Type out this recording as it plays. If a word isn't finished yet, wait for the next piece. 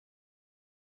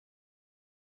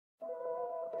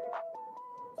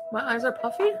My eyes are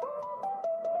puffy?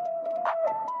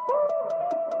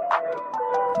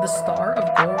 The star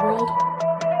of Gorl.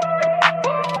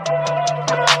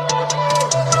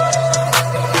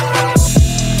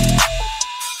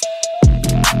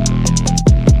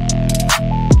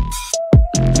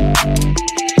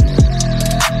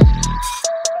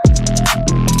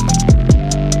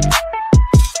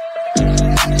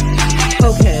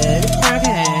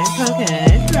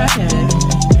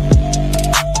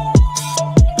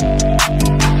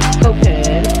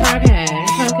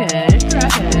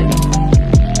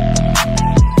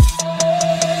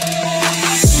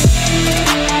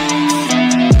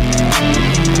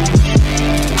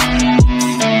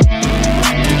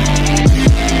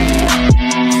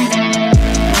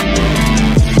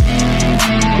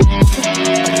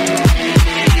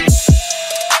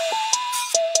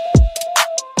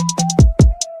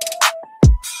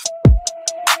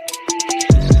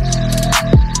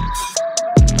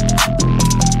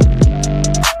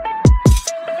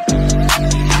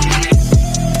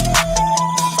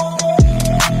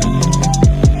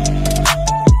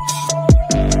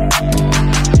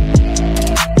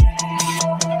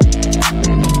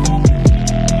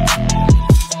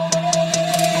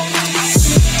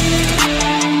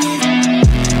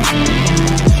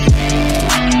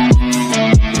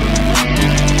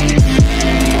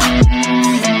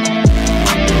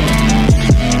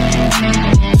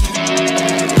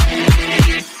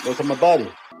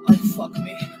 Like, fuck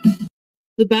me.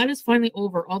 The bad is finally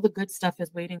over. All the good stuff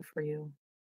is waiting for you.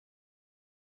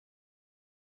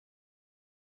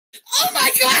 Oh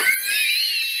my god!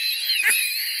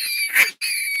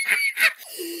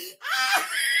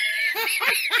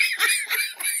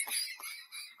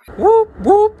 Whoop,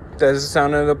 whoop. That's the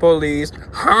sound of the police.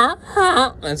 Ha,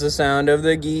 ha. That's the sound of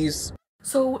the geese.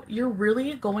 So you're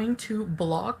really going to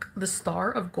block the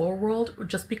star of Gorl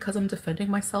just because I'm defending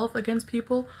myself against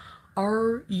people?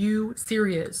 Are you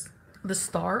serious? The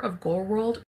star of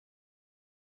Gorl?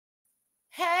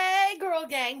 Hey, girl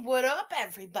gang, what up,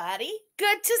 everybody?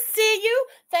 Good to see you.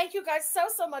 Thank you guys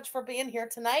so much for being here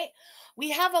tonight.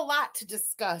 We have a lot to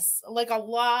discuss. Like, a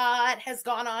lot has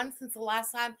gone on since the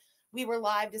last time we were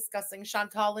live discussing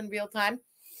Chantal in real time.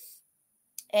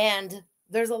 And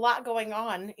there's a lot going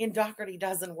on in Doherty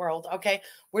Dozen world, okay?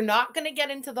 We're not going to get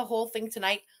into the whole thing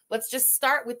tonight. Let's just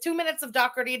start with 2 minutes of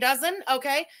Doherty Dozen,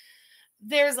 okay?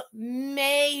 There's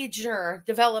major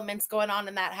developments going on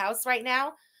in that house right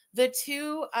now. The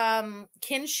two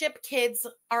kinship kids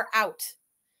are out.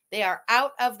 They are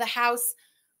out of the house.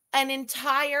 An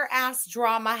entire ass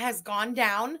drama has gone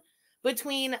down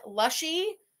between Lushy,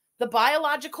 the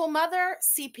biological mother.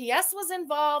 CPS was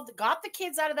involved, got the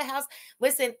kids out of the house.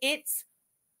 Listen, it's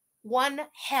one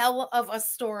hell of a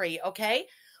story, okay?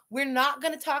 We're not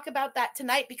going to talk about that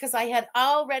tonight because I had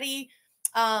already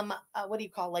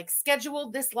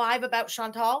scheduled this live about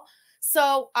Chantal.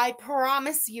 So I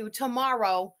promise you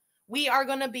tomorrow we are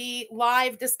going to be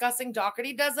live discussing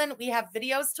Doherty Dozen. We have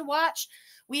videos to watch.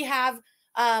 We have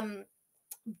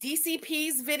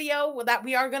DCP's video that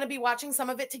we are going to be watching some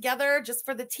of it together just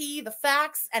for the tea, the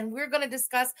facts, and we're going to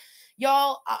discuss.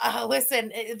 Y'all,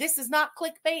 listen, this is not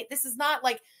clickbait. This is not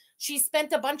like she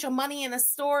spent a bunch of money in a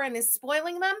store and is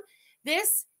spoiling them.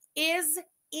 This is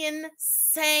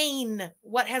insane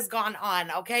what has gone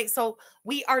on, okay? So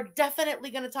we are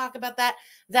definitely going to talk about that.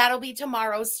 That'll be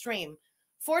tomorrow's stream.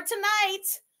 For tonight,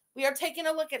 we are taking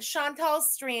a look at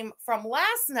Chantal's stream from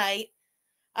last night.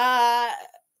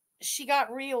 She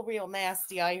got real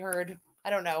nasty, I heard. I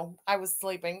don't know. I was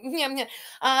sleeping.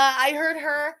 I heard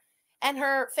her and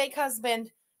her fake husband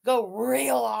go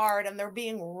real hard, and they're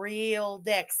being real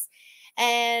dicks.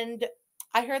 And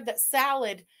I heard that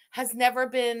Salad has never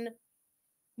been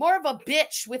more of a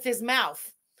bitch with his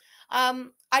mouth.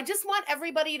 I just want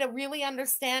everybody to really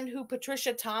understand who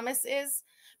Patricia Thomas is,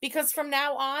 because from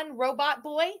now on, Robot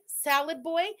Boy, Salad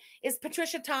Boy, is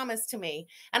Patricia Thomas to me.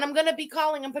 And I'm going to be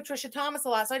calling him Patricia Thomas a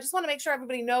lot. So I just want to make sure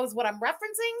everybody knows what I'm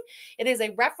referencing. It is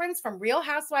a reference from Real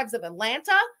Housewives of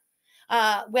Atlanta,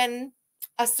 when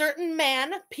a certain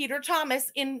man, Peter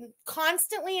Thomas,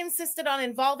 constantly insisted on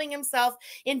involving himself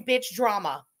in bitch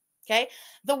drama. Okay,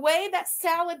 the way that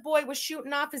Salad Boy was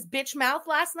shooting off his bitch mouth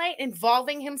last night,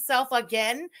 involving himself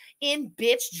again in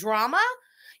bitch drama,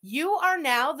 you are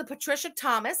now the Patricia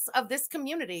Thomas of this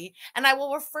community, and I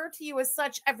will refer to you as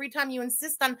such every time you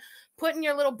insist on putting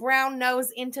your little brown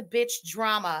nose into bitch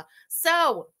drama.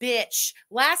 So, bitch,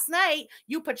 last night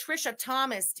you Patricia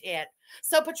Thomas'd it.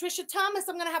 So, Patricia Thomas,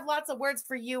 I'm going to have lots of words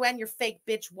for you and your fake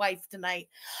bitch wife tonight.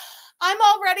 I'm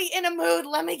already in a mood.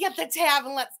 Let me get the tab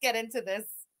and let's get into this.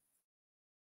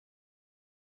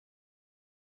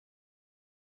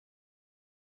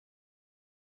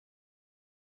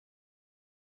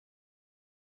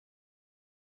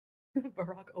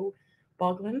 Barack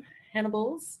Boglin,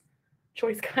 Hannibal's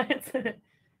choice cuts.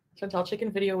 Chantal,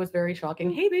 chicken video was very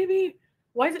shocking. Hey, baby,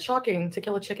 why is it shocking to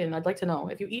kill a chicken? I'd like to know.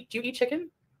 Do you eat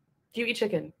chicken? Do you eat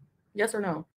chicken? Yes or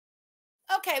no?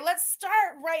 Okay, let's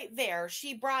start right there.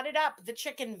 She brought it up, the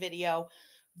chicken video.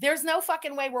 There's no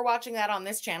fucking way we're watching that on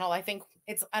this channel. I think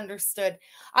it's understood.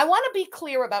 I want to be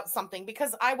clear about something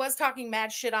because I was talking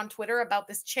mad shit on Twitter about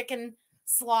this chicken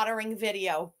slaughtering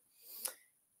video.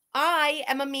 I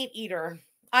am a meat eater.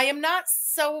 I am not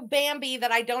so Bambi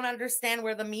that I don't understand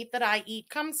where the meat that I eat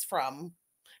comes from.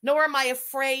 Nor am I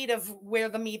afraid of where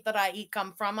the meat that I eat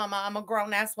come from. I'm a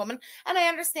grown-ass woman and I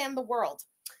understand the world.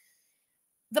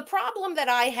 The problem that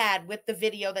I had with the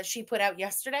video that she put out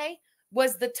yesterday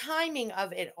was the timing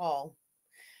of it all.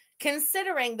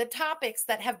 Considering the topics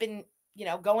that have been,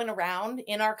 going around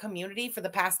in our community for the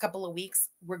past couple of weeks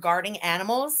regarding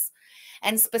animals,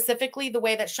 and specifically the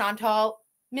way that Chantal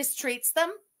mistreats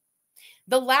them.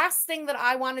 The last thing that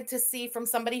I wanted to see from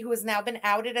somebody who has now been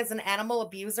outed as an animal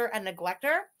abuser and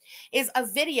neglector is a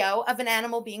video of an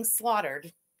animal being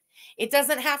slaughtered. It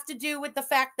doesn't have to do with the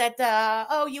fact that,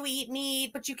 you eat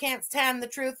meat, but you can't stand the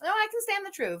truth. No, I can stand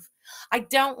the truth. I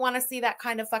don't want to see that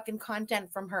kind of fucking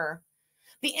content from her.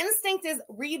 The instinct is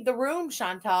read the room,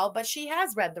 Chantal, but she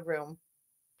has read the room.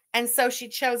 And so she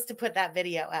chose to put that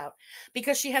video out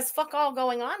because she has fuck all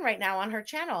going on right now on her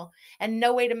channel and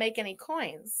no way to make any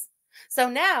coins. So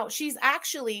now she's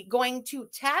actually going to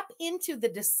tap into the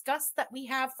disgust that we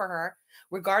have for her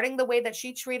regarding the way that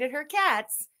she treated her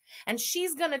cats. And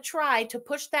she's going to try to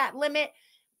push that limit,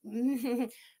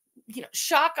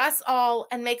 shock us all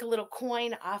and make a little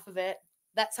coin off of it.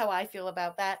 That's how I feel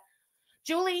about that.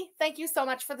 Julie, thank you so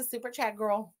much for the super chat,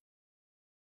 girl.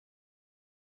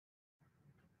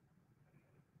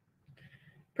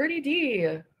 Pretty D.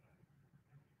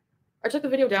 I took the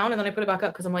video down and then I put it back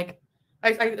up because I'm like,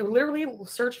 I literally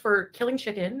searched for killing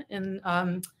chicken in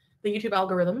the YouTube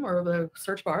algorithm or the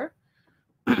search bar.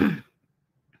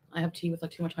 I have tea with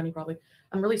like too much honey probably.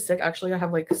 I'm really sick actually. I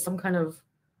have like some kind of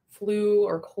flu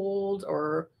or cold,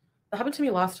 or that happened to me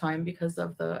last time because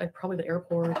of probably the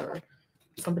airport or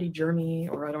somebody germy,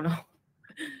 or I don't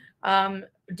know.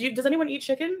 Does anyone eat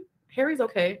chicken? Harry's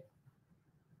okay.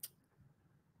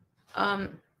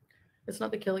 It's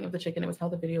not the killing of the chicken, it was how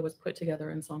the video was put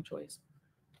together in song choice.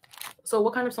 So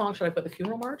what kind of song should I put? The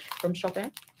Funeral March from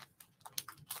Chopin?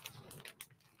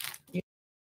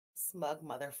 Smug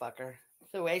motherfucker.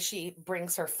 The way she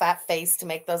brings her fat face to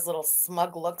make those little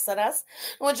smug looks at us.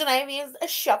 Which name is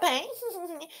Chopin.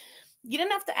 You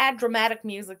didn't have to add dramatic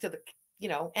music to the,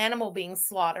 animal being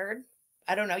slaughtered.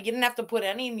 I don't know. You didn't have to put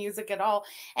any music at all.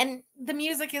 And the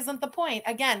music isn't the point.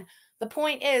 Again, the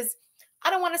point is, I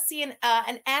don't want to see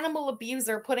an animal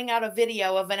abuser putting out a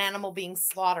video of an animal being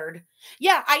slaughtered.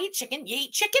 Yeah, I eat chicken. You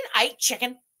eat chicken? I eat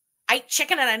chicken. I eat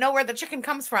chicken and I know where the chicken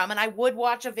comes from. And I would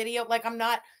watch a video. Like I'm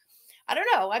not, I don't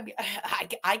know.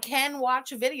 I can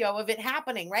watch a video of it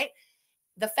happening, right?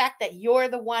 The fact that you're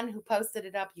the one who posted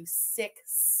it up, you sick,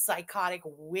 psychotic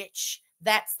witch.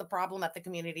 That's the problem that the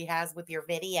community has with your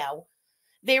video.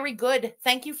 Very good.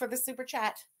 Thank you for the super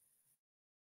chat.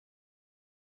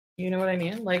 You know what I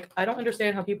mean? Like, I don't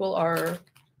understand how people are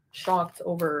shocked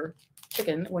over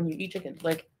chicken when you eat chicken.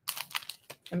 Like,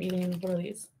 I'm eating, what are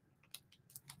these?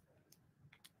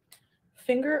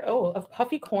 Finger, of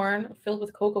puffy corn filled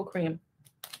with cocoa cream.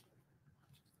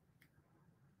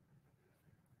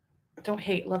 Don't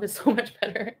hate. Love is so much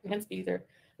better. Can't be either.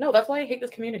 No, that's why I hate this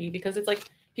community, because it's like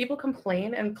people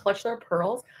complain and clutch their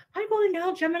pearls. Hi, Golden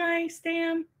Gal, Gemini,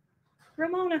 Stam,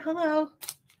 Ramona, hello.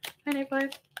 Hi, Night 5.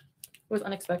 It was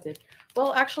unexpected.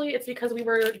 Well, actually, it's because we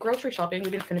were grocery shopping. We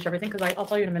didn't finish everything because I'll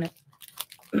tell you in a minute.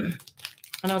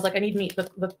 And I was like, I need meat.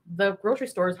 The grocery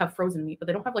stores have frozen meat, but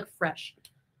they don't have like fresh.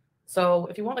 So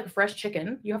if you want like a fresh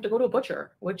chicken, you have to go to a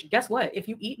butcher, which guess what? If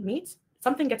you eat meat,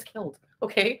 something gets killed.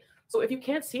 Okay. So if you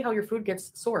can't see how your food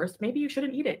gets sourced, maybe you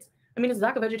shouldn't eat it. I mean, is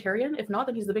Zach a vegetarian? If not,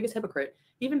 then he's the biggest hypocrite.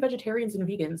 Even vegetarians and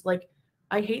vegans, like,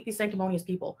 I hate these sanctimonious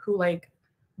people who like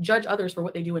judge others for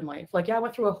what they do in life. Like, yeah, I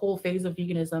went through a whole phase of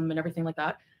veganism and everything like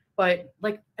that, but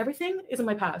like everything is in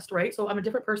my past, right? So I'm a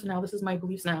different person now. This is my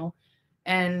beliefs now.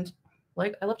 And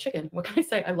like, I love chicken. What can I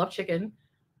say? I love chicken.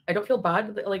 I don't feel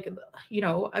bad. Like,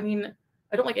 I mean,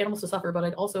 I don't like animals to suffer,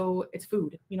 but it's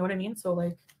food. You know what I mean? So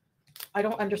like, I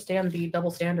don't understand the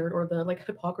double standard or the like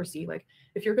hypocrisy. Like,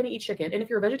 if you're going to eat chicken, and if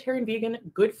you're a vegetarian, vegan,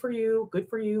 good for you. Good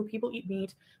for you. People eat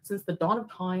meat since the dawn of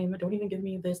time. Don't even give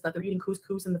me this, that they're eating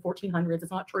couscous in the 1400s.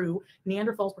 It's not true.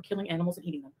 Neanderthals were killing animals and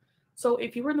eating them. So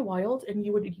if you were in the wild and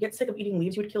you get sick of eating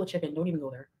leaves, you would kill a chicken. Don't even go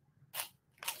there.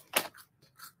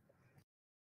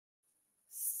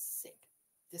 Sick.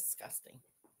 Disgusting.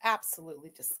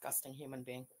 Absolutely disgusting human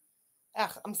being.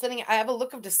 Ugh, I have a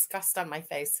look of disgust on my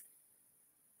face.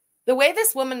 The way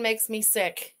this woman makes me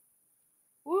sick.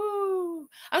 Woo.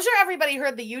 I'm sure everybody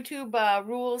heard the YouTube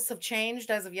rules have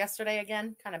changed as of yesterday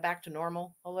again, kind of back to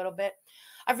normal a little bit.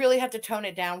 I've really had to tone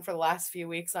it down for the last few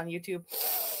weeks on YouTube.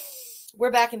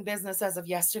 We're back in business as of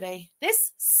yesterday.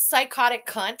 This psychotic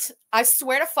cunt, I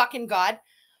swear to fucking God.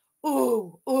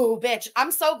 Ooh, bitch.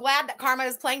 I'm so glad that karma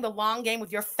is playing the long game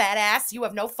with your fat ass. You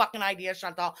have no fucking idea,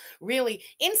 Chantal. Really.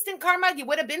 Instant karma, you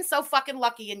would have been so fucking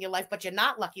lucky in your life, but you're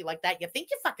not lucky like that. You think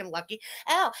you're fucking lucky.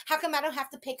 Oh, how come I don't have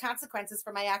to pay consequences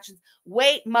for my actions?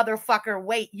 Wait, motherfucker,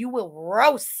 wait. You will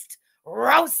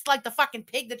roast like the fucking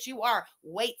pig that you are.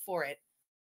 Wait for it.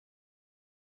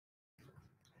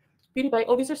 Beauty Bite.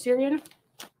 Oh, these are Syrian.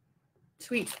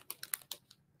 Sweet.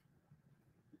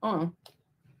 Oh.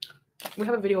 We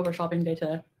have a video of our shopping day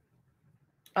today.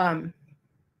 Hello,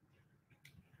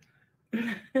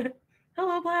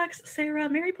 Blacks, Sarah,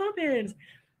 Mary Poppins.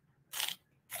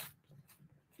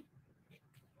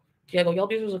 Yeah, the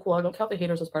Yelp users are cool. I don't count the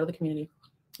haters as part of the community.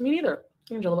 Me neither.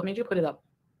 Angela, what made you put it up?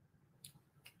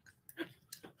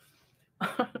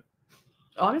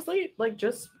 Honestly, like,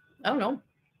 just, I don't know.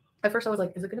 At first I was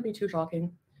like, is it going to be too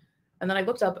shocking? And then I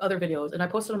looked up other videos and I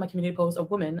posted on my community post a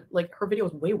woman, like, her video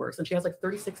is way worse and she has like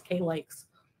 36K likes.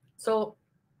 So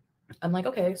I'm like,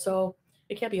 okay, so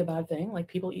it can't be a bad thing. Like,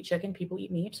 people eat chicken, people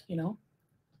eat meat, you know?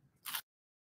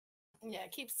 Yeah,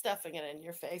 keep stuffing it in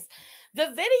your face. The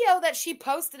video that she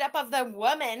posted up of the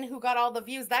woman who got all the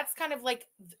views, that's kind of like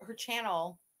her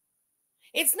channel.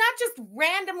 It's not just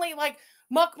randomly like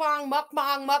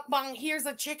mukbang, here's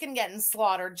a chicken getting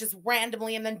slaughtered just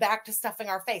randomly and then back to stuffing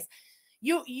our face.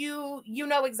 You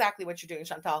know exactly what you're doing,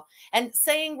 Chantal. And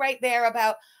saying right there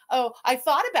about, oh, I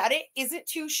thought about it. Is it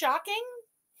too shocking?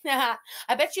 I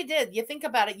bet you did. You think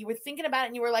about it. You were thinking about it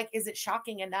and you were like, is it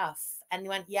shocking enough? And you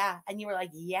went, yeah. And you were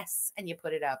like, yes. And you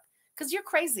put it up because you're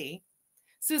crazy.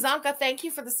 Suzanka, thank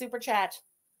you for the super chat.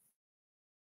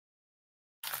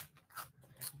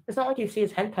 It's not like you see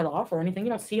his head cut off or anything.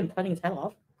 You don't see him cutting his head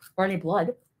off or any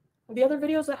blood. The other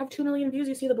videos that have 2 million views,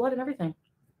 you see the blood and everything.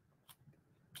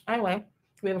 Anyway,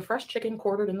 we have a fresh chicken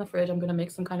quartered in the fridge. I'm going to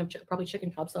make some kind of probably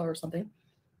chicken kapsa or something.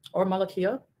 Or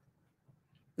malakia.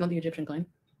 Not the Egyptian kind.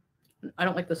 I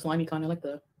don't like the slimy kind. I like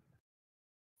the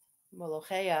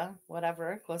Molokhia,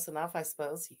 whatever. Close enough, I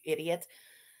suppose. You idiot.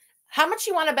 How much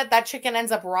you want to bet that chicken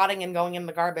ends up rotting and going in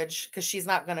the garbage because she's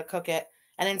not going to cook it?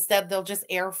 And instead, they'll just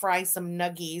air fry some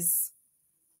nuggies.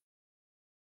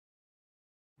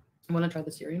 I want to try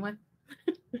the Syrian one.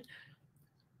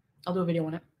 I'll do a video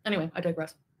on it. Anyway, I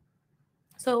digress.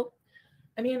 So,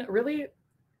 I mean, really,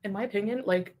 in my opinion,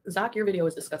 like, Zach, your video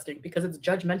is disgusting because it's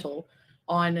judgmental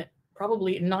on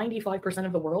probably 95%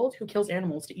 of the world who kills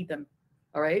animals to eat them.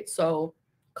 All right? So,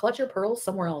 clutch your pearls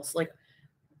somewhere else. Like,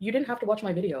 you didn't have to watch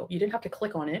my video. You didn't have to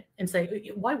click on it and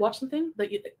say, why watch something that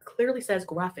clearly says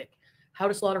graphic, how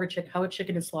to slaughter a chicken, how a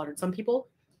chicken is slaughtered. Some people,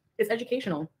 it's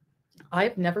educational.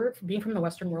 I've never, being from the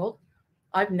Western world,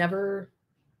 I've never,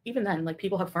 even then, like,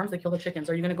 people have farms that kill the chickens.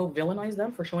 Are you going to go villainize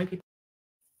them for showing people?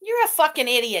 You're a fucking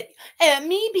idiot.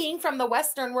 Me being from the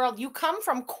Western world, you come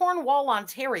from Cornwall,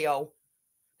 Ontario.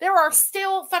 There are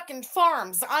still fucking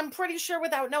farms. I'm pretty sure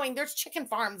without knowing there's chicken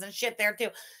farms and shit there too.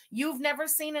 You've never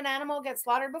seen an animal get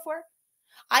slaughtered before?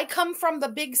 I come from the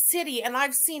big city and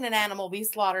I've seen an animal be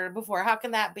slaughtered before. How can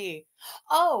that be?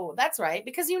 Oh, that's right.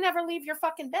 Because you never leave your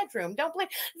fucking bedroom. Don't blame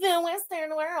the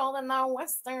Western world and the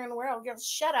Western world.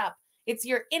 Shut up. It's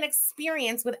your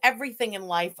inexperience with everything in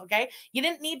life, okay? You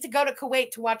didn't need to go to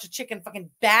Kuwait to watch a chicken fucking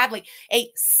badly.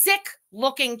 A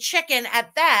sick-looking chicken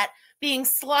at that being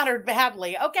slaughtered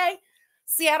badly, okay?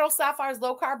 Seattle Sapphire's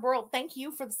low carb world. Thank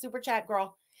you for the super chat,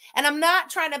 girl. And I'm not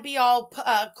trying to be all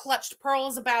clutched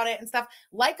pearls about it and stuff.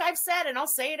 Like I've said, and I'll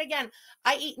say it again,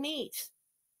 I eat meat.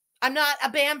 I'm not a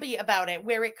Bambi about it,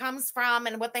 where it comes from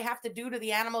and what they have to do to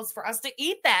the animals for us to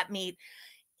eat that meat.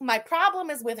 My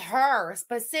problem is with her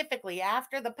specifically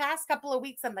after the past couple of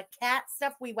weeks and the cat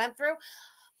stuff we went through.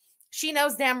 She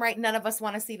knows damn right none of us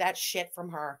want to see that shit from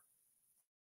her.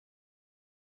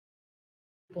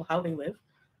 How they live.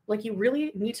 Like, you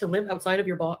really need to live outside of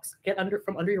your box, get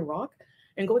from under your rock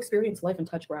and go experience life and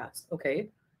touch grass. Okay.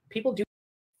 People do.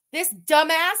 This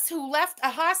dumbass who left a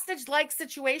hostage-like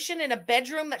situation in a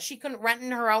bedroom that she couldn't rent in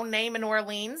her own name in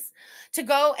Orleans to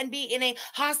go and be in a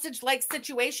hostage-like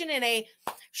situation in a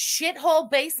shithole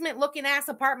basement-looking ass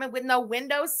apartment with no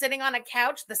windows, sitting on a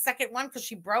couch, the second one because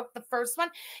she broke the first one,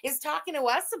 is talking to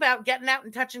us about getting out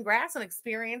and touching grass and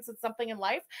experiencing something in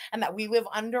life and that we live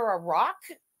under a rock.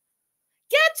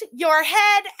 Get your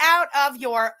head out of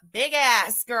your big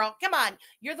ass, girl. Come on.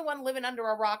 You're the one living under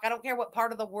a rock. I don't care what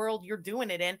part of the world you're doing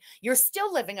it in. You're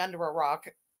still living under a rock.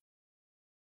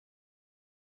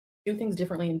 Do things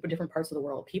differently in different parts of the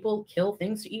world. People kill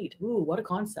things to eat. Ooh, what a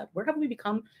concept. Where have we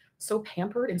become so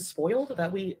pampered and spoiled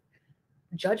that we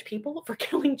judge people for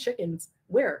killing chickens?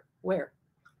 Where?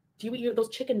 Do you eat those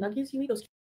chicken nuggets? You eat those?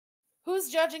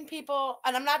 Who's judging people?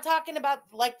 And I'm not talking about,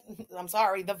 like, I'm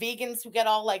sorry, the vegans who get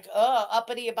all like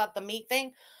uppity about the meat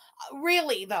thing.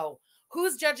 Really, though,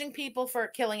 who's judging people for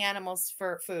killing animals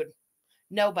for food?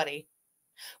 Nobody.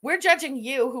 We're judging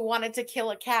you who wanted to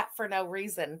kill a cat for no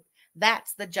reason.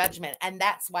 That's the judgment. And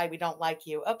that's why we don't like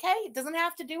you. Okay? It doesn't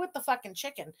have to do with the fucking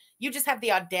chicken. You just have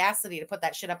the audacity to put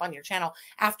that shit up on your channel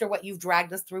after what you've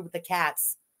dragged us through with the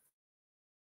cats.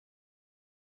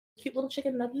 Cute little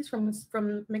chicken nuggies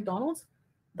from McDonald's.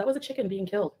 That was a chicken being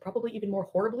killed, probably even more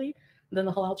horribly than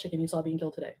the halal chicken you saw being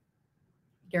killed today.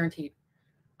 Guaranteed.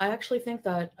 I actually think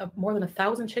that more than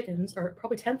 1,000 chickens, or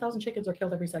probably 10,000 chickens, are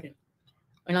killed every second,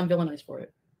 and I'm villainized for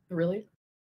it. Really?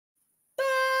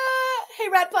 Hey,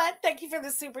 Red Butt, thank you for the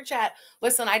super chat.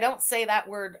 Listen, I don't say that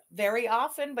word very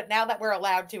often, but now that we're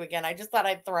allowed to again, I just thought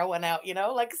I'd throw one out, you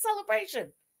know, like a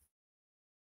celebration.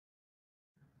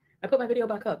 I put my video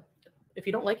back up. If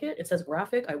you don't like it, it says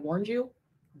graphic. I warned you.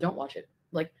 Don't watch it.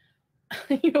 Like,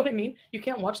 you know what I mean? You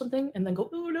can't watch something and then go,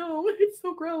 oh no, it's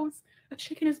so gross. A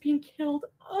chicken is being killed.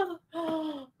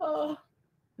 No,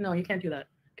 you can't do that.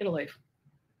 Get a life.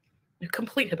 You're a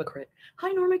complete hypocrite.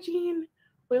 Hi, Norma Jean.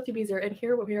 Loyalty Beezer. And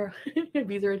here we are.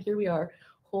 Beezer, and here we are.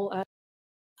 Whole ass.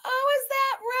 Oh, is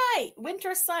that right?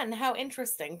 Winter Sun. How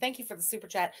interesting. Thank you for the super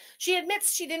chat. She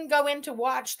admits she didn't go in to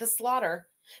watch the slaughter.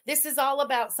 This is all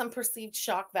about some perceived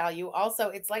shock value. Also,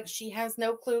 it's like she has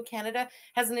no clue Canada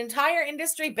has an entire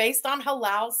industry based on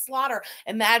halal slaughter.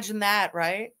 Imagine that,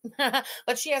 right?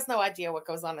 But she has no idea what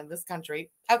goes on in this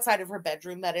country, outside of her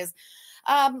bedroom, that is.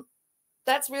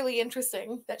 That's really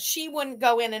interesting that she wouldn't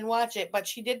go in and watch it, but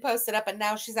she did post it up, and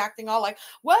now she's acting all like,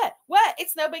 what?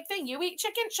 It's no big thing. You eat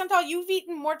chicken? Chantal, you've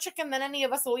eaten more chicken than any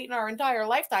of us will eat in our entire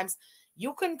lifetimes.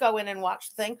 You couldn't go in and watch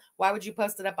the thing. Why would you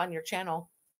post it up on your channel?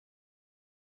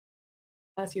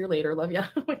 Last year later, love ya.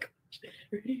 Oh my gosh.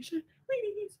 Radiation,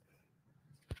 ladies.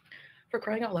 For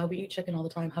crying out loud, we eat chicken all the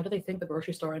time. How do they think the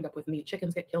grocery store end up with meat?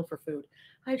 Chickens get killed for food.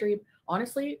 Hi, Dream.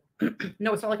 Honestly,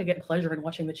 no, it's not like I get pleasure in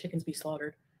watching the chickens be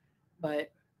slaughtered.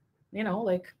 But, you know,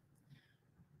 like,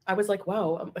 I was like,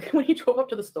 wow. When he drove up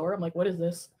to the store, I'm like, what is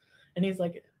this? And he's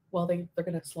like, well, they're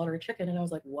going to slaughter a chicken. And I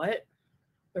was like, what?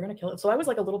 They're going to kill it. So I was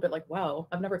like a little bit like, wow,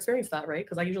 I've never experienced that, right?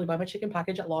 Because I usually buy my chicken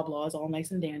package at Loblaws, all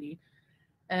nice and dandy.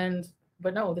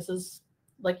 But no, this is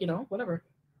like, you know, whatever.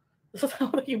 This is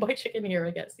how you buy chicken here, I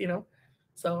guess, you know?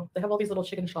 So they have all these little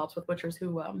chicken shops with butchers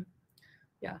who,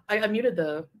 yeah, I muted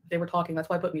they were talking. That's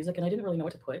why I put music, and I didn't really know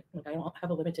what to put. Like, I don't have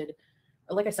a limited,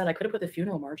 like I said, I could have put the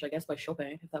funeral march, I guess, by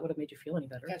Chopin, if that would have made you feel any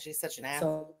better. God, she's such an ass.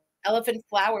 So, Elephant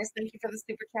Flowers, thank you for the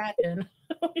super chat. And,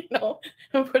 you know,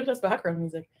 I'm putting as background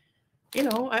music. You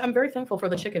know, I'm very thankful for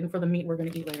the chicken, for the meat we're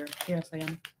going to eat later. Yes, I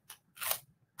am.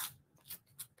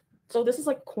 So this is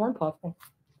like corn puff. Oh,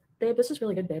 babe, this is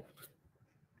really good, babe.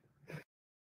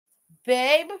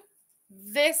 Babe,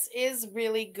 this is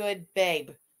really good, babe.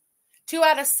 2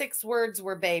 out of 6 words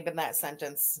were babe in that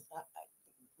sentence.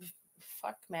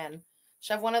 Fuck, man.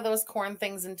 Shove one of those corn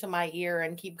things into my ear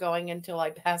and keep going until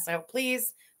I pass out,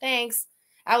 please. Thanks.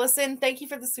 Allison, thank you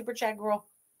for the super chat, girl.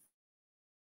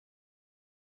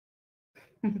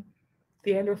 The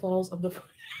Neanderthals of the...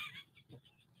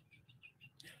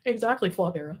 Exactly,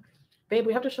 flop era. Babe,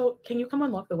 we have to show... Can you come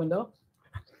unlock the window?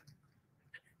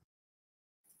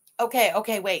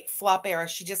 Okay, wait. Flop era.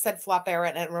 She just said flop era,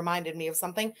 and it reminded me of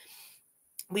something.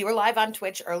 We were live on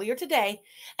Twitch earlier today,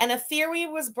 and a theory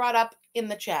was brought up in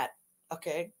the chat.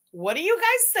 Okay, what do you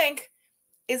guys think?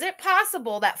 Is it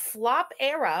possible that flop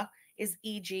era is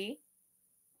EG?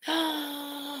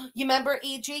 You remember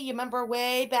EG? You remember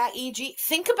way back EG?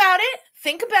 Think about it.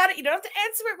 Think about it. You don't have to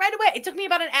answer it right away. It took me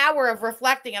about an hour of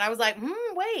reflecting, and I was like,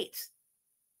 wait.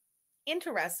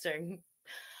 Interesting.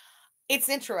 It's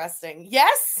interesting.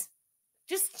 Yes?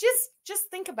 Just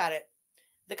think about it.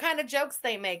 The kind of jokes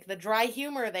they make, the dry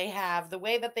humor they have, the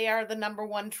way that they are the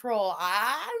 #1 troll.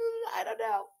 I don't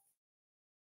know.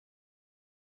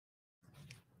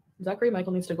 Zachary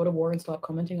Michael needs to go to war and stop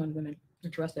commenting on women.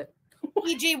 Address it.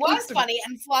 EG was funny,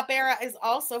 and flop era is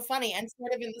also funny and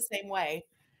sort of in the same way.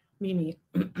 Mimi.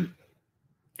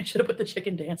 I should have put the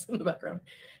chicken dance in the background.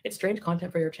 It's strange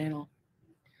content for your channel.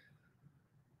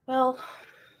 Well,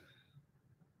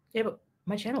 yeah, but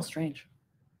my channel's strange.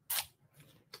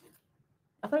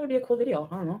 I thought it would be a cool video.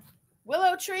 I don't know.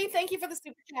 Willow Tree, thank you for the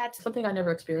super chat. Something I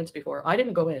never experienced before. I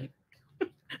didn't go in.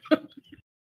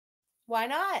 Why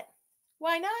not?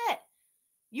 Why not?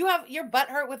 You have your butt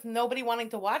hurt with nobody wanting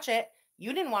to watch it.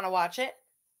 You didn't want to watch it.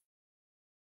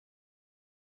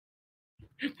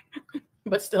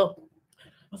 But still,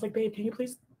 I was like, babe, can you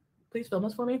please film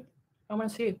this for me? I want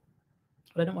to see.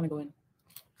 But I don't want to go in.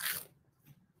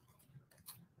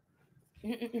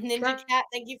 Ninja Cat,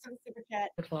 thank you for the super chat.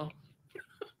 Well,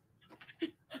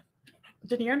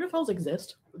 did Neanderthals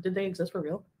exist? Did they exist for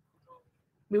real?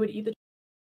 We would eat the...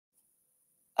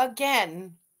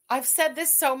 Again, I've said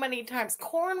this so many times.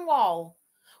 Cornwall,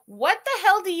 what the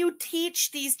hell do you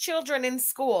teach these children in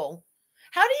school?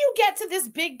 How do you get to this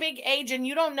big, big age and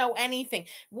you don't know anything?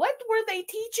 What were they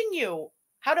teaching you?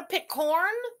 How to pick corn?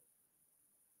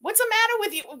 What's the matter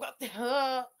with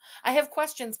you? I have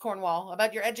questions, Cornwall,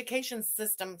 about your education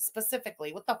system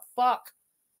specifically. What the fuck?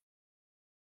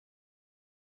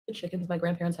 The chickens my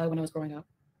grandparents had when I was growing up.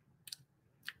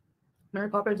 Mary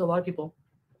Poppins, a lot of people,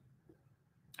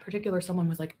 in particular, someone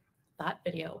was like, that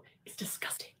video is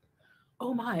disgusting.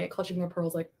 Oh my, clutching their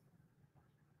pearls like,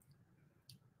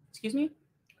 excuse me?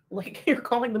 Like, you're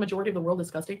calling the majority of the world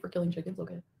disgusting for killing chickens?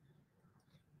 Okay.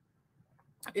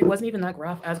 It wasn't even that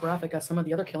as graphic as some of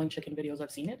the other killing chicken videos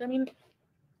I've seen it. I mean,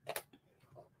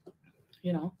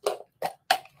 you know.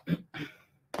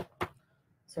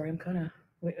 Sorry, I'm kind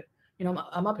of, you know,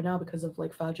 I'm up now because of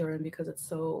like Fajr and because it's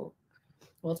so,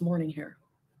 well, it's morning here.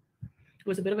 It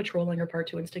was a bit of a troll on your part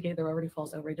to instigate their already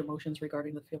false outrage emotions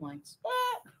regarding the felines.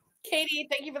 Katie,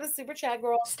 thank you for the super chat,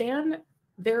 girl. Stan,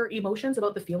 their emotions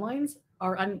about the felines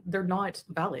are, they're not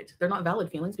valid. They're not valid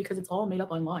feelings because it's all made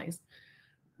up on lies.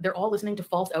 They're all listening to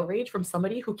false outrage from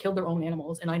somebody who killed their own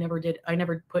animals, and I never did. I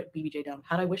never put BBJ down.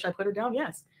 Had I wished I put her down?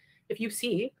 Yes. If you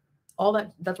see all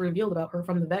that's revealed about her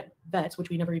from the vets, which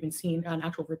we never even seen an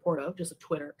actual report of, just a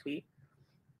Twitter tweet.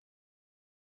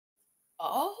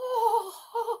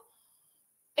 Oh,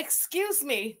 excuse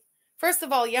me. First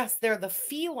of all, yes, they're the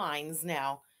felines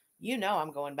now. You know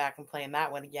I'm going back and playing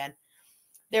that one again.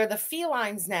 They're the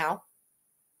felines now.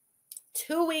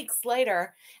 2 weeks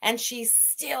later, and she's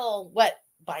still, what,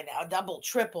 by now, double,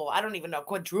 triple, I don't even know,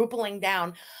 quadrupling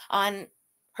down on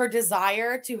her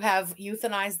desire to have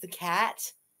euthanized the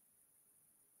cat.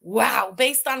 Wow,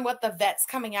 based on what the vet's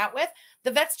coming out with,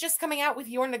 the vet's just coming out with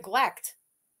your neglect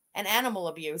and animal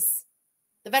abuse.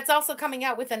 The vet's also coming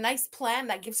out with a nice plan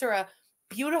that gives her a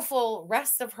beautiful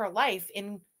rest of her life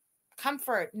in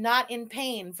comfort, not in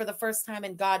pain for the first time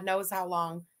in God knows how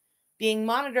long, being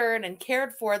monitored and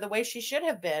cared for the way she should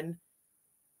have been.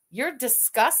 You're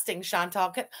disgusting,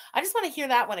 Chantal. I just want to hear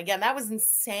that one again. That was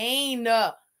insane.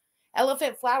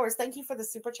 Elephant Flowers, thank you for the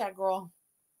super chat, girl.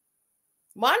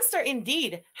 Monster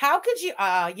indeed. How could you?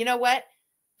 You know what?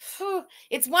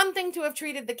 It's one thing to have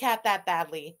treated the cat that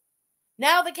badly.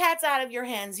 Now the cat's out of your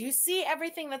hands. You see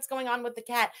everything that's going on with the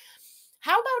cat.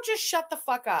 How about just shut the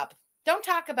fuck up? Don't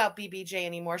talk about BBJ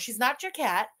anymore. She's not your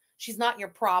cat. She's not your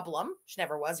problem. She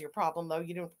never was your problem, though.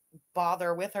 You didn't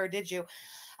bother with her, did you?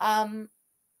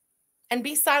 And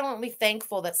be silently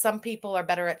thankful that some people are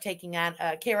better at taking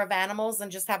care of animals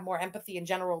and just have more empathy in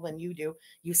general than you do.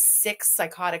 You sick,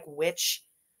 psychotic witch.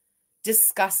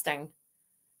 Disgusting.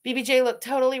 BBJ looked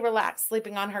totally relaxed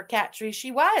sleeping on her cat tree.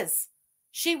 She was.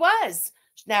 She was.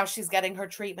 Now she's getting her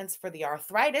treatments for the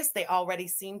arthritis. They already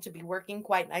seem to be working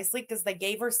quite nicely because they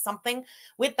gave her something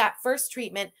with that first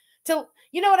treatment to,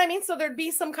 you know what I mean? So there'd be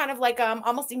some kind of like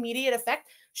almost immediate effect.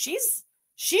 She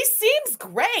seems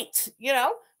great. You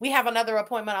know, we have another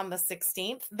appointment on the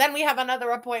 16th. Then we have another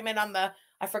appointment on the,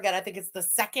 I forget, I think it's the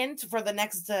 2nd for the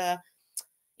next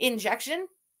injection.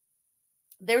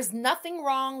 There's nothing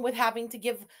wrong with having to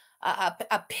give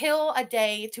a pill a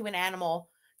day to an animal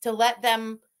to let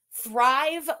them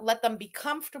thrive, let them be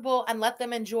comfortable, and let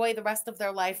them enjoy the rest of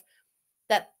their life.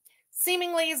 That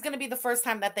seemingly is going to be the first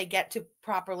time that they get to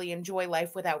properly enjoy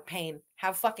life without pain.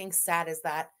 How fucking sad is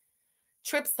that?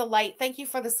 Trips the Light, thank you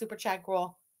for the super chat,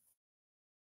 girl.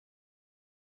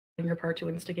 Your part to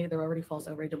instigate their already false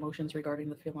outrage emotions regarding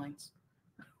the felines.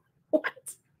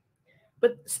 What?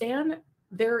 But Stan,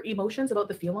 their emotions about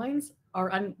the felines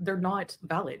are they're not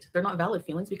valid. They're not valid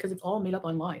feelings because it's all made up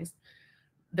on lies.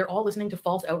 They're all listening to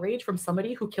false outrage from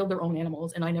somebody who killed their own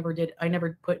animals, and I never did. I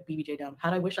never put BBJ down.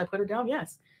 Had I wished I put her down?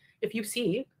 Yes. If you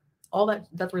see all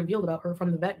that's revealed about her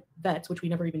from the vets, which we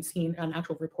never even seen an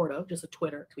actual report of, just a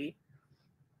Twitter tweet.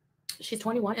 She's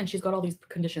 21 and she's got all these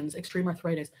conditions, extreme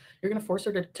arthritis. You're going to force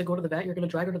her to go to the vet. You're going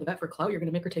to drag her to the vet for clout. You're going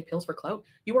to make her take pills for clout.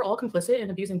 You were all complicit in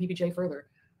abusing BBJ further.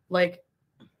 Like,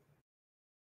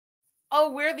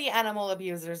 oh, we're the animal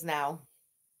abusers now.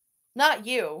 Not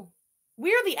you.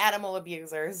 We're the animal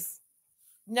abusers.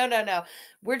 No, no, no.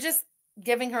 We're just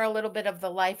giving her a little bit of the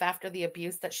life after the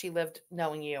abuse that she lived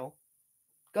knowing you.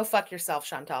 Go fuck yourself,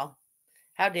 Chantal.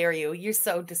 How dare you? You're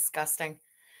so disgusting.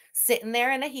 Sitting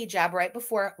there in a hijab right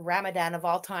before Ramadan of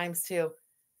all times, too.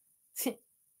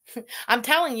 I'm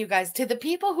telling you guys, to the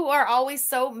people who are always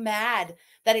so mad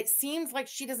that it seems like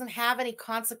she doesn't have any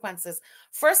consequences.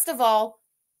 First of all,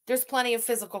 there's plenty of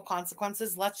physical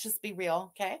consequences. Let's just be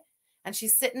real, okay? And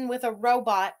she's sitting with a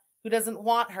robot who doesn't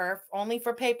want her, only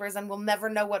for papers, and will never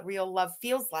know what real love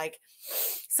feels like.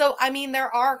 So, I mean,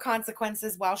 there are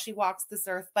consequences while she walks this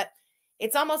earth, but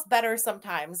it's almost better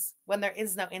sometimes when there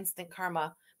is no instant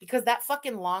karma, because that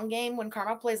fucking long game, when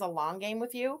karma plays a long game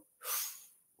with you,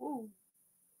 ooh,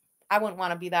 I wouldn't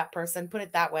want to be that person. Put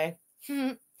it that way.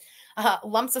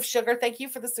 Lumps of sugar. Thank you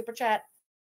for the super chat.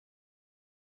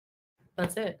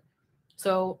 That's it.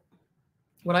 So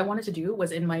what I wanted to do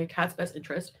was in my cat's best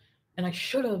interest, and I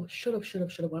should have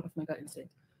went with my gut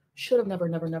instinct. Should have never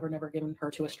given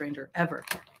her to a stranger ever.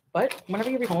 But whenever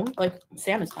you rehome, like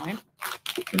Sam is fine.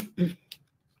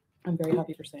 I'm very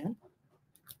happy for Sam,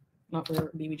 not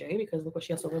for BBJ, because look what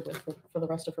she has to live with for the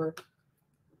rest of her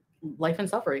life and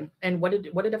suffering. And what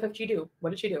did FFG do? What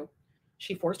did she do?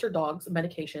 She forced her dogs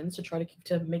medications to try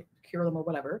to cure them or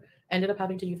whatever. Ended up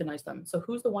having to euthanize them. So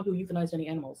who's the one who euthanized any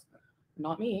animals?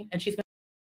 Not me. And she's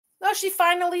No, she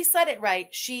finally said it right.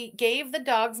 She gave the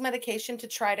dogs medication to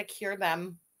try to cure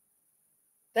them.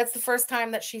 That's the first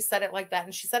time that she said it like that.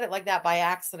 And she said it like that by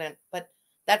accident. But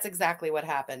that's exactly what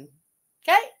happened.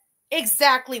 Okay?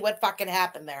 Exactly what fucking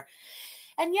happened there.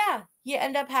 And yeah, you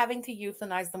end up having to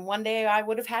euthanize them. One day I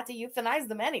would have had to euthanize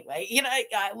them anyway. You know,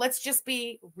 let's just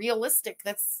be realistic.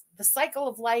 That's the cycle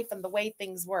of life and the way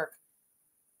things work.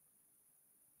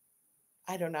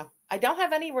 I don't know. I don't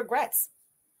have any regrets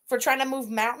for trying to move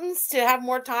mountains to have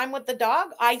more time with the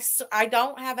dog. I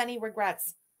don't have any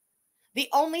regrets. The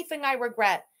only thing I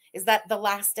regret is that the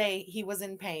last day he was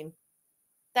in pain.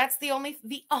 That's the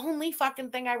only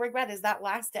fucking thing I regret is that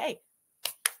last day.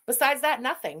 Besides that,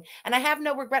 nothing. And I have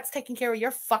no regrets taking care of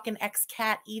your fucking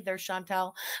ex-cat either,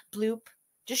 Chantal. Bloop.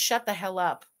 Just shut the hell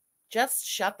up. Just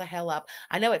shut the hell up.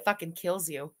 I know it fucking kills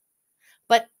you.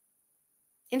 But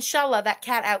inshallah, that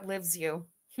cat outlives you.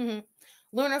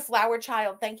 Lunar Flower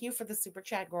Child, thank you for the super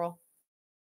chat, girl.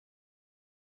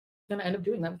 I'm going to end up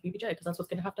doing that with BBJ because that's what's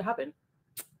going to have to happen.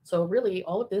 So really,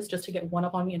 all of this just to get one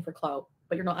up on me and for clout.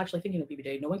 But you're not actually thinking of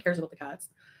BBJ. No one cares about the cats.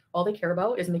 All they care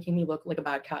about is making me look like a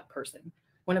bad cat person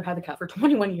when I've had the cat for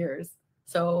 21 years.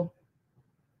 So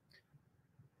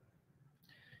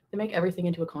they make everything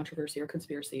into a controversy or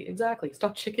conspiracy. Exactly.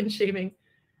 Stop chicken shaming.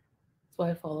 That's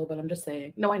why I follow, but I'm just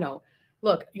saying. No, I know.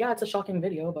 Look, yeah, it's a shocking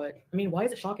video, but I mean, why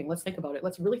is it shocking? Let's think about it.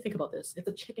 Let's really think about this. It's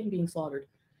a chicken being slaughtered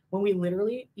when we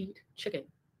literally eat chicken.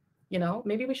 You know,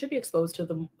 maybe we should be exposed to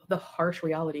the harsh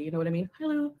reality, you know what I mean?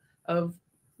 Hello, of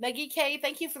Maggie K,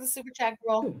 thank you for the super chat,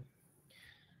 girl.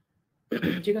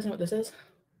 Do you guys know what this is?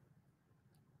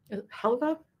 Is it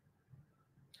halva?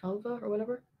 Halva or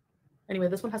whatever? Anyway,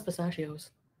 this one has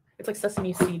pistachios. It's like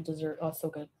sesame seed dessert. Oh, it's so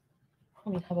good.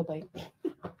 Let me have a bite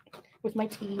with my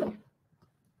tea.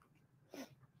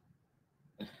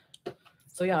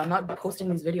 So yeah, I'm not posting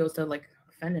these videos to like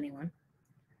offend anyone.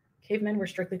 Cavemen were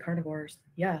strictly carnivores.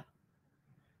 Yeah.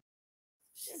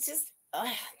 It just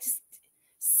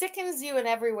sickens you in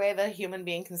every way that a human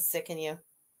being can sicken you.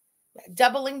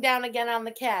 Doubling down again on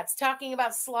the cats, talking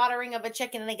about slaughtering of a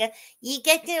chicken, and they go, "You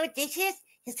get to what this is?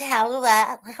 It's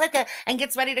and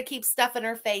gets ready to keep stuff in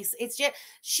her face. It's just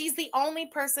she's the only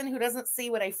person who doesn't see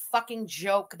what a fucking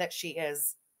joke that she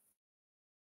is.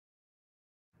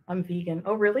 I'm vegan.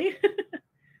 Oh, really?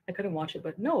 I couldn't watch it,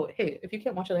 but no. Hey, if you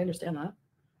can't watch it, I understand that.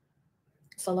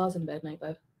 Salah's in bed, night,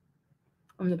 babe.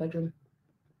 I'm in the bedroom.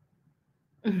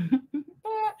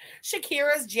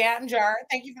 Shakira's Jan Jar.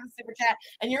 Thank you for the super chat.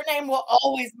 And your name will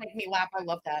always make me laugh. I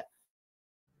love that.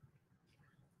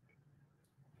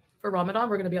 For Ramadan,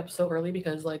 we're gonna be up so early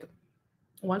because like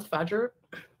once Fajr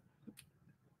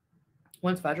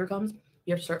comes,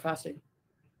 you have to start fasting.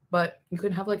 But you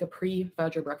can have like a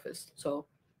pre-Fajr breakfast. So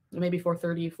maybe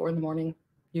 4:30, 4 in the morning,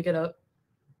 you get up,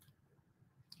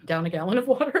 down a gallon of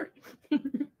water.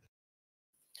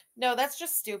 No, that's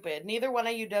just stupid. Neither one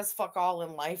of you does fuck all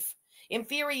in life. In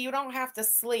theory, you don't have to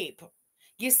sleep.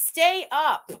 You stay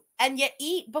up and you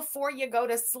eat before you go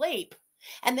to sleep.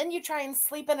 And then you try and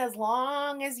sleep in as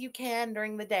long as you can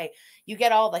during the day. You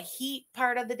get all the heat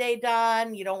part of the day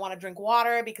done. You don't want to drink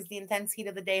water because the intense heat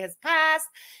of the day has passed.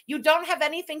 You don't have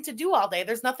anything to do all day.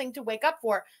 There's nothing to wake up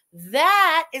for.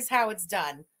 That is how it's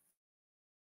done.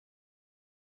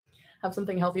 Have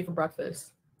something healthy for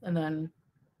breakfast and then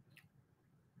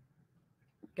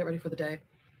get ready for the day.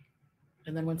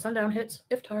 And then when sundown hits,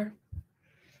 iftar.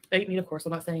 They ate meat, of course.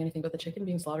 I'm not saying anything about the chicken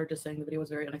being slaughtered, just saying the video was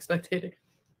very unexpected.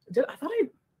 I thought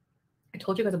I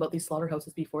told you guys about these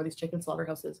slaughterhouses before, these chicken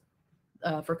slaughterhouses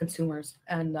for consumers.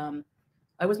 And I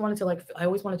always wanted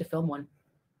to film one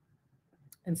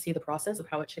and see the process of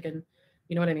how a chicken,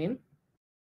 you know what I mean?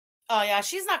 Oh yeah,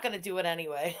 she's not going to do it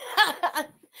anyway.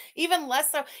 Even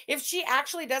less so if she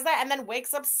actually does that and then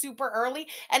wakes up super early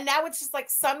and now it's just like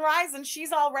sunrise and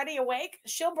she's already awake.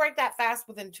 She'll break that fast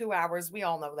within 2 hours. We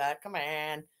all know that. Come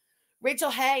on.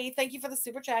 Rachel, hey, thank you for the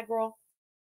super chat, girl.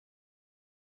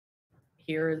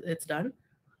 Here it's done.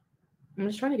 I'm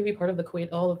just trying to give you part of the Kuwait,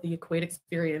 all of the Kuwait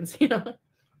experience, you know.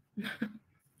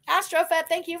 AstroFed,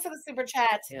 thank you for the super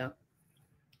chat. Yeah.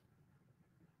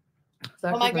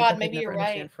 Oh my God, maybe you're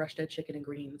right. Fresh dead chicken and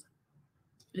greens.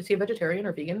 Is he a vegetarian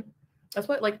or vegan? That's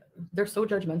what, like, they're so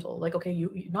judgmental. Like, okay,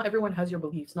 you not everyone has your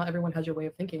beliefs. Not everyone has your way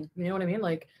of thinking. You know what I mean?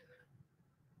 Like,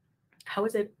 how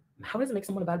does it make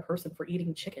someone a bad person for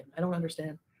eating chicken? I don't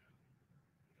understand.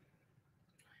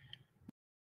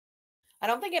 I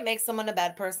don't think it makes someone a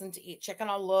bad person to eat chicken.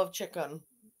 I love chicken.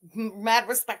 Mad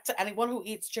respect to anyone who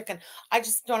eats chicken. I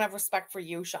just don't have respect for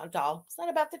you, Chantal. It's not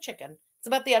about the chicken. It's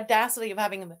about the audacity of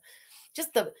having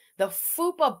just the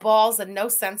fupa balls and no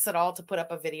sense at all to put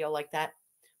up a video like that.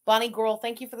 Bonnie Gorl,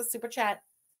 thank you for the super chat.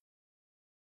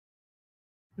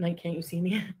 Night, can't you see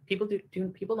me? People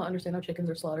people don't understand how chickens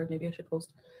are slaughtered. Maybe I should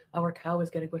post our cow is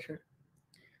getting butchered.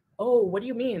 Oh, what do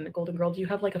you mean, Golden Girl? Do you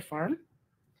have like a farm?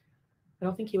 I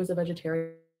don't think he was a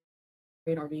vegetarian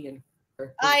or vegan.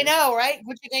 I know, right?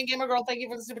 Gucci Gang Gamer Girl, thank you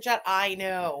for the super chat. I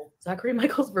know. Zachary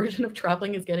Michael's version of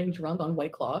traveling is getting drunk on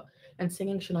White Claw and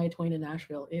singing Shania Twain in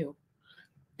Nashville. Ew.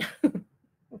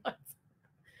 What?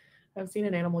 I've seen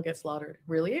an animal get slaughtered.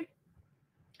 Really?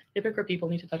 Hypocrite people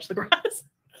need to touch the grass.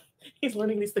 He's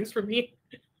learning these things from me.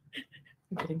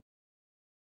 I'm kidding.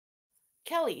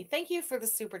 Kelly, thank you for the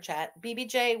super chat.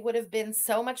 BBJ would have been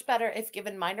so much better if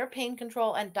given minor pain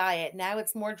control and diet. Now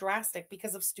it's more drastic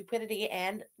because of stupidity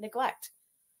and neglect.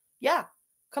 Yeah,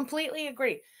 completely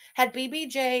agree. Had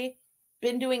BBJ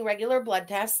been doing regular blood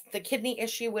tests, the kidney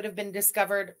issue would have been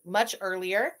discovered much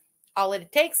earlier. All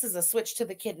it takes is a switch to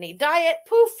the kidney diet.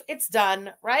 Poof, it's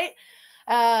done, right?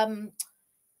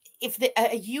 If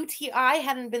a UTI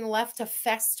hadn't been left to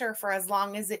fester for as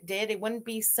long as it did, it wouldn't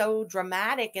be so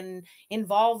dramatic and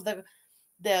involve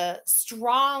the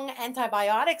strong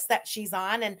antibiotics that she's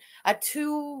on. And a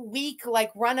 2-week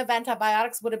like run of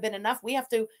antibiotics would have been enough. We have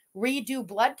to redo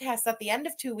blood tests at the end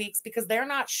of 2 weeks because they're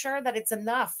not sure that it's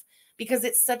enough because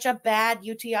it's such a bad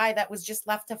UTI that was just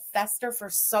left to fester for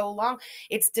so long.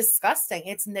 It's disgusting.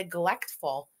 It's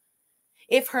neglectful.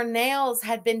 If her nails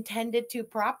had been tended to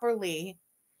properly,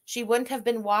 she wouldn't have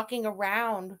been walking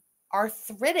around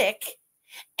arthritic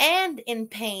and in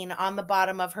pain on the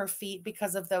bottom of her feet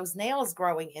because of those nails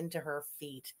growing into her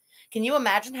feet. Can you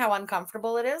imagine how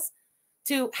uncomfortable it is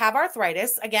to have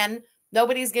arthritis? Again,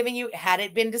 nobody's giving you, had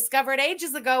it been discovered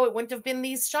ages ago, it wouldn't have been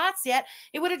these shots yet.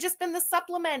 It would have just been the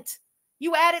supplement.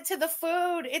 You add it to the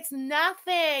food. It's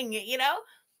nothing, you know?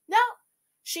 No,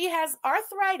 she has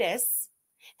arthritis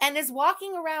and is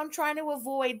walking around trying to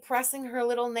avoid pressing her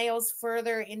little nails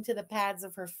further into the pads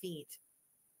of her feet.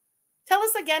 Tell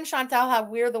us again, Chantal, how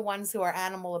we're the ones who are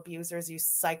animal abusers, you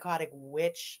psychotic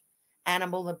witch,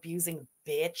 animal abusing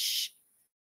bitch.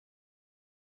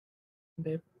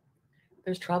 Babe,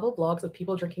 there's travel vlogs of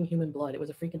people drinking human blood. It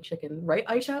was a freaking chicken, right,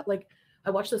 Aisha? Like, I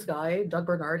watched this guy, Doug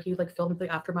Bernard, he like filmed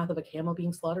the aftermath of a camel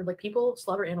being slaughtered. Like, people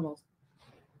slaughter animals.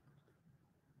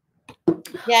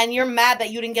 Yeah, and you're mad that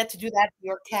you didn't get to do that to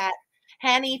your cat.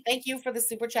 Hanny, thank you for the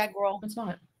super chat, girl. It's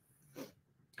not.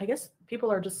 I guess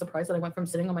people are just surprised that I went from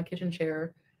sitting on my kitchen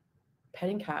chair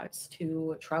petting cats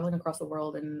to traveling across the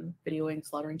world and videoing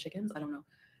slaughtering chickens. I don't know.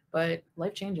 But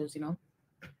life changes, you know?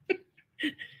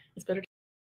 It's better.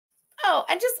 Oh,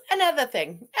 and just another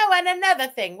thing. Oh, and another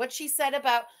thing. What she said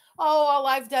about, oh, all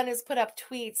I've done is put up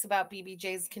tweets about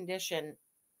BBJ's condition.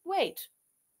 Wait.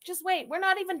 Just wait. We're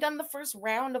not even done the first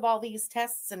round of all these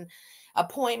tests and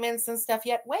appointments and stuff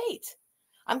yet. Wait.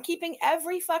 I'm keeping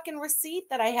every fucking receipt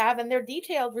that I have, and they're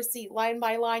detailed receipt line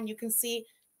by line. You can see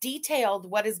detailed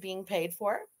what is being paid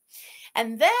for.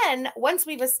 And then once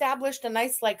we've established a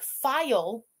nice like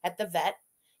file at the vet,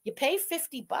 you pay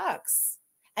 $50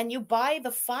 and you buy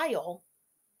the file.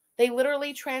 They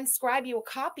literally transcribe you a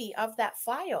copy of that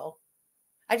file.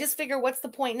 I just figure, what's the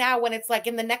point now when it's like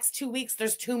in the next 2 weeks,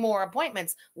 there's 2 more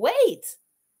appointments? Wait,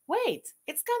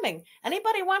 it's coming.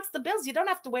 Anybody wants the bills? You don't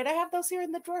have to wait. I have those here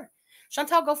in the drawer.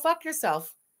 Chantal, go fuck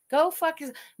yourself. Go fuck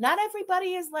yourself. Not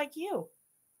everybody is like you.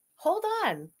 Hold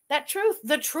on. That truth,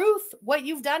 the truth, what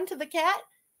you've done to the cat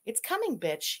It's coming,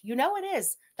 bitch. You know it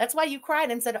is. That's why you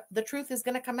cried and said the truth is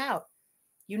going to come out.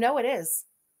 You know it is.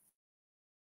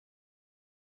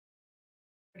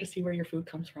 To see where your food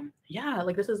comes from. Yeah,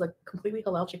 like this is like completely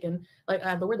halal chicken. Like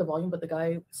I lowered the volume, but the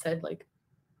guy said like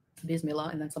Bismillah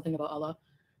and then something about Allah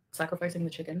sacrificing the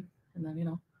chicken. And then, you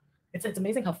know, it's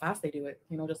amazing how fast they do it,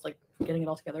 you know, just like getting it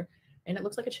all together. And it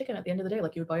looks like a chicken at the end of the day.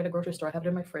 Like you would buy it at a grocery store. I have it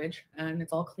in my fridge and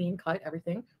it's all clean cut,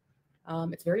 everything.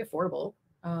 It's very affordable.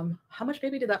 How much,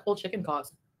 baby, did that whole chicken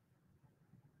cost?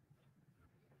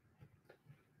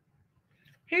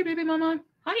 Hey, baby mama.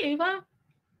 Hi, Ava.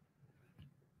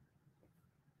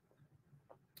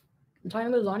 Thai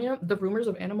lasagna, the rumors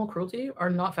of animal cruelty are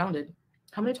not founded.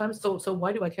 How many times? So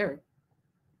why do I care?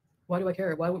 Why do I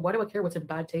care? Why do I care what's in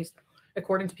bad taste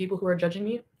according to people who are judging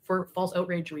me for false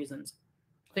outrage reasons?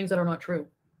 Things that are not true.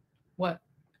 What?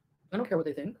 I don't care what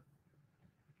they think.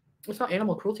 It's not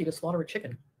animal cruelty to slaughter a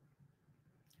chicken.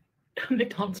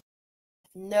 McDonald's.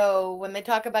 No, when they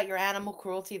talk about your animal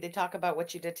cruelty, they talk about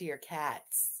what you did to your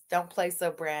cats. Don't play so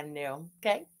brand new,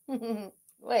 okay?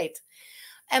 Wait.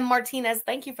 And Martinez,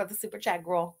 thank you for the super chat,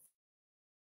 girl.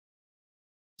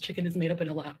 Chicken is made up in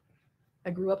a lab. I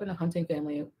grew up in a hunting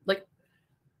family. Like,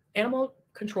 animal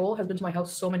control has been to my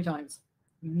house so many times.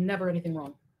 Never anything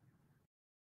wrong.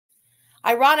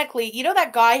 Ironically, you know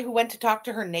that guy who went to talk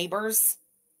to her neighbors?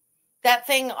 That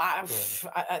thing,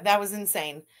 that was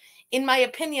insane. In my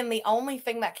opinion, the only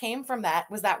thing that came from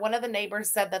that was that one of the neighbors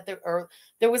said that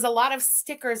there was a lot of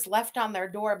stickers left on their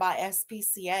door by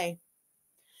SPCA.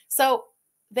 So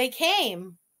they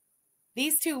came.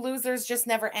 These two losers just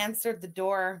never answered the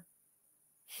door.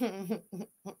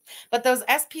 But those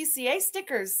SPCA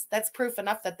stickers, that's proof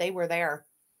enough that they were there.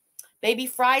 Baby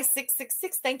Fry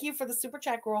 666, thank you for the super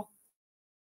chat, girl.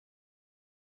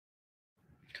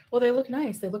 Well, they look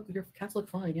nice. Your cats look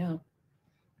fine, yeah.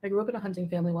 I grew up in a hunting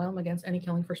family. While I'm against any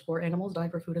killing for sport, animals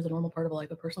dying for food is a normal part of life.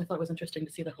 I personally thought it was interesting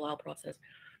to see the halal process.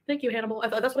 Thank you, Hannibal.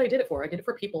 That's what I did it for. I did it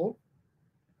for people.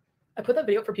 I put that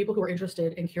video up for people who are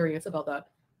interested and curious about that.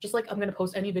 Just like I'm going to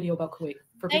post any video about Kuwait.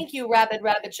 Thank you, Rabbit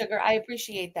Sugar. I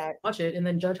appreciate that. Watch it and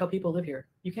then judge how people live here.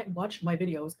 You can't watch my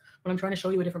videos when I'm trying to show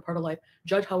you a different part of life.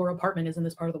 Judge how our apartment is in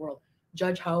this part of the world.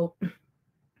 Judge how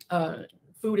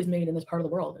food is made in this part of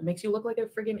the world. It makes you look like a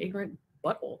friggin' ignorant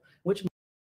butthole, which...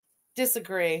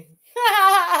 Disagree.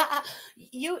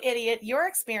 You idiot. You're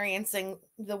experiencing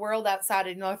the world outside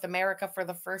of North America for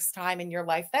the first time in your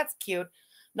life. That's cute.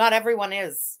 Not everyone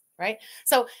is, right?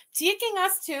 So taking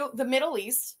us to the Middle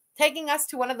East, taking us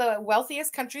to one of the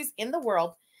wealthiest countries in the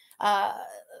world,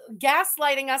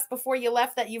 gaslighting us before you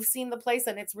left that you've seen the place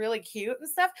and it's really cute and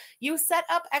stuff. You set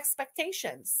up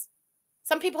expectations.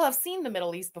 Some people have seen the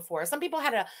Middle East before. Some people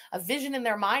had a vision in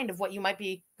their mind of what you might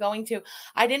be going to.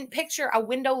 I didn't picture a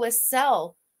windowless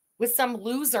cell with some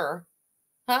loser,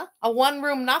 a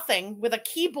one-room nothing with a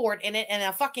keyboard in it and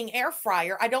a fucking air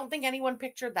fryer. I don't think anyone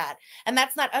pictured that. And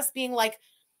that's not us being like,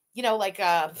 you know, like,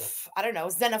 I don't know,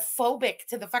 xenophobic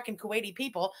to the fucking Kuwaiti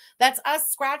people. That's us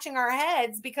scratching our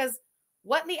heads because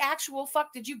what in the actual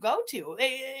fuck did you go to?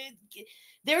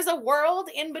 There's a world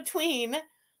in between,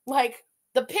 like,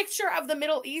 the picture of the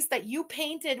Middle East that you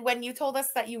painted when you told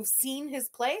us that you've seen his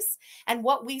place and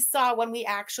what we saw when we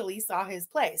actually saw his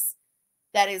place.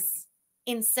 That is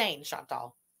insane,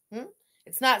 Chantal.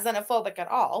 It's not xenophobic at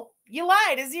all. You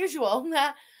lied as usual.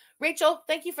 Rachel,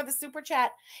 thank you for the super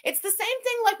chat. It's the same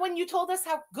thing like when you told us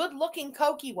how good looking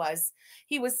Koki was.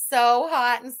 He was so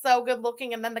hot and so good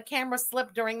looking. And then the camera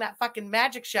slipped during that fucking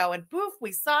magic show. And poof,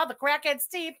 we saw the crackhead's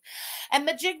teeth and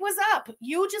the jig was up.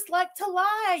 You just like to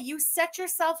lie. You set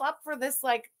yourself up for this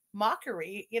like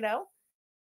mockery, you know?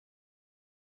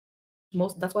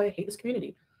 That's why I hate this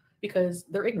community, because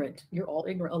they're ignorant. You're all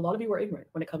ignorant. A lot of you are ignorant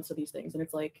when it comes to these things. And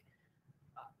it's like,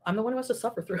 I'm the one who has to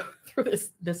suffer through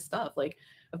this stuff. Like,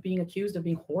 of being accused of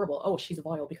being horrible. Oh, she's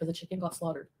vile because a chicken got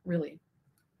slaughtered. Really?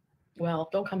 Well,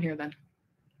 don't come here then.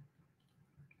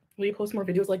 Will you post more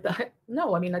videos like that?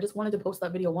 No, I mean, I just wanted to post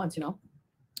that video once, you know?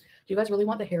 Do you guys really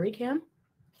want the hairy cam?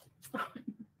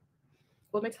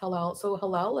 What makes halal? So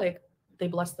halal, like, they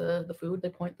bless the food. They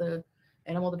point the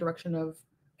animal the direction of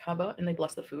Kaaba, and they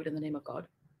bless the food in the name of God.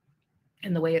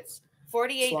 And the way it's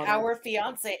 48-hour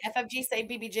fiance. FFG say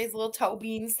BBJ's little toe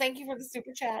beans. Thank you for the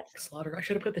super chat. Slaughter. I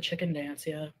should have put the chicken dance.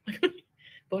 Yeah.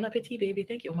 Bon appetit, baby.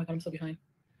 Thank you. Oh my God, I'm so behind.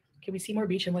 Can we see more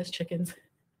beach and less chickens? Do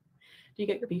you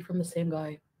get your beef from the same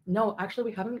guy? No, actually,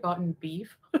 we haven't gotten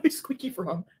beef. Squeaky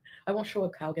frog. I won't show a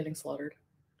cow getting slaughtered.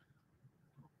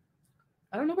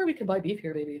 I don't know where we can buy beef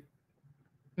here, baby.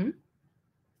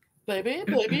 Baby.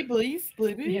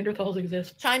 Neanderthals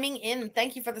exist. Chiming in.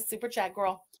 Thank you for the super chat,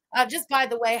 girl. Just by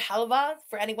the way, halva,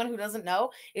 for anyone who doesn't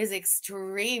know, is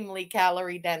extremely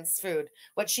calorie dense food.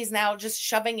 What she's now just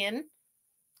shoving in,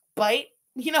 bite,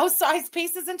 size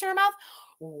pieces into her mouth.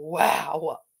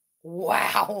 Wow.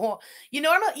 You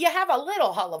have a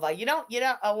little halva. You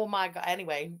don't, oh my God.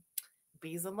 Anyway,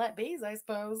 bees and let bees, I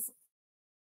suppose.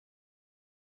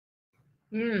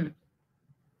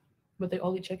 But they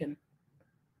all eat chicken.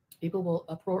 People will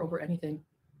uproar over anything,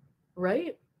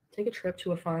 right? Take a trip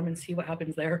to a farm and see what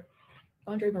happens there.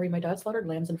 Andre Marie, my dad slaughtered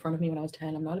lambs in front of me when I was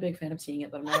 10. I'm not a big fan of seeing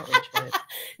it, but I'm not outraged by it.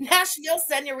 National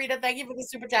Senorita, thank you for the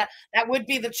super chat. That would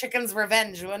be the chicken's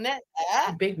revenge, wouldn't it?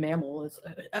 A big mammal is.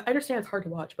 I understand it's hard to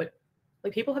watch, but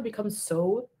like people have become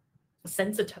so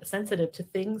sensitive to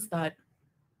things that,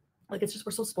 like, it's just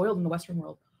we're so spoiled in the Western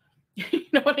world. You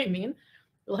know what I mean?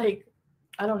 Like,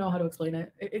 I don't know how to explain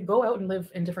it. Go out and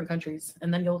live in different countries,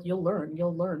 and then you'll learn.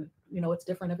 You'll learn. It's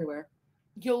different everywhere.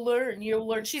 You'll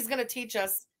learn. She's gonna teach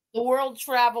us. The world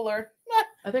traveler.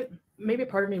 I think maybe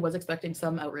part of me was expecting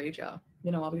some outrage. Yeah,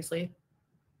 obviously.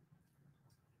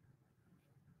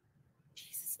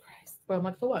 Jesus Christ. But I'm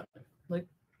like, so what? Like,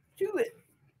 do it.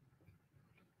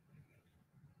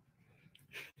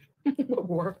 What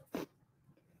war?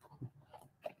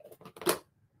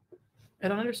 I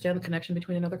don't understand the connection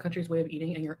between another country's way of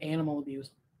eating and your animal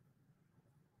abuse.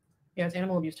 Yeah, it's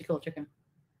animal abuse to kill a chicken.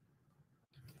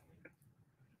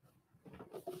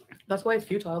 That's why it's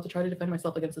futile to try to defend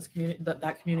myself against this community,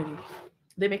 that community.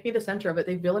 They make me the center of it.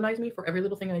 They villainize me for every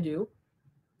little thing I do.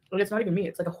 But it's not even me.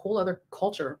 It's like a whole other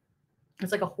culture.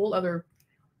 It's like a whole other,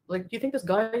 like, do you think this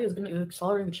guy is going to,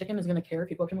 slaughtering the chicken is going to care if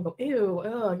you go up to him and go,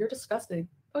 ew, you're disgusting?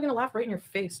 I'm going to laugh right in your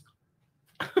face.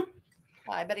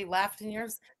 I bet he laughed in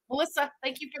yours. Melissa,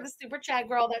 thank you for the super chat,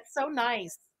 girl. That's so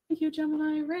nice. Thank you,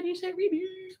 Gemini. Ready, set, ready.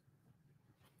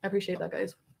 I appreciate that,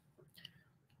 guys.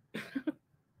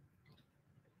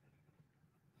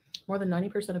 More than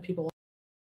 90% of people.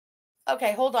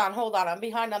 Okay, hold on. I'm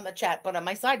behind on the chat, but on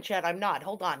my side chat, I'm not.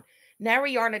 Hold on.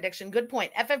 Nary yarn addiction. Good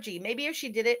point. FFG. Maybe if she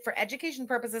did it for education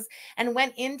purposes and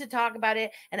went in to talk about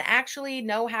it and actually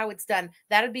know how it's done,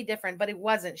 that would be different. But it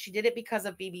wasn't. She did it because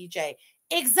of BBJ.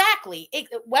 Exactly.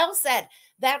 Well said.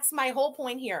 That's my whole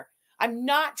point here. I'm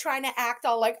not trying to act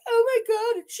all like, oh my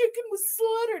God, a chicken was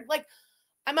slaughtered. Like,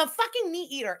 I'm a fucking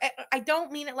meat eater. I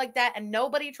don't mean it like that. And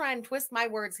nobody try and twist my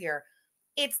words here.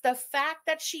 It's the fact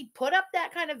that she put up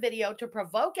that kind of video to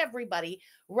provoke everybody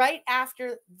right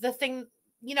after the thing,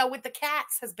 with the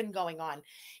cats has been going on.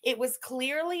 It was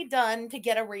clearly done to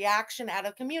get a reaction out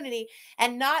of the community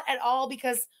and not at all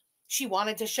because she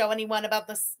wanted to show anyone about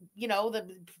this,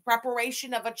 the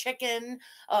preparation of a chicken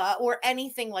or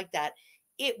anything like that.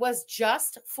 It was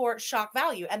just for shock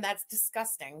value, and that's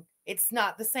disgusting. It's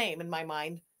not the same in my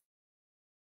mind.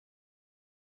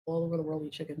 All over the world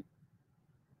eat chicken.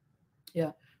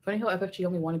 Yeah. Funny how FFG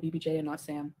only wanted BBJ and not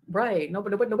Sam. Right. No,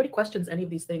 but nobody questions any of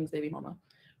these things, baby mama.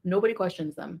 Nobody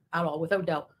questions them at all, without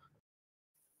doubt.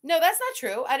 No, that's not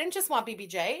true. I didn't just want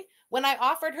BBJ. When I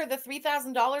offered her the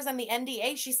 $3,000 and the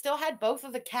NDA, she still had both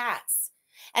of the cats.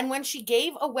 And when she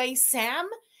gave away Sam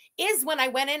is when I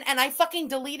went in and I fucking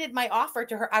deleted my offer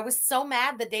to her. I was so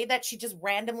mad the day that she just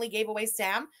randomly gave away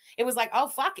Sam. It was like, oh,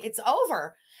 fuck, it's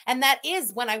over. And that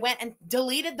is when I went and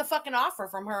deleted the fucking offer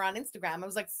from her on Instagram. I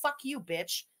was like, fuck you,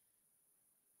 bitch.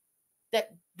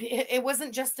 That it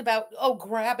wasn't just about,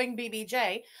 grabbing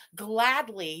BBJ.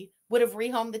 Gladly would have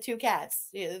rehomed the two cats.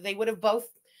 They would have both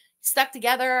stuck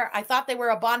together. I thought they were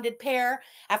a bonded pair.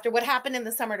 After what happened in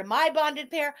the summer to my bonded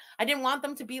pair, I didn't want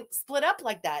them to be split up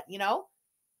like that,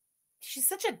 She's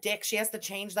such a dick. She has to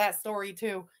change that story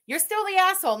too. You're still the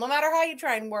asshole, no matter how you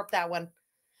try and warp that one.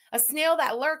 A snail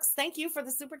that lurks. Thank you for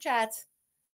the super chat.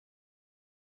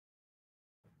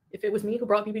 If it was me who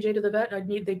brought BBJ to the vet,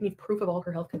 they'd need proof of all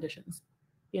her health conditions.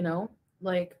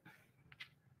 Like,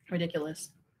 ridiculous.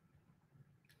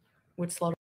 Would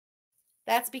slaughter.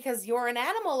 That's because you're an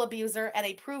animal abuser and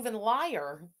a proven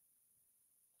liar.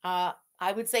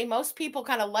 I would say most people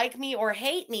kind of like me or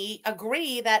hate me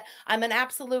agree that I'm an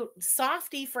absolute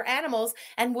softie for animals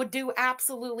and would do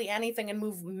absolutely anything and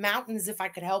move mountains if I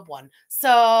could help one.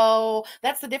 So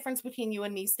that's the difference between you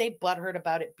and me. Stay butthurt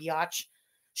about it, biatch.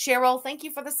 Cheryl, thank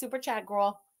you for the super chat,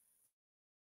 girl.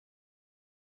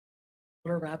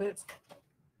 What are rabbits?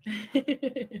 Babe,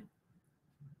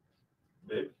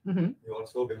 you are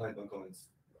so behind on comments.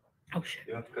 Oh, shit.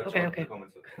 You have to catch Okay, up okay. on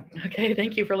comments. Okay,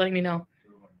 thank you for letting me know.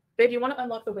 Babe, you want to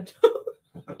unlock the window?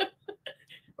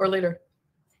 Or later?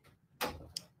 I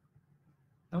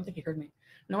don't think he heard me.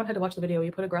 No one had to watch the video.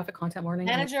 You put a graphic content warning.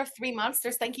 Manager of 3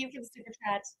 Monsters, thank you for the super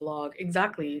chat. Blog.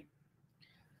 Exactly.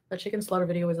 That chicken slaughter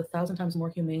video is 1,000 times more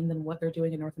humane than what they're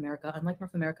doing in North America. Unlike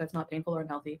North America, it's not painful or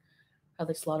unhealthy how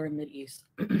they slaughter in Mid-East.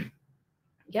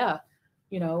 Yeah,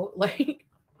 you know, like,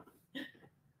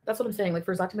 that's what I'm saying. Like,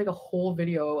 for Zach to make a whole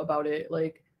video about it,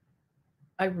 like,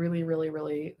 I really, really,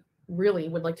 really, really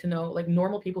would like to know, like,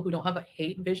 normal people who don't have a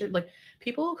hate vision, like,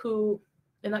 people who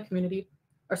in that community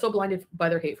are so blinded by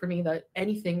their hate for me that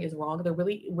anything is wrong. They're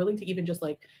really willing to even just,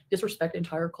 like, disrespect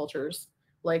entire cultures.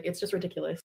 Like, it's just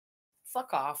ridiculous.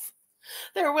 Fuck off.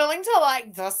 They're willing to,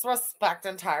 like, disrespect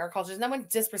entire cultures. No one's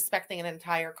disrespecting an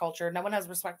entire culture. No one has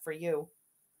respect for you.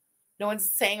 No one's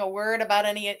saying a word about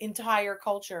any entire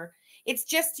culture. It's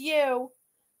just you.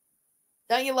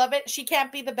 Don't you love it? She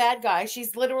can't be the bad guy.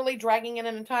 She's literally dragging in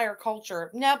an entire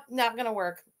culture. Nope, not gonna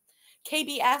work.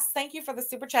 KBS, thank you for the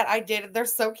super chat. I did. They're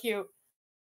so cute.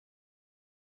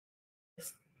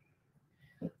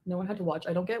 No one had to watch.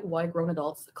 I don't get why grown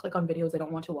adults click on videos they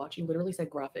don't want to watch. You literally said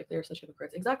graphic. They are such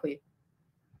hypocrites. Exactly.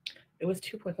 It was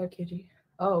 2.5 kg.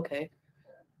 Oh, okay.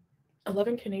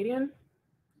 11 Canadian?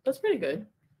 That's pretty good.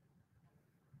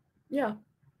 Yeah.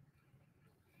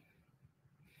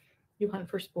 You hunt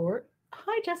for sport?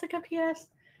 Hi, Jessica PS.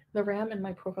 The ram in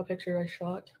my profile picture I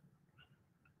shot.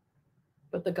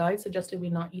 But the guide suggested we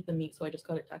not eat the meat, so I just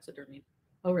got it taxidermied.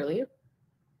 Oh, really?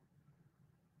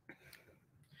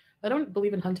 I don't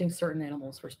believe in hunting certain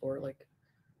animals for sport. Like,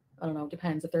 I don't know,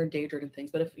 depends if they're endangered and things.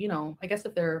 But if, you know, I guess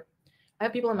if they're, I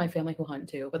have people in my family who hunt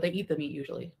too, but they eat the meat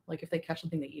usually. Like, if they catch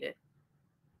something, they eat it.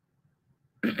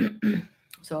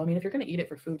 So, I mean, if you're going to eat it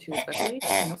for food too, especially,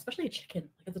 you know, especially a chicken.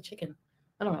 Like, it's a chicken.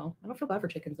 I don't know. I don't feel bad for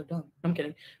chickens. They're dumb. I'm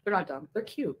kidding. They're not dumb. They're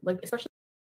cute. Like, especially.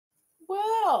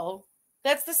 Well,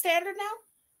 that's the standard now?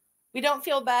 We don't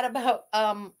feel bad about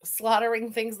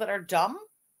slaughtering things that are dumb?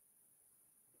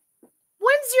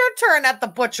 When's your turn at the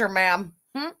butcher, ma'am?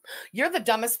 You're the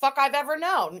dumbest fuck I've ever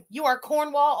known. You are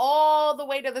Cornwall all the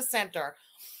way to the center.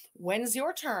 When's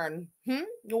your turn?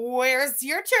 Where's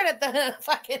your turn at the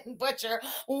fucking butcher?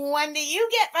 When do you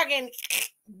get fucking...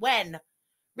 When?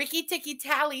 Ricky Ticky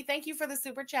Tally, thank you for the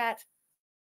super chat.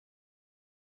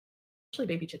 Especially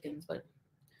baby chickens, but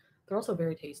they're also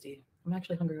very tasty. I'm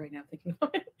actually hungry right now thinking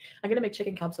about it. I'm going to make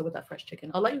chicken capsa with that fresh chicken.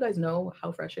 I'll let you guys know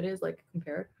how fresh it is, like,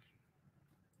 compare.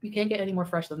 You can't get any more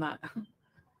fresh than that.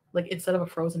 Like, instead of a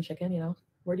frozen chicken, you know,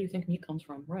 where do you think meat comes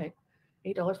from? Right.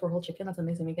 $8 for a whole chicken. That's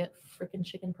amazing. We get freaking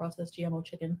chicken processed GMO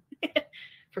chicken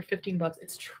for $15.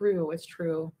 It's true. It's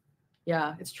true.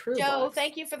 Yeah, it's true. Joe,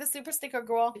 thank you for the super sticker,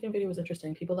 girl. Chicken video was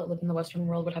interesting. People that live in the Western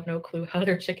world would have no clue how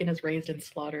their chicken is raised and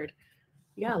slaughtered.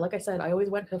 Yeah, like I said, I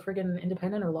always went to friggin'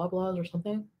 Independent or Loblaws or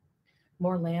something.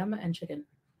 More lamb and chicken.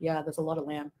 Yeah, there's a lot of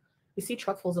lamb. We see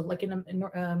truckfuls of, like,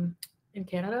 in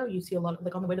Canada, you see a lot of,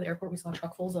 like, on the way to the airport, we saw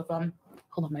truckfuls of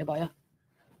hold on, my bio.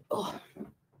 Oh,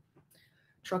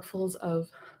 truckfuls of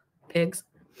pigs,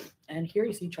 and here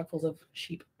you see truckfuls of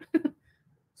sheep.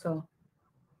 So,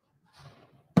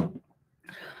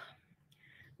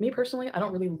 me personally, I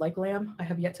don't really like lamb. I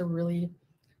have yet to really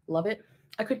love it.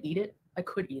 I could eat it. I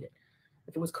could eat it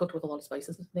if it was cooked with a lot of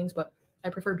spices and things, but I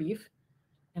prefer beef,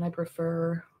 and I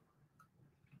prefer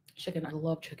chicken. I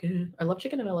love chicken. I love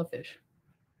chicken and I love fish.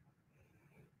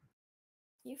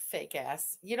 You fake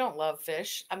ass. You don't love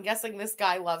fish. I'm guessing this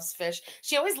guy loves fish.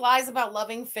 She always lies about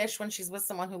loving fish when she's with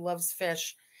someone who loves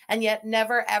fish, and yet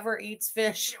never ever eats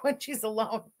fish when she's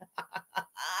alone.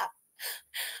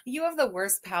 You have the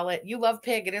worst palate. You love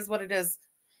pig. It is what it is.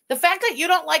 The fact that you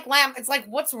don't like lamb, it's like,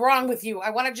 what's wrong with you?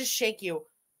 I want to just shake you.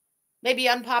 Maybe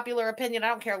unpopular opinion. I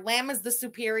don't care. Lamb is the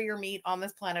superior meat on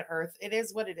this planet Earth. It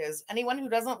is what it is. Anyone who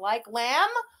doesn't like lamb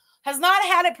has not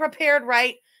had it prepared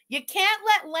right. You can't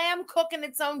let lamb cook in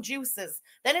its own juices.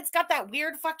 Then it's got that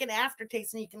weird fucking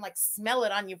aftertaste and you can, like, smell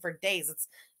it on you for days.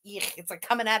 It's like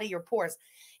coming out of your pores.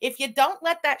 If you don't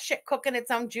let that shit cook in its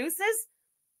own juices,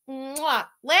 lamb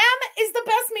is the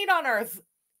best meat on earth.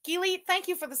 Keely, thank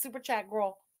you for the super chat,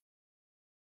 girl.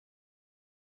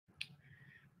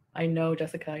 I know,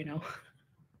 Jessica, I know.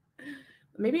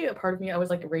 Maybe a part of me, I was,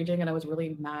 like, raging and I was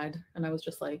really mad and I was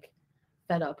just, like,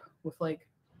 fed up with, like,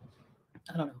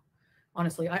 I don't know.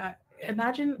 Honestly, I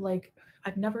imagine, like,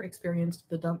 I've never experienced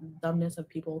the dumbness of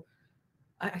people.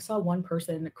 I saw one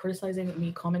person criticizing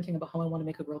me, commenting about how I want to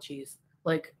make a grilled cheese.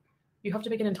 Like, you have to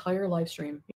make an entire live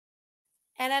stream.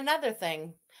 And another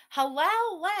thing,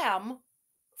 halal lamb,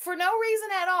 for no reason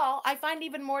at all, I find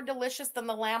even more delicious than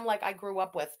the lamb like I grew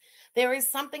up with. There is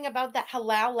something about that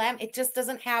halal lamb. It just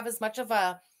doesn't have as much of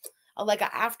a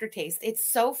aftertaste. It's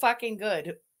so fucking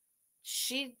good.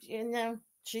 She, you know,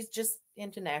 she's just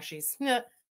into nashies. You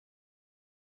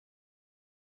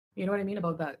know what I mean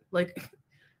about that? Like,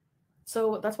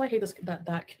 So that's why I hate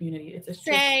that community. It's just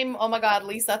same. Oh my God,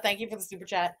 Lisa, thank you for the super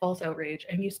chat. False outrage.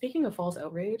 And speaking of false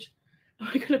outrage, am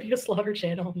I gonna be a slaughter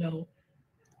channel? No.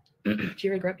 Do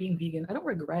you regret being vegan? I don't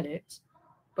regret it,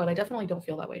 but I definitely don't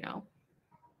feel that way now.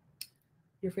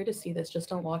 You're free to see this, just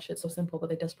don't watch it. So simple, but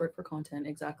they're desperate for content.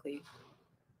 Exactly.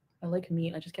 I like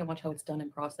meat. I just can't watch how it's done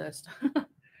and processed.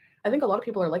 I think a lot of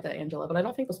people are like that, Angela, but I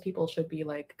don't think those people should be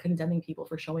like condemning people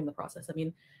for showing the process. I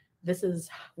mean, this is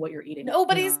what you're eating.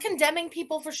 Nobody's condemning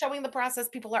people for showing the process.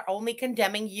 People are only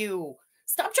condemning you.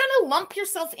 Stop trying to lump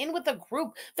yourself in with a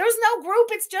group. There's no group.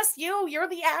 It's just you. You're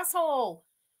the asshole.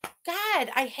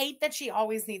 God, I hate that she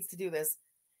always needs to do this.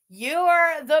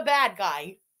 You're the bad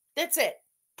guy. That's it.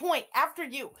 Point after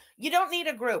you. You don't need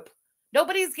a group.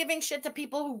 Nobody's giving shit to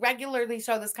people who regularly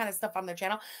show this kind of stuff on their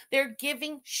channel. They're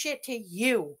giving shit to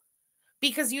you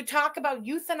because you talk about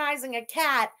euthanizing a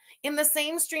cat in the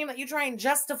same stream that you try and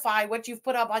justify what you've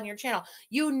put up on your channel.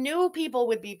 You knew people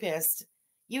would be pissed.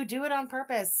 You do it on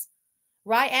purpose.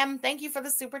 RYYZN, thank you for the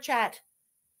super chat.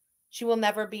 She will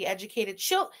never be educated.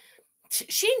 She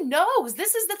knows.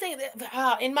 This is the thing.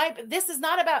 This is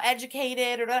not about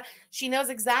educated or she knows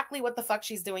exactly what the fuck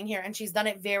she's doing here, and she's done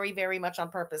it very, very much on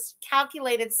purpose.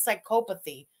 Calculated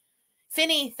psychopathy.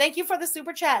 Finny, thank you for the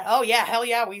super chat. Oh yeah, hell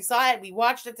yeah, we saw it. We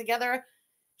watched it together.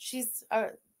 She's,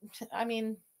 I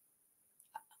mean,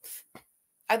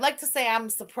 I'd like to say I'm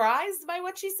surprised by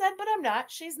what she said, but I'm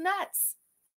not. She's nuts.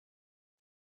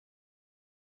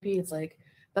 It's like,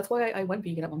 that's why I went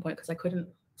vegan at one point, because I couldn't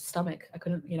stomach. I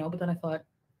couldn't, but then I thought,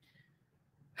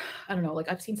 I don't know, like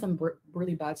I've seen some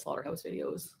really bad slaughterhouse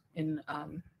videos in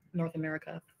North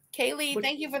America. Kaylee,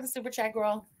 thank you for the super chat,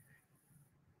 girl.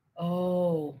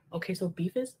 Oh, okay, so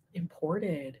beef is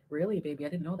imported. Really, baby? I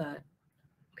didn't know that.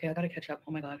 Okay, I gotta catch up.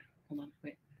 Oh my God. Hold on,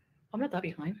 wait. I'm not that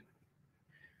behind.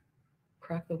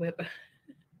 Crack the whip.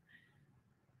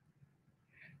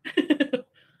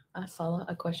 Salah,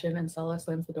 a question, and Salah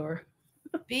slams the door.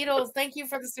 Beatles, thank you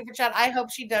for the super chat. I hope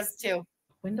she does too.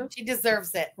 Window? She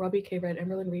deserves it. Robbie K. Red,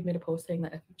 Emerald Reed made a post saying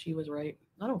that FG was right.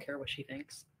 I don't care what she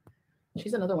thinks.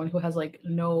 She's another one who has like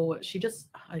no, she just,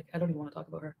 I don't even want to talk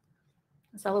about her.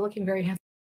 Salah looking very handsome.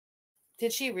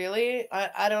 Did she really?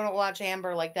 I don't watch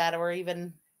Amber like that or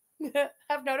even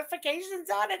have notifications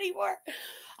on anymore.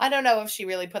 I don't know if she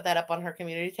really put that up on her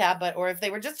community tab, but or if they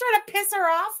were just trying to piss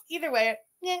her off. Either way,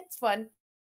 yeah, it's fun.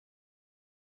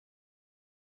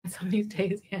 Some of these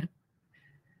days, yeah.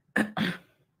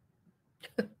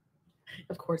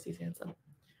 Of course he's handsome.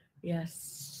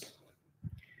 Yes.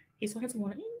 He's so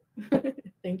handsome.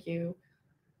 Thank you.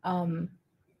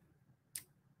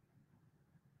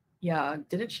 Yeah,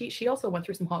 didn't she also went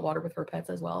through some hot water with her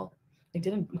pets as well? Like,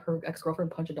 didn't her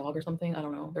ex-girlfriend punch a dog or something? I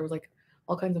don't know. There was like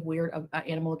all kinds of weird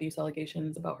animal abuse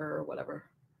allegations about her or whatever.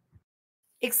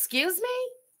 Excuse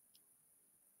me?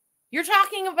 You're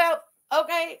talking about,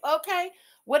 okay.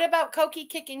 What about Koki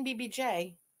kicking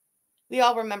BBJ? We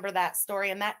all remember that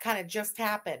story, and that kind of just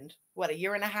happened, what, a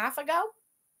year and a half ago?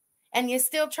 And you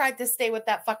still tried to stay with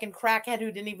that fucking crackhead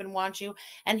who didn't even want you,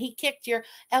 and he kicked your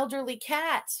elderly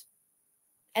cat.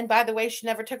 And by the way, she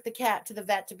never took the cat to the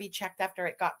vet to be checked after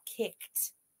it got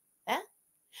kicked. Eh?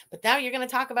 But now you're going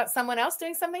to talk about someone else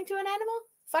doing something to an animal?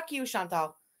 Fuck you,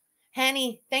 Chantal.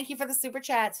 Henny, thank you for the super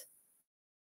chat.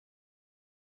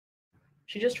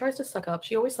 She just tries to suck up.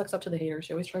 She always sucks up to the haters.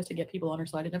 She always tries to get people on her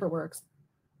side. It never works.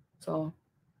 So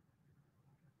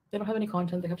they don't have any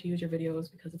content. They have to use your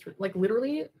videos because it's like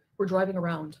literally we're driving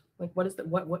around. Like what is the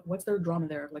what's their drama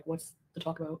there? Like what's the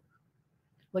talk about?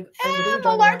 Like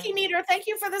Malarkey Meter, thank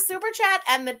you for the super chat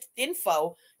and the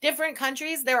info. Different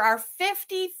countries. There are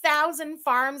 50,000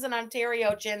 farms in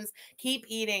Ontario, Chins. Keep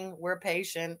eating. We're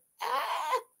patient.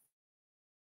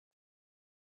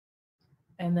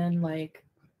 And then like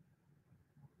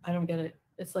I don't get it.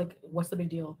 It's like, what's the big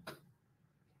deal?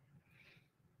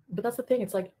 But that's the thing.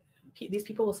 It's like these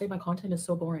people will say my content is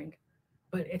so boring,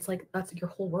 but it's like that's your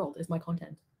whole world is my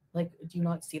content. Like, do you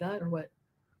not see that or what?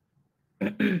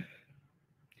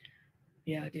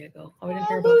 Yeah, Diego. Oh, I didn't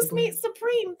hear about Loose Meat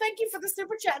Supreme. Thank you for the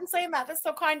super chat and saying that. That's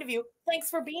so kind of you. Thanks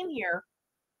for being here.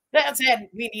 That said,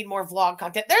 we need more vlog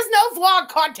content. There's no vlog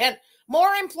content.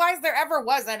 More implies there ever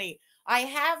was any. I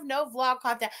have no vlog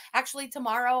content. Actually,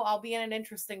 tomorrow I'll be in an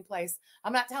interesting place.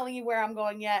 I'm not telling you where I'm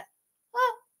going yet.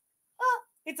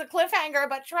 It's a cliffhanger,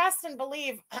 but trust and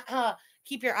believe.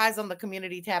 Keep your eyes on the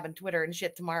community tab and Twitter and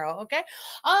shit tomorrow, okay?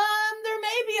 There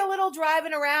may be a little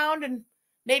driving around and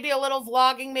maybe a little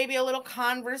vlogging, maybe a little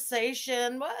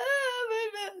conversation.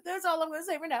 That's all I'm going to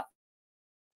say for now.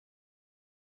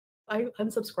 I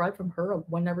unsubscribed from her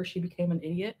whenever she became an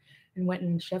idiot and went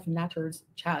in Chef Natter's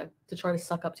chat to try to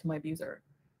suck up to my abuser.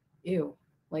 Ew.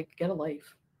 Like, get a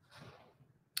life.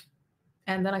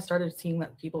 And then I started seeing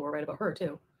that people were right about her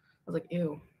too. I was like,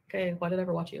 ew, okay, why did I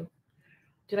ever watch you?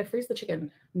 Did I freeze the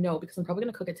chicken? No, because I'm probably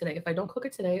going to cook it today. If I don't cook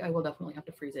it today, I will definitely have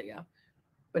to freeze it, yeah.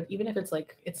 But even if it's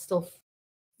like, it's still...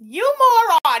 You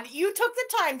moron! You took the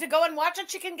time to go and watch a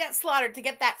chicken get slaughtered to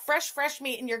get that fresh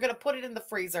meat, and you're going to put it in the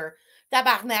freezer.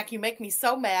 Tabarnak, you make me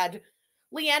so mad.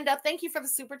 Leanda, thank you for the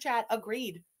super chat.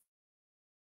 Agreed.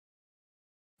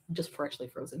 Just freshly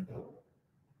frozen.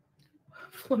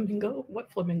 Flamingo?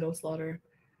 What flamingo slaughter?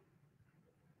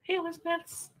 Hey,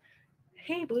 Elizabeth.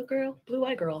 Hey, blue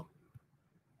eye girl.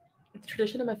 It's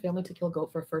tradition in my family to kill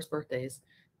goat for first birthdays.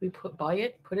 We buy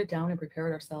it, put it down, and prepare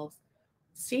it ourselves.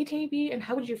 See, KB, and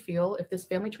how would you feel if this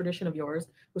family tradition of yours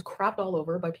was crapped all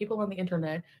over by people on the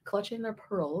internet clutching their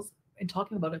pearls and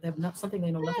talking about it? They have something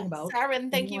they know nothing about. Saren,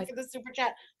 thank you for the super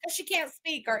chat. Because she can't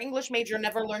speak. Our English major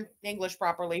never learned English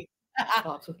properly.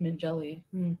 Tops with mint jelly.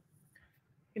 Give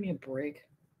me a break.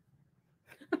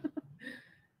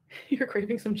 You're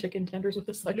craving some chicken tenders with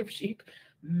a side of sheep.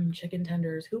 Chicken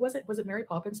tenders. Who was it? Was it Mary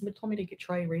Poppins? Somebody told me to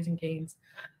try Raising Cane's.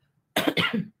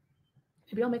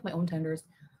 Maybe I'll make my own tenders.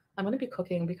 I'm going to be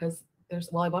cooking because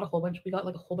I bought a whole bunch. We got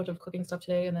like a whole bunch of cooking stuff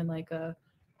today. And then like, what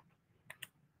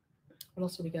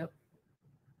else do we get?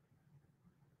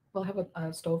 Well, I have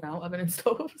a stove now, oven and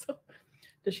stove. So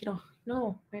does she know?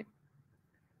 No, right?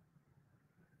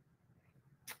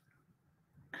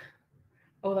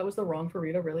 Oh, that was the wrong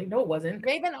Farida, really? No, it wasn't.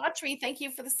 Raven Autry, thank you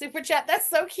for the super chat. That's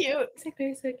so cute.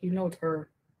 Basic. You know it's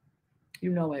her. You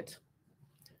know it.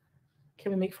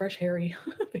 Can we make fresh Harry?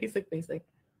 Basic.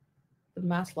 The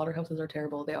mass slaughterhouses are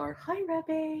terrible. They are. Hi,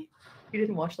 Rebbe. You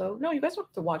didn't watch, though? No, you guys don't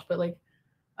have to watch, but, like,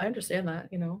 I understand that,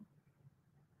 you know.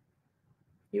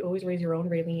 You always raise your own,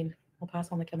 Raylene. I'll pass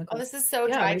on the chemicals. Oh, this is so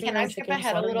dry. Can I skip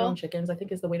ahead a little? Chickens, I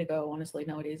think, is the way to go, honestly,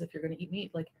 nowadays, if you're going to eat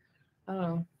meat. Like, I don't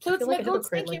know. Plutz,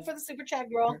 thank you for the super chat,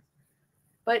 girl.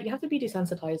 But you have to be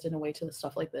desensitized in a way to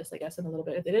stuff like this, I guess, in a little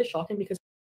bit. It is shocking because,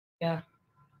 yeah,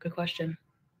 good question.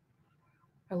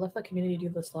 I left that community to do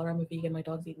the slaughter. I'm a vegan. My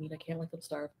dogs eat meat. I can't let them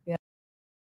starve. Yeah.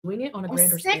 Doing it on a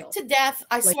grander scale. I'm sick to death.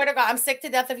 I swear to God, I'm sick to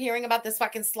death of hearing about this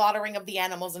fucking slaughtering of the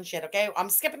animals and shit, okay? I'm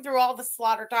skipping through all the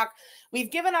slaughter talk. We've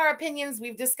given our opinions.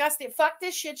 We've discussed it. Fuck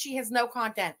this shit. She has no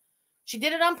content. She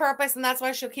did it on purpose, and that's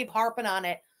why she'll keep harping on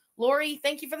it. Lori,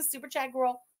 thank you for the super chat,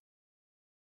 girl.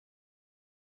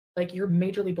 Like, you're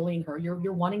majorly bullying her.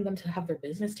 You're wanting them to have their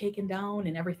business taken down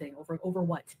and everything. Over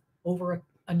what? Over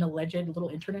an alleged little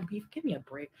internet beef? Give me a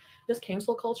break. This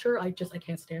cancel culture, I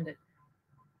can't stand it.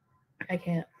 I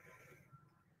can't.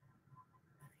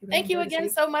 Thank you again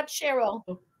so much, Cheryl.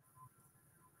 Oh.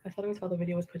 I thought it was how the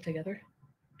video was put together.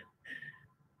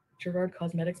 Gerard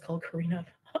Cosmetics called Karina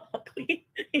ugly.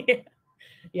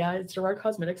 Yeah, is Gerard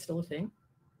Cosmetics still a thing?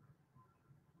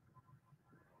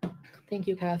 Thank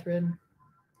you, Catherine.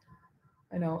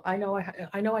 I know.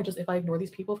 I just, if I ignore these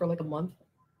people for like a month,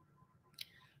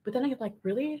 but then I get like,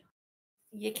 really?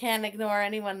 You can't ignore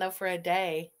anyone though for a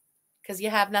day because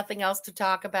you have nothing else to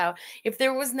talk about. If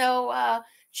there was no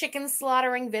chicken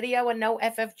slaughtering video and no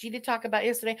FFG to talk about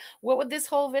yesterday, what would this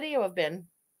whole video have been?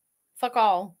 Fuck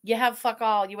all. You have fuck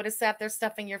all. You would have sat there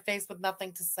stuffing your face with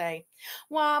nothing to say.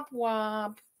 Womp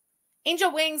womp.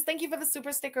 Angel Wings, thank you for the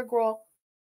super sticker, girl.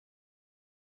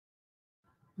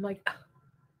 I'm like,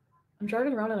 I'm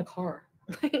driving around in a car.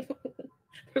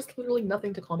 There's literally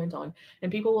nothing to comment on.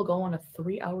 And people will go on a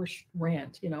 3-hour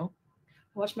rant, you know?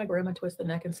 Watch my grandma twist the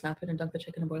neck and snap it and dunk the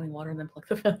chicken in boiling water and then pluck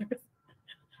the feathers.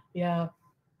 Yeah.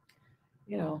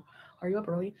 You know, are you up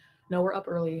early? No, we're up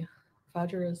early.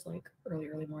 Fajr is like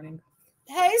early morning.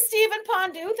 Hey, Stephen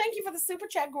Pondu. Thank you for the super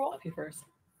chat, girl. Up you first.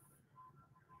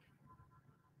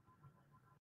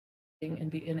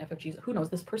 And be in FFGs. Who knows?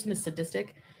 This person is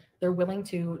sadistic. They're willing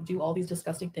to do all these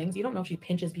disgusting things. You don't know if she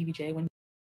pinches BBJ when.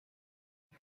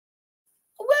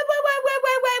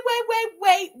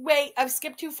 Wait. I've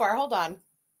skipped too far. Hold on.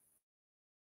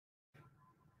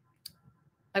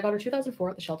 I got her 2004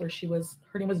 at the shelter.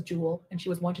 Her name was Jewel, and she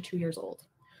was 1 to 2 years old.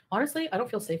 Honestly, I don't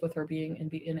feel safe with her being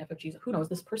in FFGs. Who knows?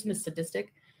 This person is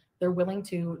sadistic. They're willing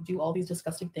to do all these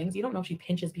disgusting things. You don't know if she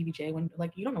pinches BBJ when,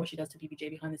 like, you don't know what she does to BBJ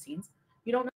behind the scenes.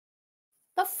 You don't know.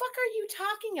 The fuck are you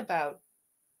talking about?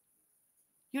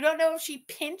 You don't know if she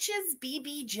pinches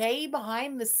BBJ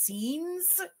behind the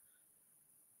scenes?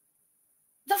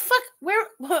 The fuck? Where?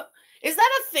 Is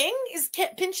that a thing? Is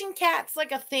pinching cats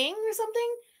like a thing or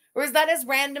something? Or is that as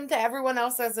random to everyone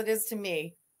else as it is to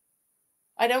me?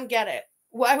 I don't get it.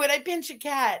 Why would I pinch a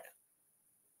cat?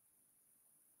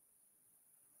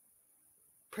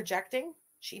 Projecting?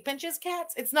 She pinches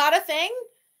cats? It's not a thing?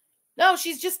 No,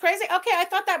 she's just crazy. Okay, I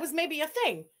thought that was maybe a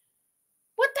thing.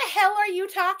 What the hell are you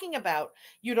talking about?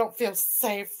 You don't feel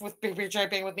safe with BBJ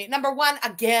being with me. Number one,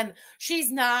 again,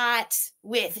 she's not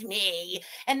with me.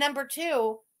 And number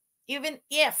two, even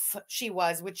if she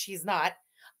was, which she's not,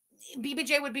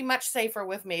 BBJ would be much safer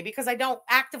with me because I don't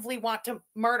actively want to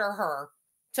murder her.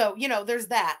 So, you know, there's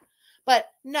that. But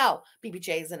no,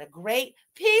 BBJ is in a great,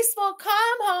 peaceful,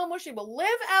 calm home where she will live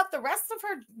out the rest of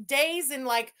her days in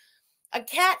like a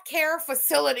cat care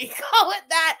facility. Call it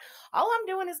that. All I'm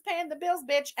doing is paying the bills,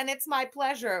 bitch, and it's my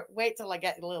pleasure. Wait till I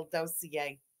get a little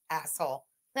dossier, asshole.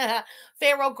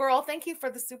 Pharaoh girl, thank you for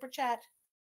the super chat.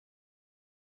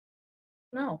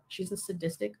 No, she's a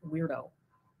sadistic weirdo.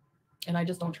 And I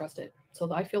just don't trust it.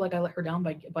 So I feel like I let her down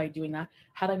by doing that.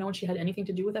 Had I known she had anything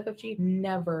to do with FFG,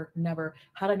 never, never.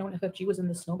 Had I known FFG was in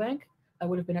the snowbank, I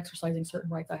would have been exercising certain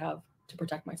rights I have to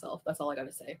protect myself. That's all I got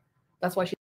to say. That's why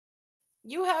she...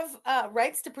 You have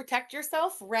rights to protect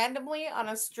yourself randomly on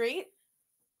a street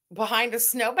behind a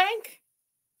snowbank?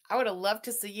 I would have loved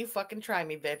to see you fucking try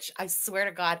me, bitch. I swear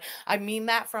to God. I mean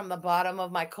that from the bottom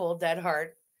of my cold, dead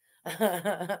heart.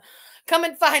 Come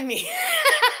and find me.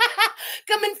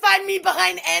 Come and find me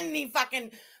behind any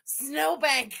fucking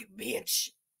snowbank, bitch,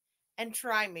 and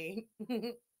try me.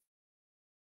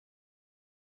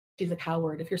 She's a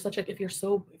coward. If you're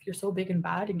so big and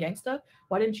bad and gangsta,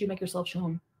 why didn't you make yourself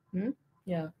shown?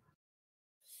 Yeah.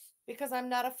 Because I'm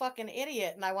not a fucking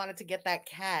idiot and I wanted to get that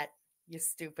cat, you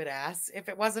stupid ass. If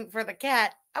it wasn't for the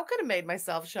cat, I could have made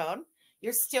myself shown.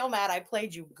 You're still mad I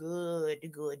played you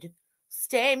good.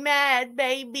 Stay mad,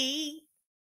 baby.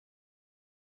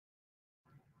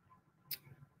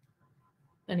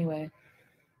 Anyway.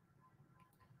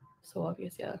 So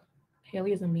obvious, yeah.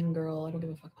 Haley is a mean girl. I don't give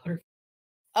a fuck about her.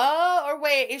 Oh, or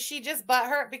wait, is she just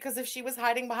butthurt? Because if she was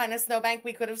hiding behind a snowbank,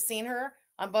 we could have seen her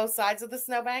on both sides of the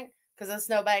snowbank. Because a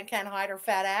snowbank can't hide her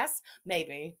fat ass.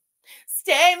 Maybe.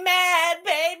 Stay mad,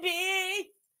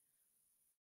 baby.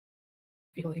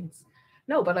 Feelings.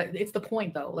 No, but it's the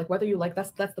point though. Like whether you like,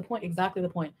 that's the point. Exactly the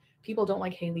point. People don't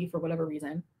like Haley for whatever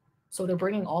reason. So they're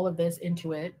bringing all of this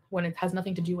into it when it has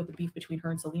nothing to do with the beef between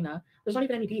her and Selena. There's not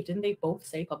even any beef. Didn't they both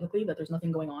say publicly that there's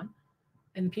nothing going on?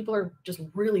 And people are just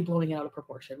really blowing it out of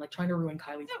proportion, like trying to ruin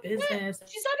Kylie's business.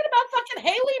 She's talking about fucking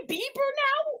Haley Bieber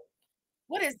now?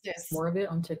 What is this? More of it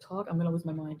on TikTok. I'm going to lose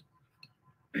my mind.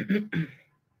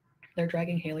 They're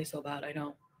dragging Haley so bad. I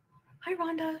know. Hi,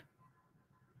 Rhonda.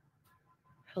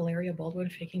 Hilaria Baldwin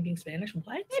faking being Spanish. What?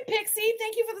 Hey, Pixie.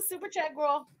 Thank you for the super chat,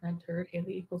 girl. And third,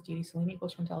 Haley equals Didi. Selena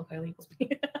equals Chantal. Kylie equals me.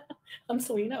 I'm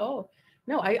Selena. Oh.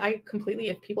 No, I completely,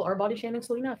 if people are body shaming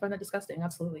Selena, I find that disgusting.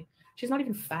 Absolutely. She's not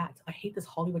even fat. I hate this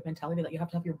Hollywood mentality that you have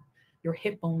to have your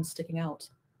hip bones sticking out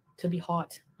to be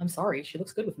hot. I'm sorry. She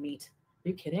looks good with meat. Are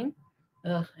you kidding?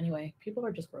 Ugh. Anyway, people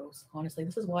are just gross. Honestly,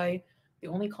 this is why the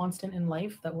only constant in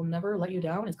life that will never let you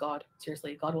down is God.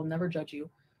 Seriously, God will never judge you.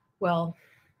 Well,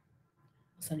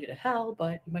 I'll send you to hell,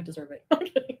 but you might deserve it.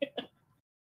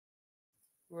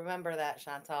 Remember that,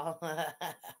 Chantal.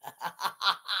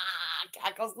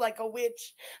 Cackles like a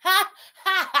witch.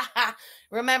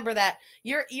 Remember that.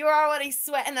 You're already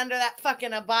sweating under that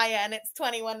fucking abaya and it's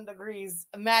 21 degrees.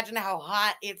 Imagine how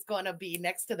hot it's going to be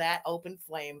next to that open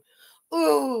flame.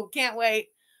 Ooh, can't wait.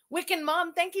 Wiccan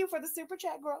Mom, thank you for the super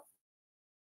chat, girl.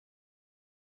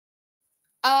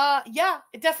 Yeah,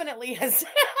 it definitely is.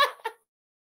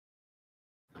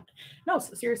 No,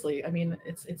 seriously. I mean,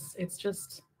 it's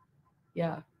just,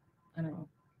 yeah, I don't know.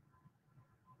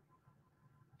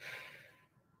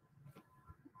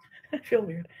 I feel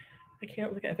weird. I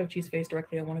can't look at FFG's face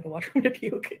directly. I want to go watch him to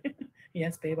puke.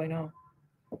 Yes, babe, I know.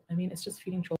 I mean, it's just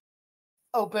feeding children.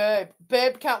 Oh, babe.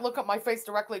 Babe can't look at my face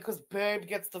directly because babe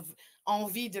gets the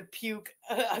envie de puke.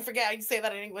 I forget how you say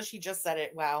that in English. He just said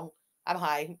it. Wow. I'm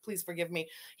high. Please forgive me.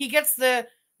 He gets the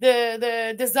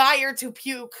desire to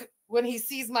puke when he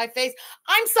sees my face.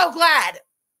 I'm so glad.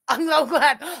 I'm so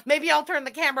glad. Maybe I'll turn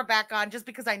the camera back on just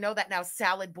because I know that now,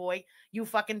 salad boy. You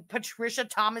fucking Patricia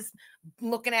Thomas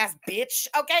looking ass bitch.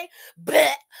 Okay?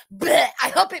 Bleh, bleh. I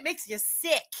hope it makes you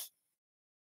sick.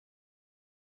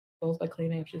 By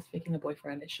claiming if she's faking a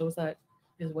boyfriend, it shows that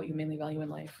is what you mainly value in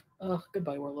life. Ugh,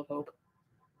 goodbye, World of Hope.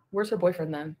 Where's her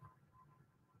boyfriend then?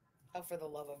 Oh, for the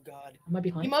love of God. Am I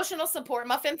behind? Emotional support.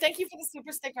 Muffin, thank you for the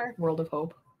super sticker. World of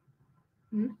Hope.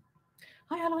 Hmm?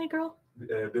 Hi, Adelaide girl.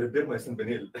 بربر ما يسن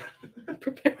بنيل.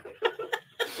 Prepare.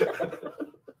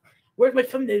 Where's my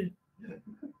thumbnail?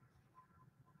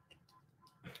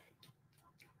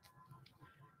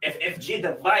 FFG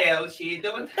the vile, she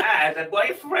don't have a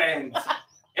boyfriend.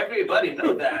 Everybody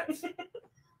know that.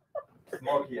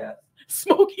 Smoky ass.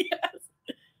 Smoky ass.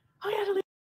 Hi, Adelaide.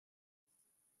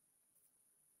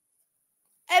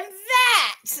 And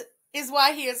that is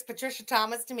why he is Patricia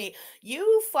Thomas to me.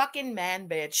 You fucking man,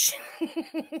 bitch.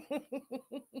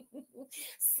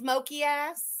 Smoky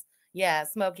ass. Yeah,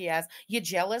 smoky ass. You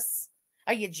jealous?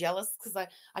 Are you jealous? Because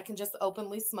I can just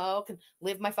openly smoke and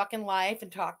live my fucking life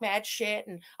and talk mad shit,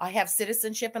 and I have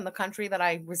citizenship in the country that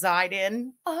I reside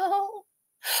in. Oh.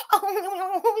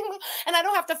 And I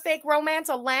don't have to fake romance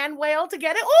a land whale to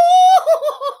get it.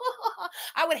 Oh,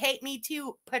 I would hate me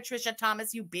too, Patricia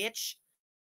Thomas, you bitch.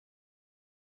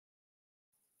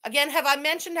 Again, have I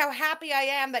mentioned how happy I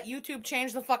am that YouTube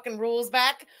changed the fucking rules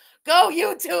back? Go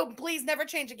YouTube, please never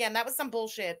change again. That was some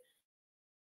bullshit.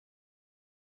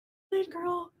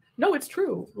 Girl. No, it's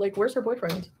true. Like, where's her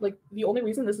boyfriend? Like, the only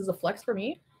reason this is a flex for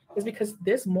me is because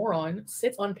this moron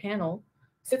sits on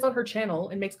her channel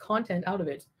and makes content out of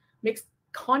it. Makes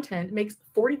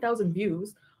 40,000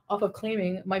 views off of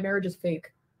claiming my marriage is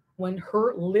fake when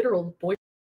her literal boyfriend.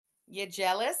 You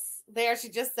jealous? There, she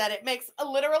just said it. Makes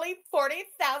literally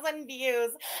 40,000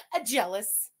 views.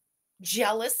 Jealous.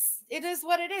 Jealous. It is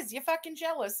what it is. You're fucking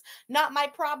jealous. Not my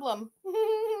problem.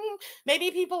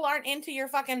 Maybe people aren't into your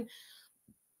fucking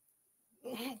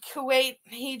Kuwait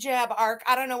hijab arc.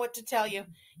 I don't know what to tell you.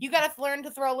 You got to learn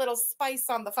to throw a little spice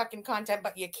on the fucking content,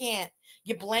 but you can't.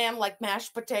 You bland like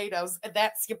mashed potatoes.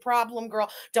 That's your problem, girl.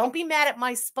 Don't be mad at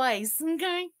my spice,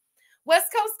 okay? West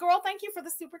Coast girl, thank you for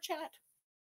the super chat.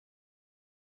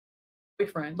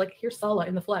 Boyfriend, like, here's Sala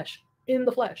in the flesh. In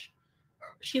the flesh.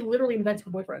 She literally invented a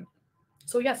boyfriend.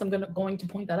 So yes, I'm going to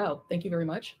point that out. Thank you very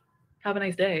much. Have a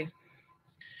nice day.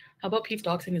 How about Pete's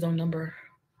doxing his own number?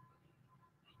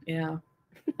 Yeah.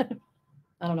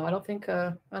 I don't know. I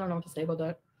don't know what to say about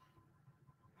that.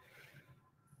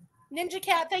 Ninja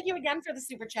Cat, thank you again for the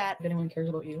super chat. If anyone cares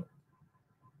about you.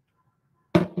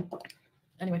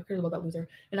 Anyway, cares about that loser.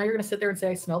 And now you're going to sit there and say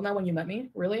I smelled now when you met me?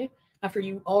 Really? After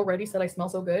you already said I smell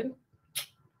so good?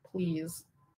 Please.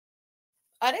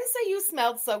 I didn't say you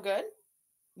smelled so good.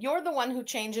 You're the one who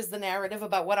changes the narrative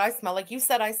about what I smell like. You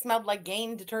said I smelled like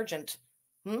Gain detergent.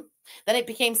 Then it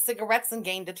became cigarettes and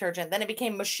Gain detergent. Then it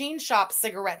became machine shop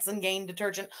cigarettes and Gain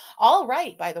detergent. All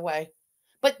right, by the way.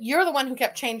 But you're the one who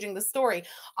kept changing the story.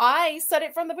 I said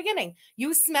it from the beginning.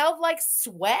 You smelled like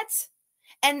sweat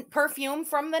and perfume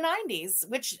from the 90s,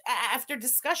 which after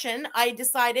discussion, I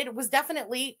decided was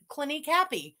definitely Clinique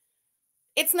Happy.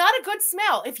 It's not a good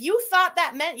smell. If you thought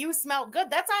that meant you smelled good,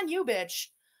 that's on you, bitch.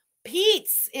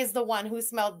 Pete's is the one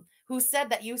who said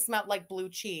that you smelled like blue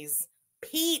cheese.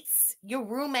 Pete's, your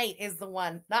roommate, is the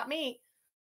one, not me.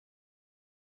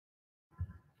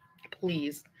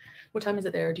 Please. What time is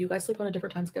it there? Do you guys sleep on a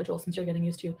different time schedule since you're getting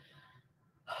used to?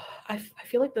 I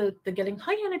feel like the getting,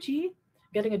 hi Hannah G,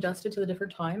 getting adjusted to the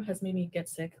different time has made me get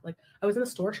sick. Like, I was in the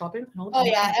store shopping. And all oh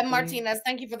yeah, M. Martinez,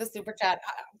 thank you for the super chat.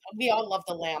 We all love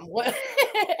the lamb.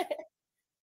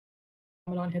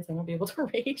 Ramadan hits, I won't be able to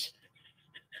rage.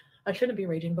 I shouldn't be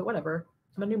raging, but whatever.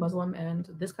 I'm a new Muslim, and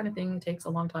this kind of thing takes a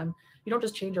long time. You don't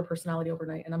just change your personality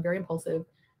overnight, and I'm very impulsive,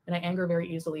 and I anger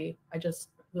very easily. I just,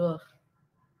 ugh.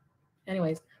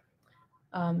 Anyways,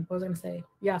 what was I going to say?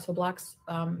 Yeah, so blacks,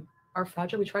 our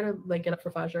Fajr, we try to like get up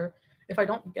for Fajr. If I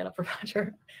don't get up for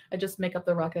Fajr, I just make up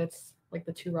the rockets, like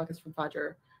the 2 rockets from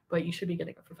Fajr, but you should be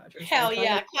getting up for Fajr. Hell so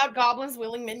yeah, Cloud Goblin's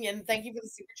willing minion. Thank you for the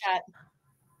super chat.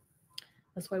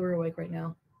 That's why we're awake right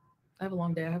now. I have a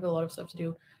long day. I have a lot of stuff to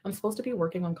do. I'm supposed to be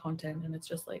working on content, and it's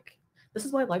just like, this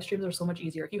is why live streams are so much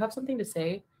easier. If you have something to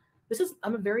say,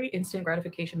 I'm a very instant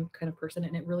gratification kind of person,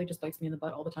 and it really just bites me in the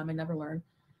butt all the time. I never learn.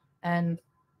 And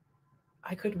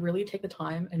I could really take the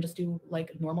time and just do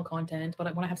like normal content,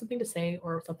 but when I have something to say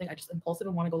or something, I just impulsive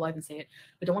and want to go live and say it.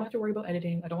 I don't want to have to worry about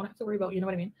editing. I don't want to have to worry about, you know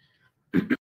what I mean?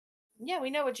 Yeah, we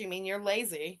know what you mean. You're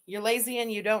lazy. You're lazy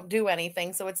and you don't do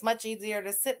anything. So it's much easier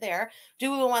to sit there,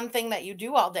 do the one thing that you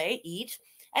do all day, eat,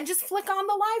 and just flick on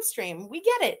the live stream. We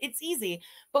get it. It's easy.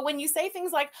 But when you say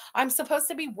things like, I'm supposed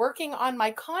to be working on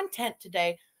my content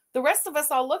today, the rest of us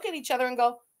all look at each other and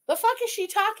go, the fuck is she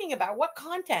talking about? What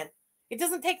content? It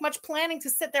doesn't take much planning to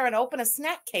sit there and open a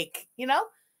snack cake, you know?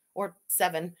 Or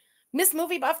 7. Miss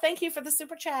Movie Buff, thank you for the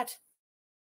super chat.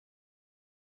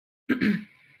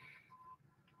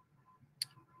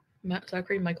 Matt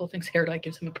Zachary Michael thinks hair dye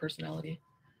gives him a personality.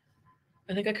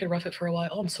 I think I could rough it for a while.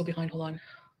 Oh, I'm so behind. Hold on.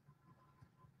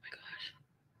 Oh my gosh.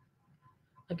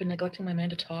 I've been neglecting my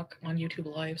man to talk on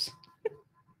YouTube lives.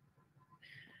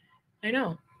 I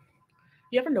know.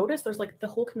 You ever notice there's like the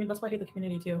whole community? That's why I hate the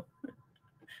community too.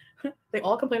 They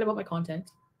all complain about my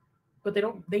content, but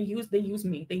they use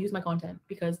me. They use my content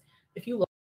because if you look.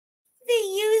 They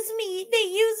use me. They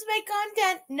use my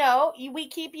content. No, we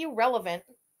keep you relevant.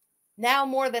 Now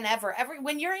more than ever.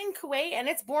 When you're in Kuwait and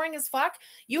it's boring as fuck,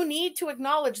 you need to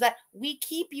acknowledge that we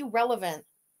keep you relevant.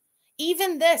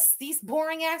 even these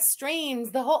boring ass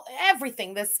streams, the whole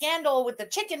everything, the scandal with the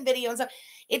chicken video and stuff,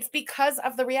 it's because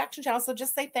of the reaction channel. So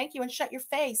just say thank you and shut your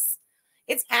face.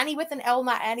 It's Annie with an L,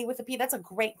 not Annie with a P. That's a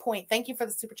great point. Thank you for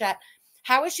the super chat.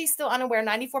 How is she still unaware?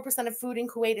 94% of food in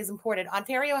Kuwait is imported.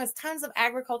 Ontario has tons of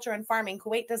agriculture and farming.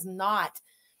 Kuwait does not,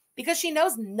 because she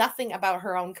knows nothing about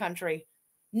her own country.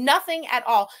 Nothing at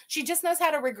all. She just knows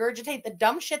how to regurgitate the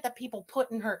dumb shit that people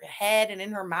put in her head and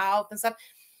in her mouth and stuff.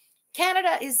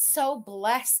 Canada is so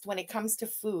blessed when it comes to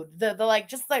food. The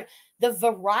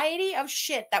variety of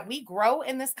shit that we grow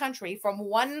in this country from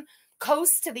one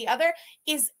coast to the other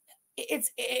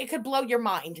it could blow your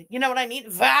mind. You know what I mean?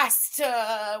 Vast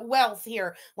wealth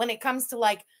here when it comes to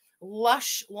like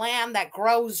lush land that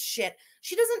grows shit.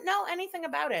 She doesn't know anything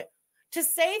about it. To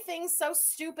say things so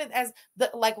stupid as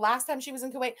like last time she was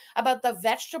in Kuwait about the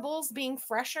vegetables being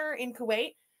fresher in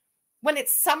Kuwait when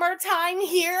it's summertime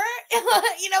here,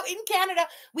 you know, in Canada,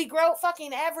 we grow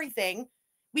fucking everything.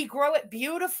 We grow it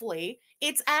beautifully.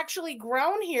 It's actually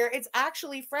grown here. It's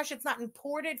actually fresh. It's not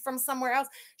imported from somewhere else.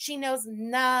 She knows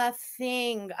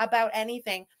nothing about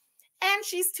anything. And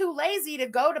she's too lazy to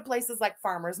go to places like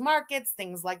farmers markets,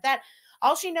 things like that.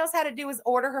 All she knows how to do is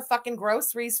order her fucking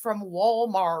groceries from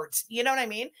Walmart. You know what I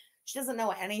mean? She doesn't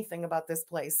know anything about this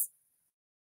place.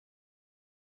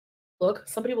 Look,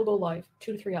 somebody will go live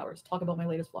 2 to 3 hours, talk about my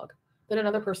latest vlog. Then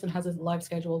another person has a live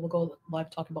schedule, will go live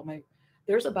talking about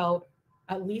there's about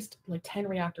at least like 10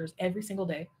 reactors every single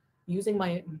day using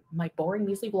my boring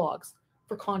measly vlogs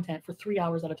for content for 3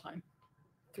 hours at a time.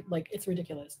 Like, it's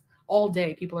ridiculous. All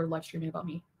day people are live streaming about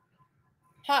me.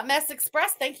 Hot Mess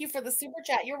Express, thank you for the super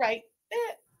chat. You're right.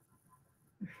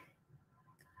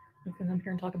 Because I'm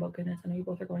here and talk about goodness. I know you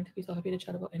both are going to be so happy to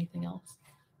chat about anything else.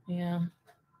 Yeah.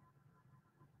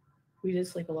 We did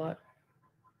sleep a lot.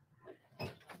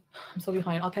 I'm so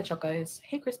behind. I'll catch up, guys.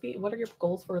 Hey, Crispy, what are your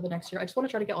goals for the next year? I just want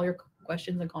to try to get all your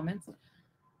questions and comments.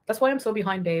 That's why I'm so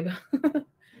behind, babe.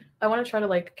 I want to try to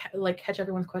like catch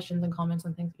everyone's questions and comments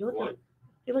and things. You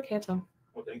look handsome.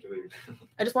 Oh, thank you, baby.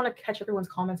 I just want to catch everyone's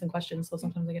comments and questions, so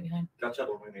sometimes I get behind. Catch up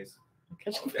on mayonnaise.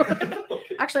 Okay.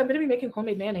 Actually, I'm going to be making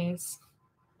homemade mayonnaise.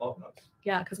 Oh, nice.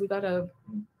 Yeah, because we got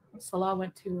Salah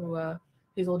went to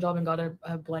his old job and got a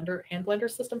hand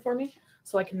blender system for me,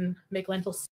 so I can make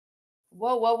lentils.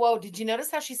 Whoa, whoa, whoa. Did you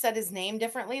notice how she said his name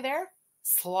differently there?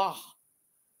 Slaw.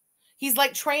 He's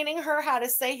like training her how to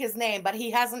say his name, but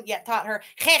he hasn't yet taught her.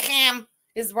 Ham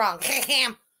is wrong.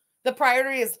 The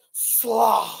priority is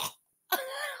slaw.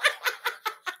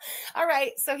 All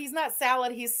right, so he's not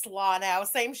salad, he's slaw now.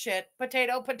 Same shit.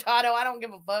 Potato, I don't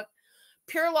give a fuck.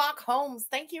 Pure Lock Holmes,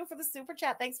 thank you for the super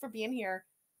chat. Thanks for being here.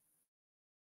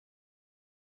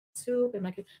 Soup and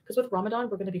because with Ramadan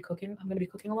we're going to be cooking. I'm going to be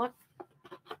cooking a lot,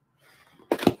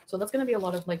 so that's going to be a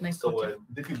lot of like nice. So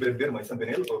did you prepare my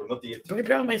thumbnail or not yet?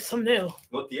 Prepare my thumbnail.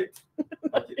 Not yet.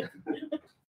 Not yet.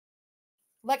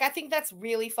 Like, I think that's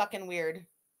really fucking weird.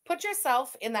 Put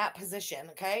yourself in that position,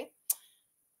 okay?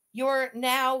 Your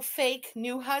now fake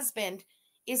new husband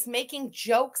is making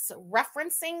jokes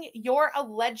referencing your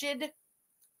alleged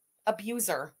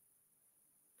abuser.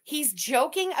 He's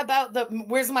joking about the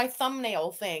where's my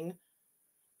thumbnail thing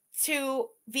to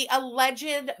the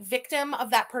alleged victim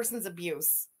of that person's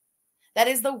abuse. That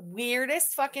is the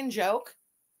weirdest fucking joke.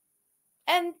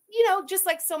 And, you know, just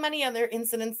like so many other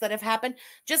incidents that have happened,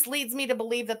 just leads me to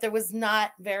believe that there was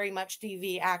not very much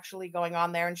TV actually going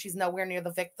on there, and she's nowhere near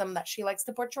the victim that she likes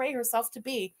to portray herself to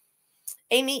be.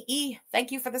 Amy E.,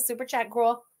 thank you for the super chat,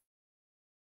 girl.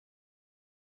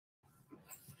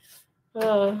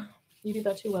 You do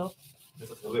that too well.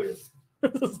 This is hilarious.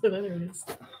 This is hilarious.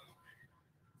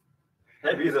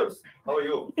 Hey, Beezers. How are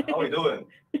you? How are you doing?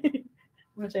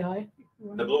 Want to say hi?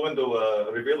 The blue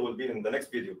window reveal will be in the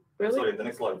next video. Really? Sorry, in the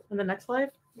next live. In the next live?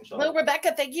 Inshallah. Hello,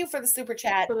 Rebecca. Thank you for the super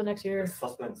chat. For the next year. It's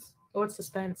suspense. Oh, it's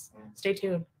suspense. Stay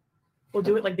tuned. We'll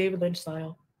do it like David Lynch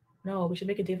style. No, we should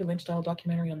make a David Lynch style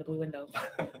documentary on the blue window.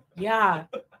 Yeah.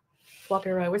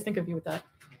 Flocker, I always think of you with that.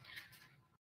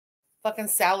 Fucking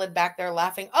Salad back there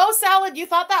laughing. Oh, Salad, you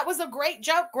thought that was a great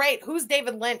joke? Great. Who's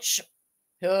David Lynch?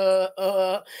 And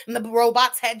the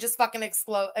robot's head just fucking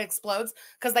explodes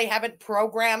because they haven't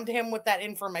programmed him with that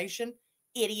information.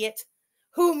 Idiot.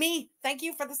 Who, me? Thank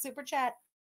you for the super chat.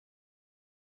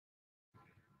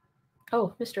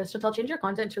 Oh, Mistress, I'll change your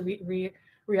content to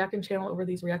reaction channel over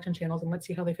these reaction channels and let's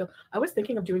see how they feel. I was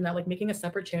thinking of doing that, like making a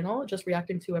separate channel, just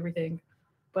reacting to everything.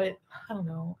 But I don't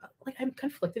know. Like, I'm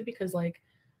conflicted because like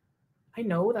I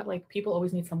know that like people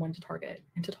always need someone to target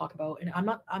and to talk about, and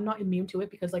I'm not immune to it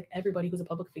because like everybody who's a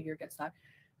public figure gets that.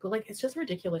 But like it's just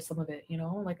ridiculous, some of it, you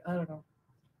know. Like I don't know.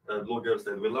 Blue girl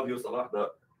said, "We love you, Salah."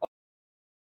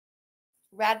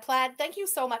 Radplaid, thank you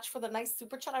so much for the nice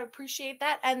super chat. I appreciate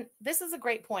that. And this is a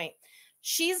great point.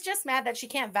 She's just mad that she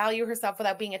can't value herself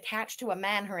without being attached to a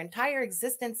man. Her entire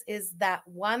existence is that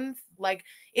one, like,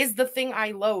 is the thing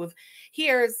I loathe.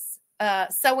 Here's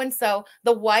so-and-so,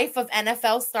 the wife of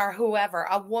NFL star, whoever.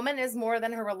 A woman is more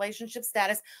than her relationship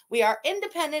status. We are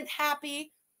independent,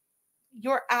 happy.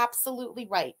 You're absolutely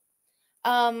right.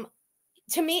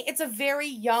 To me, it's a very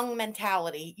young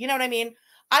mentality. You know what I mean?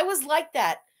 I was like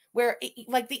that, where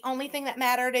like the only thing that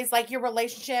mattered is like your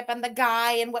relationship and the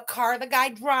guy and what car the guy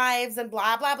drives and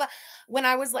blah, blah, blah. When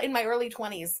I was in my early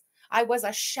 20s, I was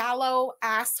a shallow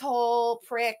asshole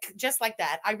prick, just like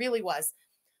that. I really was.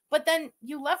 But then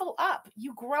you level up,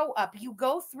 you grow up, you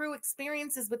go through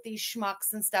experiences with these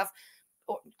schmucks and stuff.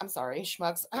 Or, I'm sorry,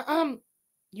 schmucks.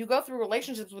 You go through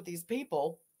relationships with these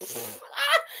people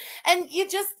and you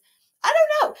just, I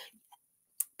don't know.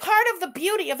 Part of the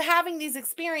beauty of having these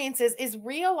experiences is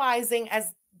realizing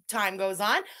as time goes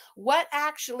on what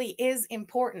actually is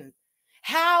important.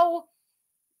 How,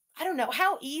 I don't know,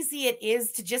 how easy it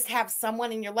is to just have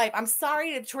someone in your life. I'm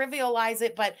sorry to trivialize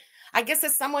it, but I guess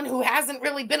as someone who hasn't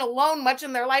really been alone much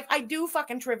in their life, I do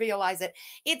fucking trivialize it.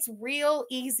 It's real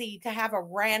easy to have a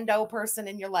rando person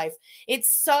in your life.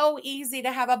 It's so easy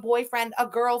to have a boyfriend, a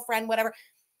girlfriend, whatever.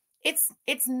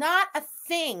 It's not a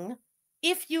thing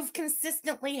if you've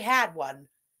consistently had one.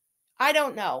 I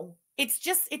don't know. It's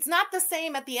just, it's not the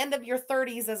same at the end of your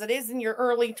 30s as it is in your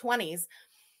early 20s.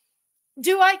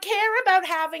 Do I care about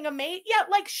having a mate? Yeah,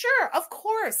 like, sure, of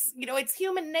course. You know, it's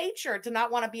human nature to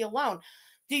not want to be alone.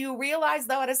 Do you realize,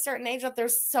 though, at a certain age that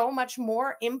there's so much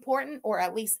more important, or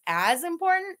at least as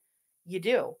important? You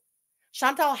do.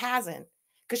 Chantal hasn't,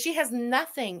 because she has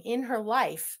nothing in her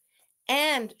life,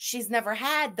 and she's never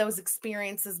had those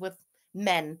experiences with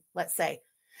men, let's say.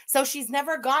 So she's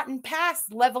never gotten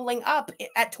past leveling up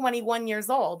at 21 years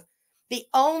old. The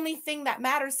only thing that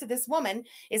matters to this woman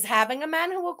is having a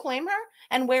man who will claim her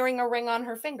and wearing a ring on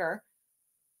her finger.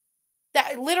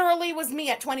 That literally was me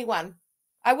at 21.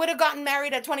 I would have gotten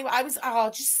married at 21. I was,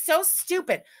 just so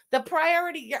stupid. The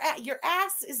priority, your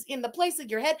ass is in the place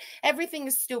of your head. Everything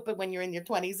is stupid when you're in your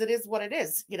 20s. It is what it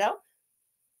is, you know?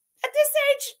 At this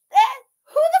age,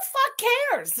 who the fuck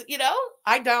cares, you know?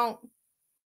 I don't.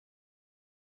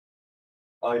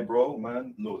 Eyebrow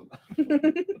man, lol.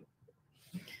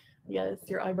 Yes,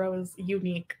 your eyebrow is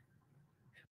unique.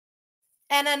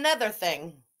 And another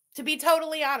thing, to be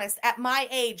totally honest, at my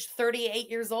age, 38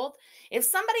 years old, if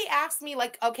somebody asked me,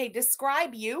 like, okay,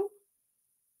 describe you,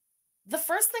 the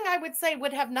first thing I would say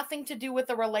would have nothing to do with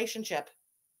the relationship.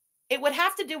 It would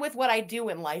have to do with what I do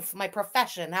in life, my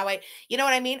profession, how I, you know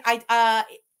what I mean?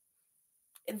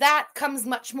 That comes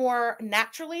much more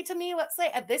naturally to me, let's say,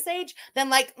 at this age, than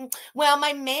like, well,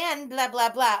 my man, blah, blah,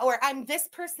 blah, or I'm this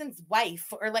person's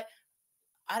wife, or like,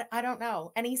 I don't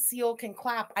know. Any seal can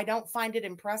clap. I don't find it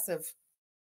impressive.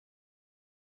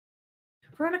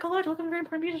 Veronica Lodge, welcome to Very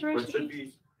Important Music But it should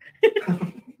be.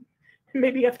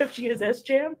 Maybe FFG is S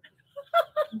Jam.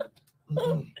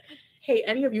 Hey,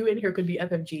 any of you in here could be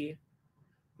FFG.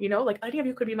 You know, like any of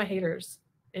you could be my haters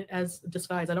as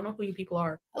disguise. I don't know who you people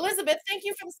are. Elizabeth, thank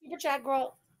you for the super chat,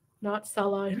 girl. Not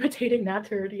Salah imitating that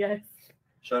turd, yes.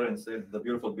 Sharon said, the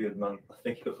beautiful beard man.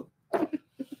 Thank you.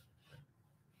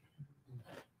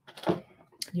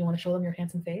 Do you want to show them your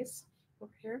handsome face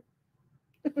over here?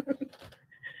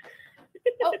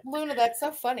 Oh, Luna, that's so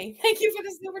funny. Thank you for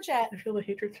the super chat. I feel the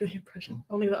hatred through the impression.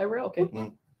 Only the eyebrow? Okay.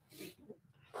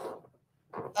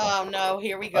 Oh, no.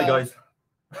 Here we go. Hi, guys.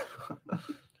 Ugh.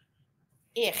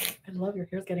 I love your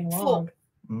hair's getting long.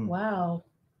 Mm. Wow.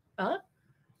 Huh?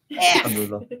 Yeah.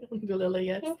 Alhamdulillah. Alhamdulillah,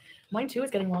 yes. Mine too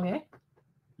is getting long, eh?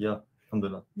 Yeah,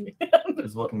 alhamdulillah.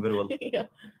 It's working very well. Yeah.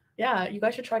 Yeah, you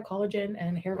guys should try collagen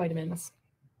and hair vitamins.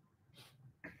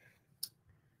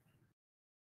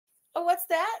 Oh, what's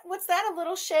that? What's that? A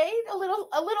little shade? A little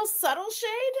subtle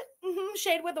shade?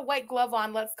 Shade with a white glove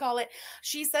on, let's call it.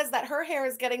 She says that her hair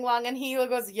is getting long, and he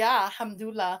goes, yeah,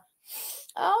 alhamdulillah.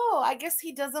 Oh, I guess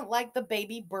he doesn't like the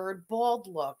baby bird bald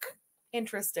look.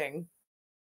 Interesting.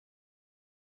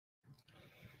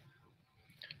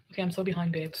 Okay, I'm so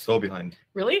behind, babe. So behind.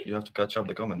 Really? You have to catch up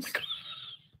the comments.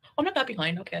 I'm not that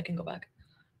behind. Okay, I can go back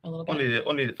a little bit.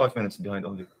 Only 5 minutes behind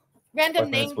only. Random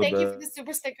 5 minutes name, with thank you for the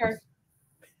super sticker.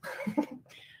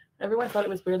 Everyone thought it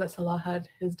was weird that Salah had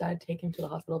his dad take him to the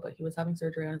hospital, but he was having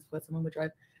surgery on his foot. Someone would drive,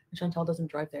 and Chantal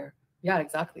doesn't drive there. Yeah,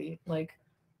 exactly. Like,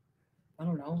 I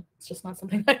don't know. It's just not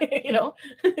something that, you know,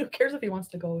 who cares if he wants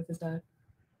to go with his dad?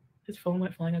 His phone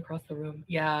went flying across the room.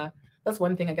 Yeah, that's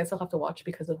one thing I guess I'll have to watch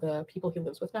because of the people he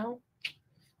lives with now.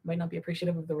 Might not be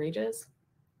appreciative of the rages.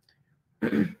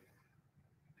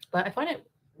 But I find it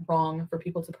wrong for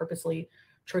people to purposely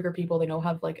trigger people they know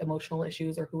have like emotional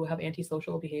issues or who have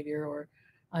antisocial behavior, or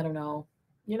I don't know.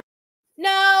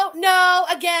 No,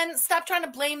 again, stop trying to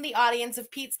blame the audience. If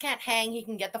Pete's can't hang, he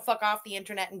can get the fuck off the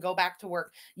internet and go back to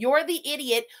work. You're the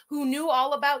idiot who knew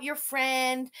all about your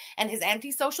friend and his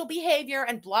antisocial behavior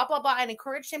and blah, blah, blah, and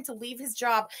encouraged him to leave his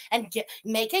job and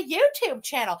make a YouTube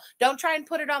channel. Don't try and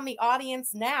put it on the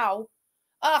audience now.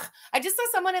 Ugh, I just saw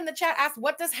someone in the chat ask,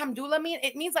 what does hamdulillah mean?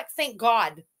 It means like, thank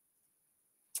God.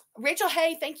 Rachel,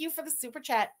 hey, thank you for the super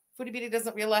chat. Foodie Beauty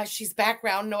doesn't realize she's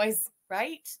background noise,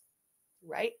 right?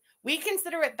 Right? We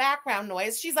consider it background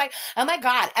noise. She's like, oh my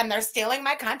God, and they're stealing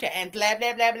my content and blah,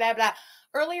 blah, blah, blah, blah.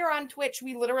 Earlier on Twitch,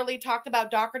 we literally talked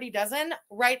about Doherty Dozen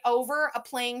right over a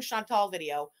playing Chantal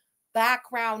video.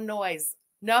 Background noise.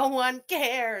 No one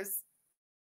cares.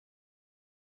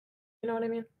 You know what I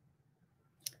mean?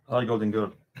 Hi, Golden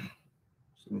Girl.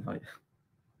 Hi.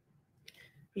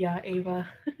 Yeah, Ava.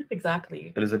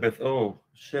 Exactly. Elizabeth, oh,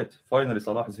 shit. Finally,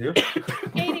 Salah is here.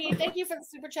 Katie, thank you for the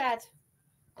super chat.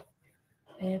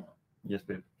 Babe, Yes,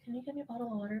 babe. can you give me a bottle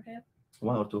of water, babe?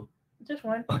 1 or 2? Just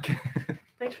one. Okay.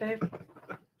 Thanks, babe.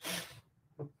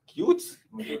 Cute.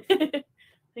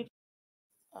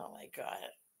 Oh my God.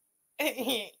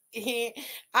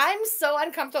 I'm so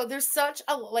uncomfortable. There's such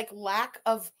a lack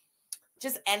of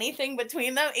just anything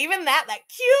between them. Even that, like,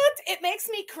 cute. It makes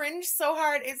me cringe so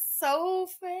hard. It's so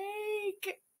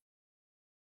fake.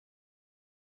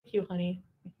 Thank you, honey.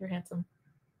 You're handsome.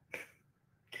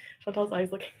 Chantal's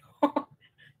eyes looking.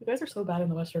 You guys are so bad in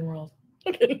the Western world.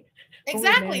 Okay.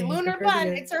 Exactly. Mayonnaise, Lunar they're bun.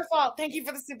 crazy. It's her fault. Thank you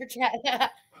for the super chat.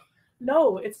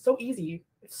 No, it's so easy.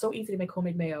 It's so easy to make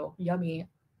homemade mayo. Yummy.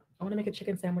 I want to make a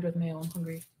chicken sandwich with mayo. I'm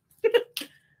hungry.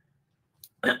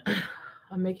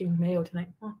 I'm making mayo tonight.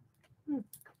 Oh.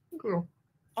 Girl.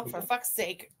 Oh, for fuck's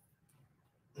sake.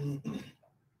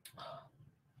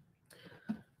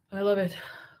 I love it.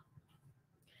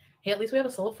 Hey, at least we have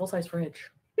a full-size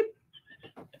fridge.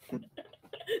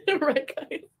 Right,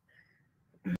 guys?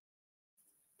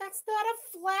 That's not a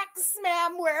flex,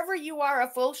 ma'am. Wherever you are, a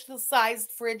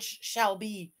full-sized fridge shall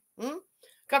be.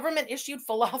 Government-issued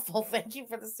falafel. Thank you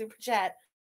for the super chat.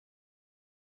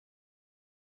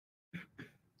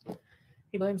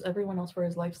 He blames everyone else for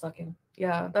his life sucking.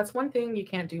 Yeah, that's one thing you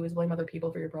can't do is blame other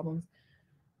people for your problems.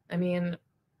 I mean,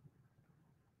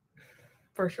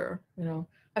 for sure. You know,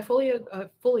 I fully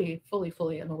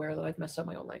am aware that I've messed up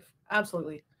my own life.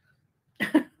 Absolutely.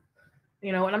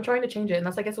 You know, and I'm trying to change it. And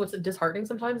that's, I guess, what's disheartening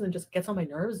sometimes and just gets on my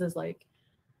nerves is like,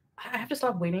 I have to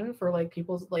stop waiting for like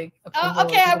people's like approval. Oh,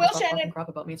 okay, I will, stop talking Shannon. crap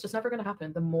about me. It's just never going to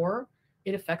happen. The more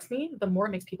it affects me, the more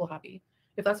it makes people happy.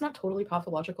 If that's not totally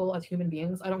pathological as human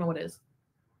beings, I don't know what is.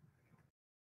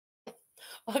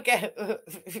 Okay.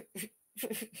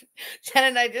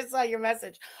 Shannon, I just saw your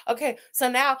message. Okay, so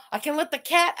now I can let the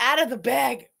cat out of the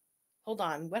bag. Hold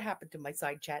on. What happened to my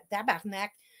side chat? That back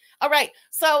neck. All right.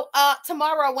 So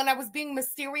tomorrow when I was being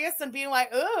mysterious and being like,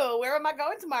 oh, where am I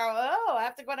going tomorrow? Oh, I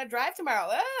have to go on a drive tomorrow.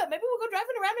 Oh, maybe we'll go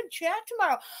driving around and chat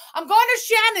tomorrow. I'm going to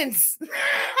Shannon's.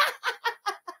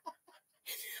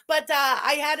 But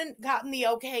I hadn't gotten the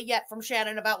okay yet from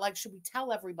Shannon about like, should we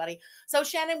tell everybody? So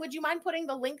Shannon, would you mind putting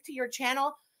the link to your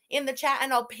channel in the chat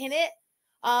and I'll pin it?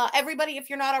 Everybody, if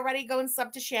you're not already, go and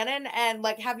sub to Shannon and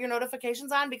like have your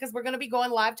notifications on because we're going to be going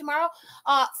live tomorrow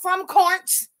from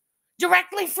Court,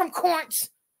 directly from Court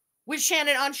with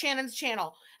Shannon on Shannon's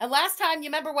channel. And last time, you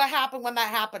remember what happened when that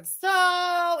happened.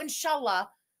 So inshallah,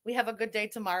 we have a good day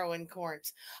tomorrow in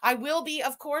Court. I will be,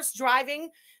 of course, driving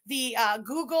the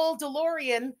Google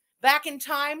DeLorean back in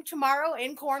time tomorrow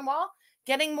in Cornwall,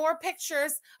 getting more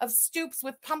pictures of stoops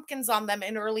with pumpkins on them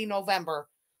in early November.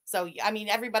 So, I mean,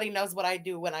 everybody knows what I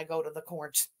do when I go to the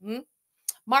court.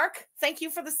 Mark, thank you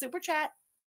for the super chat.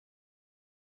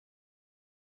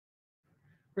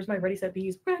 Where's my ready, set,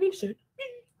 bees? Ready, set,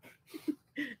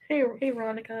 bees. Hey,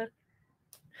 Veronica.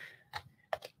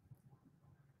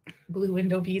 Blue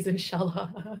window bees,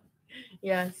 inshallah.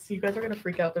 Yes, you guys are going to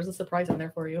freak out. There's a surprise in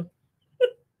there for you.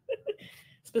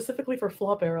 Specifically for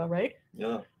flop era, right?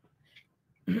 Yeah.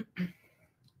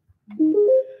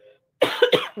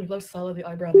 We love Salah the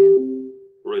eyebrow man.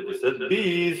 Ready, set,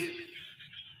 bees.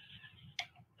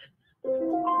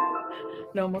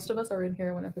 No, most of us are in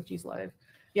here when FFG's live.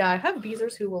 Yeah, I have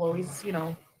beezers who will always, you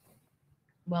know,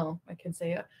 well, I can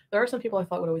say there are some people I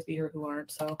thought would always be here who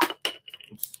aren't. So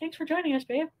thanks for joining us,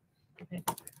 babe. Okay.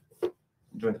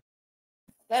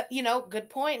 That, you know, good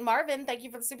point. Marvin, thank you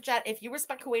for the super chat. If you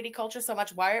respect Kuwaiti culture so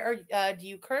much, why do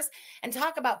you curse and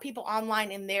talk about people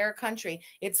online in their country?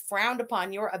 It's frowned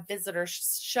upon. You're a visitor.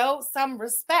 Show some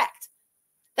respect.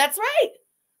 That's right.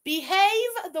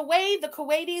 Behave the way the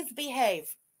Kuwaitis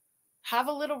behave. Have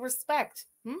a little respect.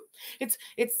 It's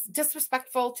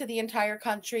disrespectful to the entire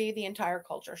country, the entire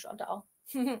culture, Chantal.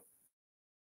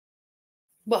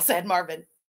 Well said, Marvin.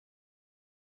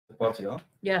 The party, huh?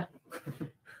 Yeah.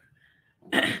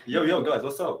 Yo, guys,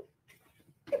 what's up?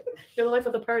 You're the life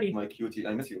of the party. My cutie,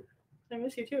 I miss you. I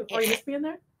miss you too. Oh, you miss me in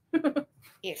there?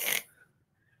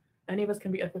 Any of us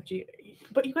can be FFG.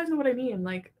 But you guys know what I mean.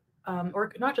 Like,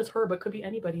 or not just her, but could be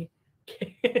anybody.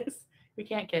 Kiss. We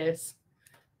can't kiss.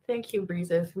 Thank you,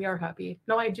 Breezes. We are happy.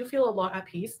 No, I do feel a lot at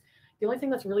peace. The only thing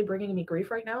that's really bringing me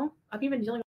grief right now, I've even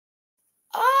dealing with.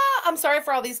 I'm sorry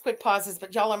for all these quick pauses,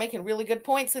 but y'all are making really good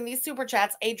points in these super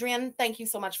chats. Adrian, thank you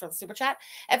so much for the super chat.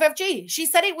 FFG, she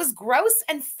said it was gross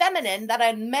and feminine that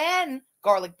a man,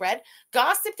 garlic bread,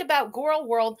 gossiped about Gorl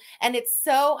World, and it's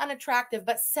so unattractive,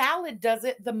 but Salad does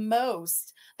it the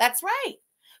most. That's right.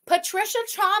 Patricia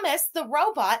Thomas, the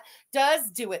robot,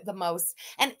 does do it the most.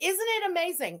 And isn't it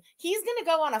amazing? He's going to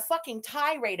go on a fucking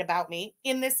tirade about me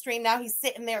in this stream. Now he's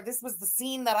sitting there. This was the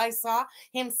scene that I saw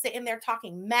him sitting there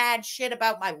talking mad shit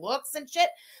about my looks and shit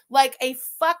like a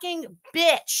fucking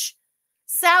bitch.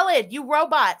 Salad, you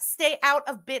robot, stay out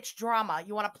of bitch drama.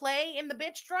 You want to play in the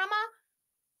bitch drama?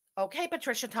 Okay,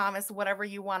 Patricia Thomas, whatever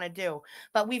you want to do.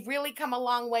 But we've really come a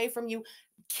long way from you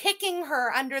kicking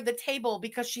her under the table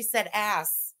because she said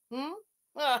ass.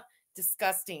 Ugh,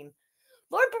 disgusting.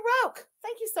 Lord Baroque,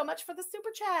 thank you so much for the super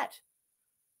chat.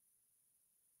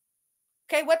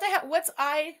 Okay, what the hell? What's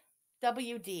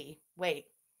IWD? Wait.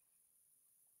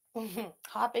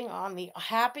 Hopping on the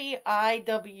happy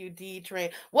IWD train.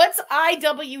 What's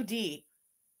IWD?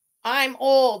 I'm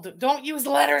old. Don't use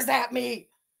letters at me.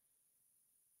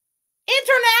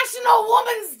 International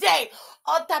Women's Day.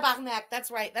 Oh, tabarnak.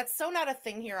 That's right. That's so not a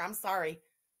thing here. I'm sorry.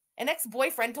 An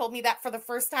ex-boyfriend told me that for the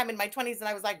first time in my 20s, and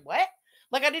I was like, what?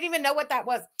 Like, I didn't even know what that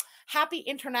was. Happy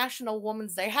International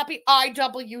Women's Day. Happy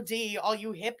IWD, all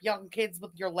you hip young kids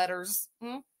with your letters.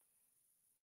 With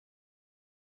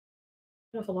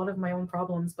a lot of my own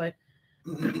problems, but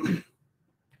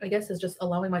I guess it's just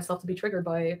allowing myself to be triggered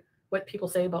by what people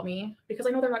say about me because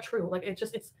I know they're not true. Like,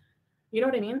 it's, you know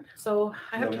what I mean? So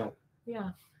I have to,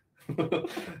 yeah.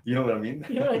 You know what I mean?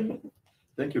 You know what I mean?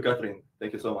 Thank you, Catherine.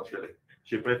 Thank you so much, really.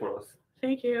 She prayed for us.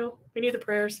 Thank you. We need the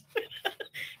prayers.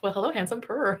 Well, hello, handsome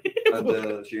purr.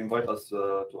 And she invited us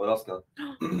to Alaska.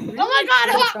 Oh my God,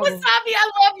 hot wasabi,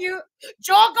 I love you.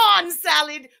 Jog on,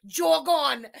 Salad. Jog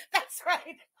on. That's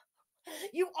right.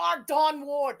 You are Dawn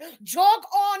Ward. Jog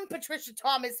on, Patricia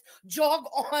Thomas. Jog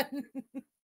on.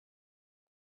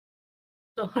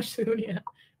 So soon, yeah.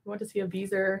 We want to see a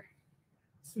Beezer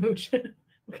smooch. Look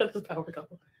at this power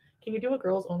couple. Can you do a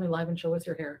girls only live and show us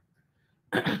your hair?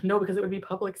 No, because it would be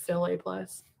public still A+.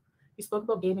 You spoke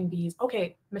about gaming bees.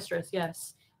 Okay, mistress,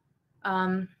 yes.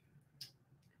 Okay,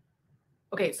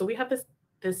 so we have this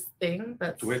thing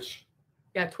that's Twitch.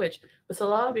 Yeah, Twitch. But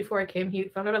Salah, before I came, he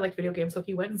found out I liked video games, so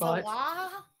he went and bought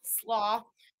Slaw.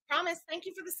 Promise, thank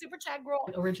you for the super chat, girl.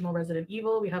 Original Resident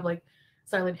Evil. We have like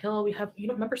Silent Hill. We have, you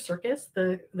know, remember Circus?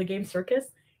 The game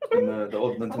Circus? In the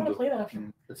old Nintendo. I want to play that.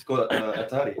 It's called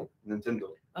Atari,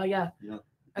 Nintendo. Yeah. Yeah.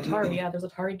 Atari, yeah, there's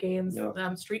Atari games,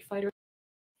 Yeah. Street Fighter.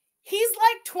 He's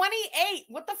like 28.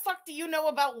 What the fuck do you know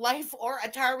about life or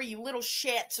Atari, you little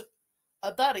shit?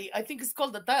 Atari, I think it's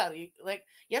called Atari. Like,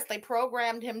 yes, they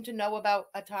programmed him to know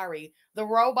about Atari. The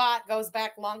robot goes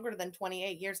back longer than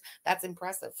 28 years. That's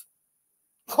impressive.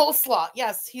 Coleslaw,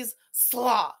 yes, he's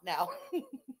Slaw now.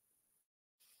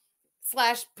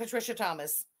 / Patricia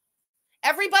Thomas.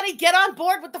 Everybody get on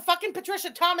board with the fucking Patricia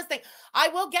Thomas thing. I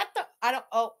will get the,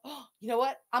 you know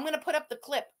what? I'm going to put up the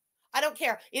clip. I don't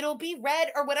care. It'll be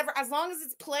red or whatever. As long as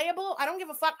it's playable, I don't give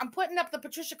a fuck. I'm putting up the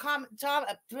Patricia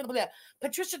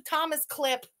Thomas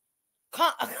clip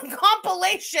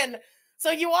compilation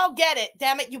so you all get it.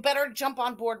 Damn it. You better jump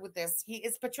on board with this. He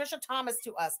is Patricia Thomas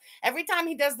to us. Every time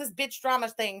he does this bitch drama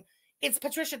thing, it's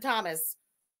Patricia Thomas.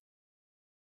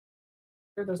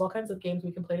 There's all kinds of games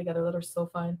we can play together that are so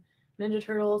fun. Ninja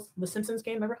Turtles, the Simpsons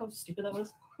game. Remember how stupid that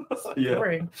was? Yeah.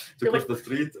 Boring. To cross the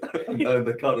street and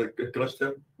the car crushed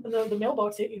him. The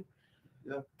mailbox hit you.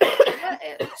 Yeah.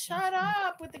 Shut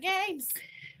up with the games.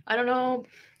 I don't know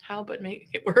how, but make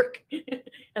it work.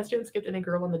 Estian skipped in a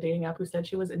girl on the dating app who said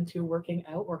she was into working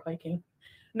out or hiking.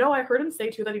 No, I heard him say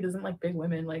too that he doesn't like big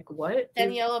women. Like, what?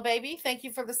 Daniela, baby, thank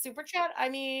you for the super chat. I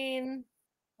mean,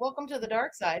 welcome to the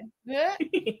dark side. Yeah.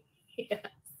 Yeah.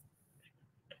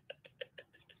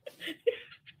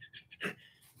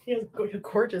 He has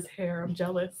gorgeous hair. I'm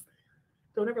jealous.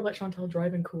 Don't ever let Chantal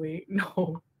drive in Kuwait.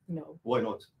 No. Why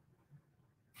not?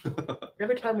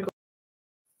 Every time we go.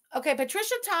 Okay,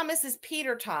 Patricia Thomas is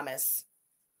Peter Thomas.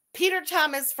 Peter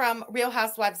Thomas from Real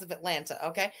Housewives of Atlanta,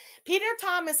 okay? Peter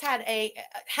Thomas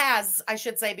has, I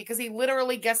should say, because he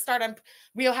literally guest starred on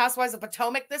Real Housewives of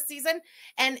Potomac this season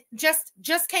and just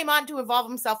came on to involve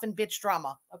himself in bitch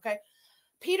drama, okay?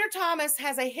 Peter Thomas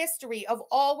has a history of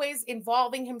always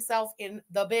involving himself in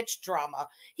the bitch drama.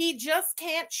 He just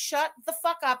can't shut the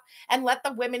fuck up and let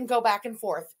the women go back and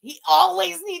forth. He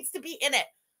always needs to be in it.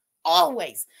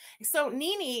 Always. So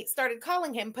Nene started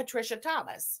calling him Patricia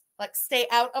Thomas. Like, stay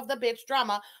out of the bitch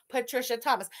drama, Patricia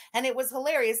Thomas. And it was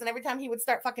hilarious. And every time he would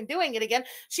start fucking doing it again,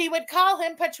 she would call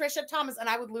him Patricia Thomas, and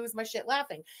I would lose my shit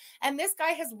laughing. And this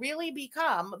guy has really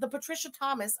become the Patricia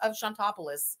Thomas of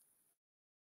Shantopolis.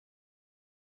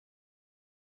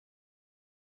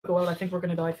 Well, I think we're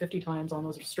going to die 50 times on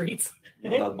those streets.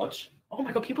 Not that much. Oh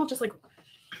my God, people just like...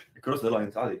 Cross the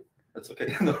line, Ali. That's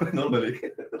okay. Normally.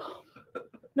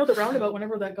 No, the roundabout,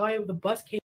 whenever that guy with the bus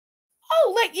came...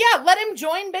 Oh, like, yeah, let him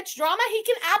join bitch drama. He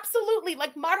can absolutely,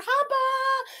 like, marhaba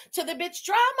to the bitch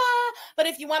drama. But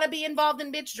if you want to be involved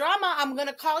in bitch drama, I'm going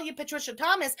to call you Patricia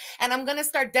Thomas, and I'm going to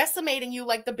start decimating you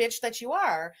like the bitch that you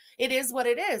are. It is what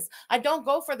it is. I don't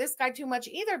go for this guy too much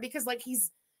either because, like,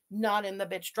 he's not in the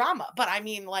bitch drama. But I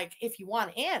mean, like, if you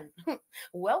want in,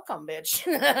 welcome, bitch.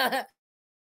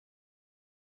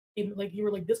 Like, you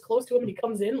were, like, this close to him, and he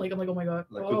comes in. Like, I'm like, oh my God.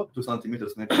 Like oh. 2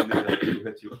 centimeters maybe to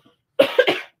hit you.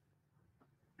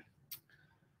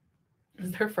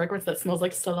 Is there a fragrance that smells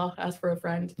like Salah? Ask for a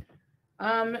friend.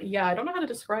 Yeah, I don't know how to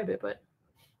describe it, but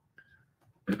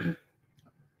because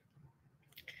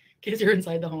you're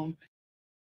inside the home.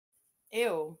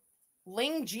 Ew.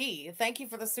 Ling G, thank you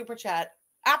for the super chat.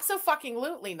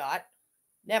 Abso-fucking-lutely not.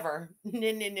 Never.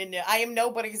 No. I am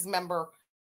nobody's member.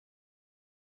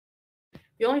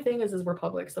 The only thing is we're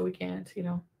public, so we can't, you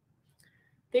know.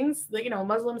 Things that, you know,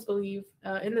 Muslims believe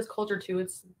in this culture too.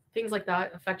 It's things like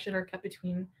that. Affection are kept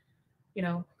between, you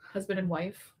know, husband and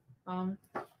wife,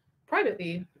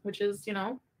 privately, which is, you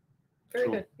know, very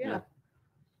True. good.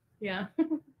 Yeah.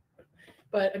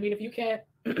 But I mean, if you can't,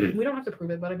 we don't have to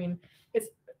prove it, but I mean, it's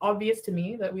obvious to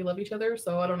me that we love each other,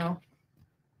 so I don't know.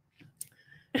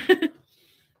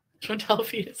 Chantal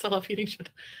feeding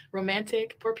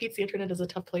romantic. Poor Pete's, the internet is a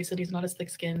tough place and he's not as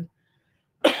thick-skinned.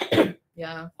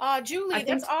 Yeah. Julie,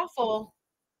 that's awful.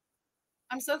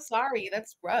 I'm so sorry.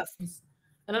 That's rough.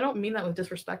 And I don't mean that with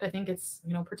disrespect. I think it's,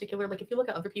 you know, particular. Like, if you look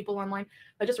at other people online,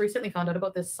 I just recently found out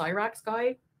about this Cyrax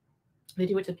guy. They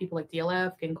do it to people like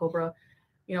DLF, King Cobra,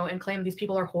 you know, and claim these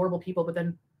people are horrible people, but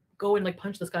then go and like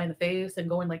punch this guy in the face and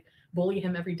go and like bully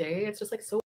him every day. It's just like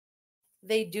so.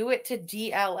 They do it to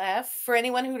DLF. For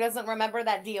anyone who doesn't remember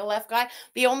that DLF guy,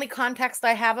 the only context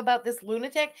I have about this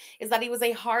lunatic is that he was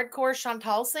a hardcore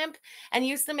Chantal simp and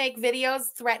used to make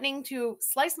videos threatening to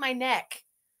slice my neck.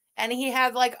 And he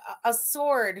had like a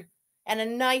sword and a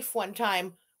knife one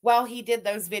time while he did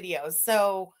those videos.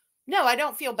 So, no, I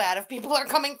don't feel bad if people are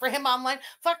coming for him online.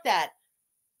 Fuck that.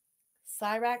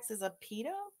 Cyrax is a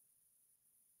pedo?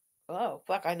 Oh,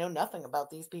 fuck, I know nothing about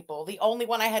these people. The only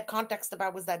one I had context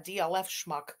about was that DLF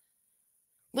schmuck.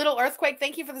 Little Earthquake,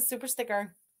 thank you for the super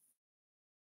sticker.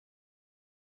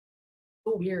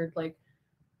 So weird. Like,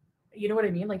 you know what I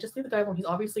mean? Like, just leave the guy alone. He's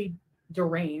obviously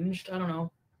deranged. I don't know.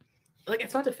 Like,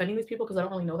 it's not defending these people because I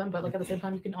don't really know them, but like at the same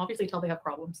time, you can obviously tell they have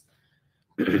problems.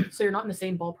 So you're not in the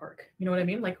same ballpark. You know what I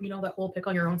mean? Like, you know, that whole pick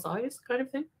on your own size kind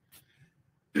of thing.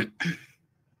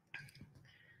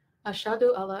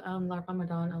 Ashadu Allah la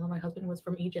Ramadan. Allah, my husband was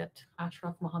from Egypt.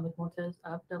 Ashraf Muhammad Mortez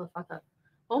Abdel Fattah.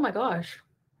 Oh my gosh.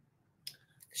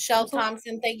 Shell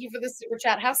Thompson, thank you for the super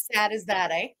chat. How sad is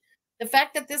that, eh? The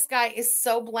fact that this guy is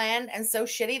so bland and so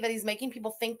shitty that he's making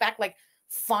people think back like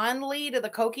fondly to the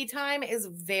Cokie time is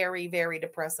very, very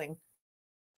depressing.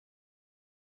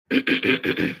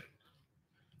 I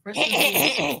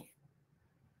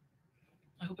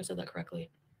hope I said that correctly.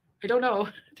 I don't know.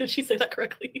 Did she say that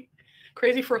correctly?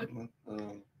 Crazy frog.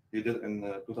 He did in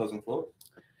 2004.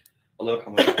 Allah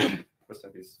yarhamah. Rest in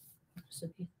peace.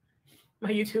 My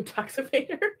YouTube tax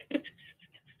evader.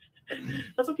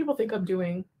 That's what people think I'm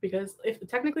doing, because if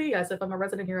technically, yes, if I'm a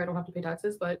resident here, I don't have to pay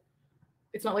taxes, but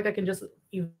it's not like I can just.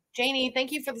 Janie,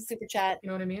 thank you for the super chat. You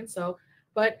know what I mean? So,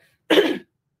 but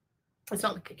it's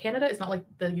not like Canada. It's not like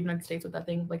the United States with that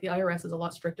thing. Like the IRS is a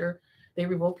lot stricter. They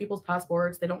revoke people's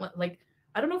passports. They don't let, like,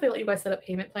 I don't know if they let you guys set up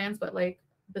payment plans, but like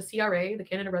the CRA, the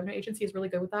Canada Revenue Agency, is really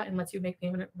good with that and lets you make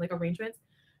payment like arrangements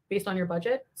based on your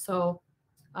budget. So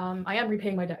I am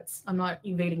repaying my debts. I'm not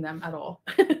evading them at all.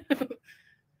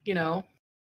 You know,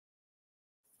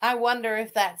 I wonder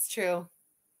if that's true.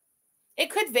 It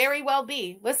could very well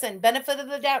be. Listen, benefit of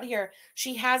the doubt here.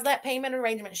 She has that payment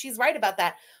arrangement. She's right about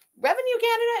that. Revenue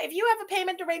Canada, if you have a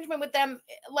payment arrangement with them,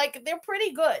 like, they're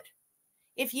pretty good.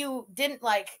 If you didn't,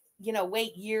 like, you know,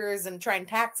 wait years and try and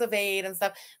tax evade and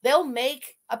stuff, they'll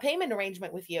make a payment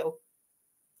arrangement with you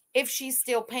if she's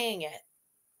still paying it.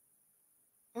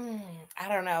 I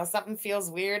don't know. Something feels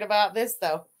weird about this,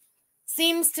 though.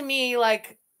 Seems to me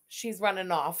like she's running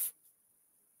off.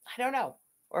 I don't know.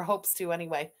 Or hopes to,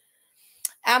 anyway.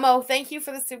 Ammo, thank you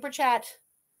for the super chat.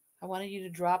 I wanted you to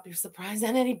drop your surprise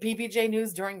and any PPJ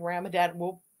news during Ramadan.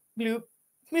 Whoop, bloop.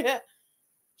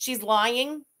 She's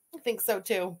lying? I think so,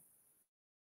 too.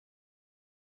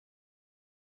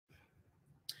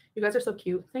 You guys are so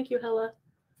cute. Thank you, Hella.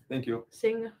 Thank you.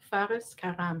 Sing Faris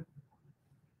Karam.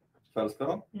 Faris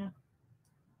Karam? Yeah.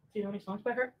 Do you know any songs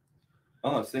by her?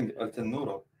 sing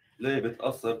التنورة ليه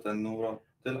بتقصر تنورة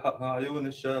تلحقها عيون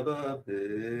الشباب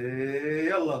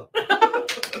يلا.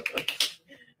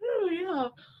 Oh yeah.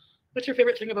 What's your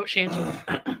favorite thing about Shanty?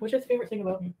 What's your favorite thing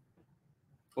about me?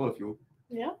 All of you.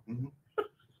 Yeah.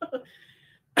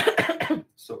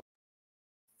 So.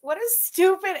 What a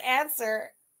stupid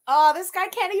answer. Oh, this guy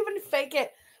can't even fake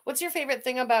it. What's your favorite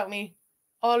thing about me?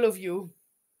 All of you.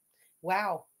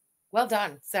 Wow. Well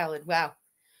done, Salad. Wow.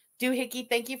 Doohickey,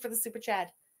 thank you for the super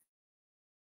chat.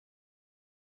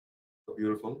 So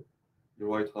beautiful. Your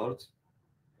white heart.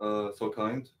 So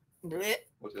kind. Blech.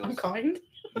 What else? I'm kind.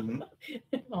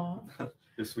 Aw.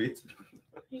 You're sweet.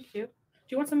 Thank you. Do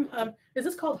you want some? Is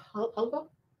this called halwa?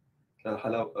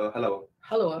 Halawa.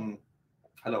 Halwa.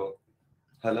 Halawa.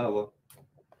 Halawa.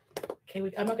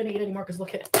 Okay, I'm not gonna eat anymore because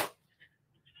look at.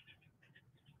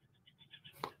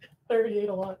 I already ate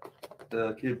a lot.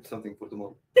 Keep something for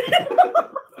tomorrow.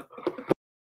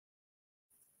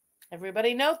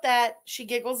 Everybody note that. She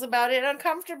giggles about it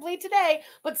uncomfortably today,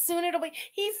 but soon it'll be,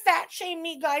 he fat shamed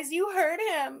me, guys. You heard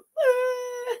him.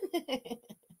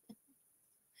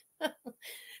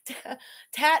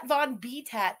 Tat Von B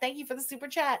Tat, thank you for the super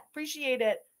chat. Appreciate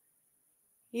it.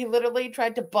 He literally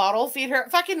tried to bottle feed her.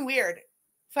 Fucking weird.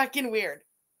 Fucking weird.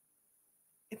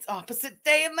 It's opposite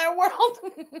day in their world.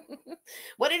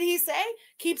 What did he say?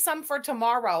 Keep some for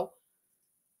tomorrow.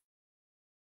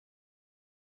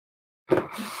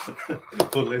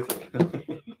 For later.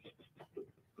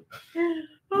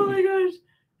 Oh my gosh.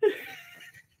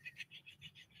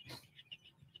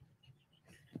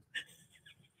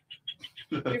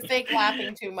 You're fake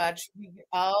laughing too much.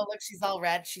 Oh, look, she's all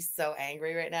red. She's so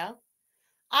angry right now.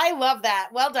 I love that.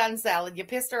 Well done, Salad. You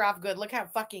pissed her off good. Look how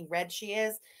fucking red she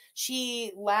is.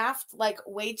 She laughed like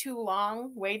way too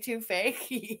long, way too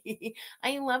fake.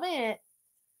 I love it.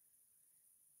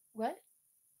 What?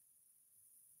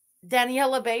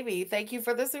 Daniela Baby, thank you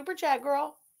for the super chat,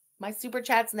 girl. My super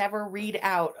chats never read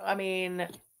out. I mean,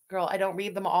 girl, I don't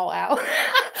read them all out.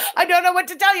 I don't know what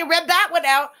to tell you. Read that one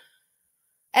out.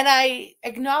 And I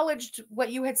acknowledged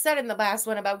what you had said in the last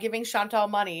one about giving Chantal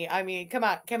money. I mean, come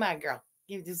on, girl.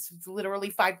 There's literally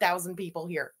 5,000 people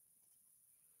here.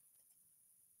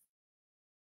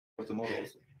 For tomorrow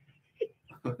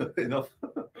also. Enough.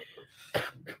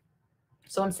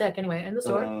 So I'm sick anyway. In the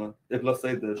store. plus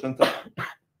side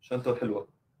Chantal حلوة.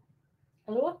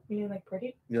 Hello? You mean like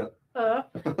pretty? Yeah. But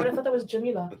I thought that was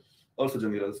Jamila. Also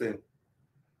Jamila, the same.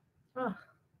 Oh.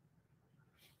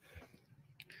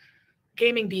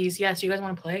 Gaming bees. Yes, you guys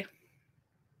want to play?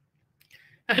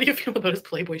 How do you feel about his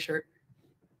Playboy shirt?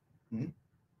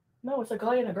 No, it's a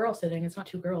guy and a girl sitting. It's not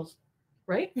two girls.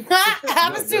 Right?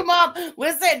 I'm a Sue Mom.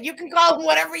 Listen, you can call him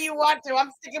whatever you want to.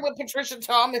 I'm sticking with Patricia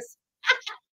Thomas.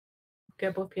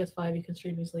 Get both PS5. You can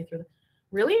stream easily through the.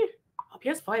 Really? Oh,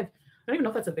 PS5. I don't even know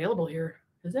if that's available here.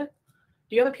 Is it?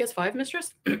 Do you have a PS5,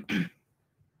 mistress?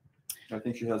 I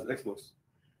think she has Xbox.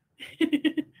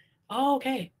 Oh,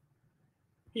 okay.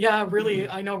 Yeah, really.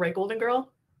 I know, right, Golden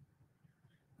Girl?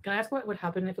 Can I ask what would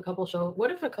happen if a couple show?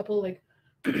 What if a couple like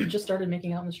just started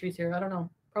making out in the streets here? I don't know.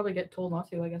 Probably get told not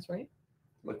to, I guess, right?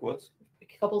 Like what?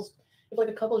 Couples. If like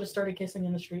a couple just started kissing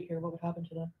in the street here, what would happen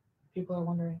to them? People are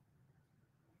wondering.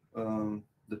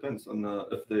 Depends on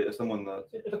if someone.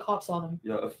 If a cop saw them.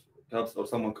 Yeah, if cops or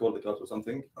someone called the cops or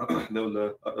something, they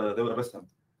will arrest them.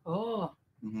 Oh.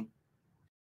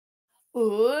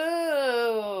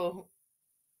 Ooh.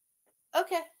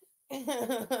 Okay.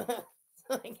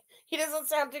 Like, he doesn't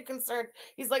sound too concerned.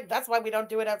 He's like, that's why we don't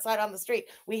do it outside on the street.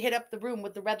 We hit up the room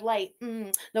with the red light.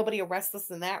 Nobody arrests us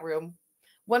in that room.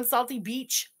 One Salty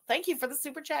Beach. Thank you for the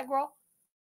super chat, girl.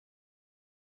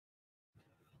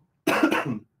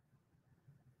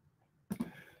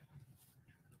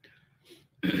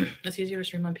 It's easier to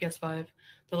stream on PS5.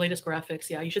 The latest graphics.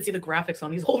 Yeah, you should see the graphics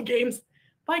on these old games.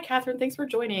 Bye, Catherine. Thanks for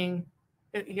joining.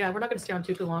 Yeah, we're not going to stay on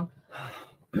too long.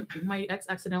 My ex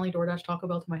accidentally DoorDash Taco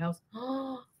Bell to my house.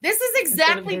 This is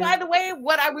exactly, his. by the way,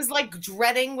 what I was like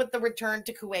dreading with the return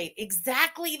to Kuwait.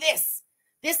 Exactly this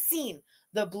scene.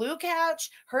 The blue couch,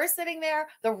 her sitting there,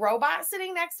 the robot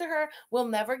sitting next to her will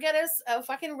never get us a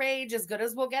fucking rage as good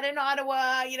as we'll get in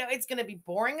Ottawa. You know, it's going to be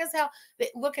boring as hell.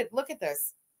 Look at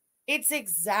this. It's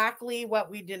exactly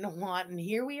what we didn't want. And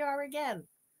here we are again.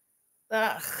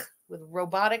 Ugh, with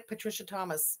robotic Patricia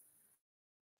Thomas.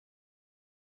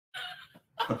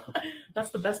 That's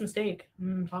the best mistake.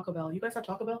 Taco Bell. You guys have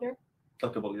Taco Bell here?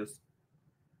 Taco Bell, yes.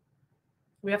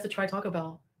 We have to try Taco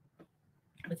Bell.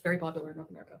 It's very popular in North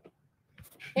America.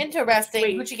 Interesting.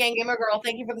 Wait. Gucci Gang Gamer Girl,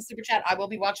 thank you for the super chat. I will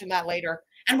be watching that later.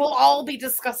 And we'll all be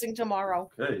discussing tomorrow.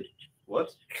 Okay. What?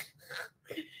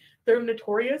 They're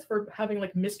notorious for having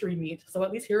like mystery meat. So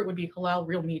at least here it would be halal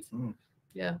real meat.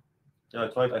 Yeah. Yeah, I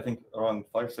tried, I think, around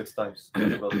 5-6 times.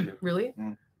 Really?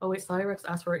 Oh, wait, Cyrex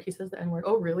asked for it. He says the N-word.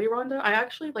 Oh, really, Rhonda? I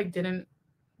actually like didn't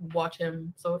watch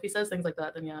him. So if he says things like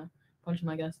that, then yeah, punch him,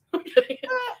 I guess. I'm kidding.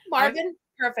 Marvin,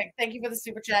 perfect. Thank you for the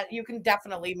super chat. You can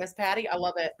definitely, Miss Patty. I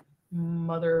love it.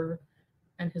 Mother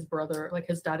and his brother, like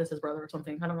his dad is his brother or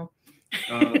something. I don't know.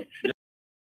 Yeah.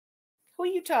 Who are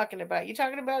you talking about? You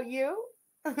talking about you?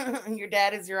 Your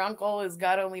dad is your uncle, is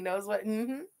God only knows what.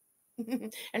 And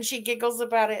she giggles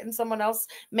about it, and someone else,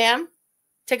 ma'am,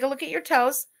 take a look at your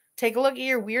toes, take a look at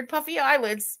your weird puffy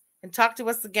eyelids, and talk to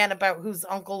us again about whose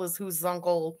uncle is whose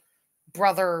uncle,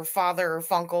 brother, father,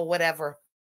 funkle, whatever.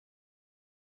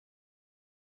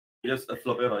 Yes, a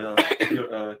flopera, yeah. If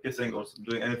you're kissing or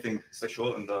doing anything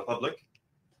sexual in the public,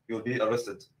 you'll be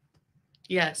arrested.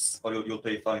 Yes. Or you'll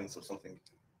pay fines or something.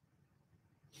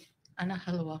 Ana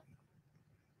halwa.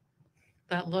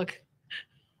 That look.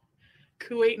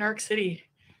 Kuwait, Narc City.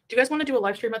 Do you guys want to do a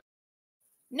live stream?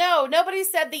 No, nobody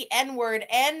said the N-word.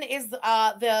 N is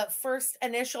the first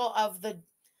initial of the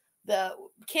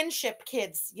kinship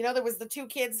kids. You know, there was the two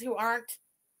kids who aren't.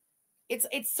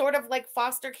 It's sort of like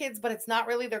foster kids, but it's not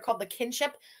really. They're called the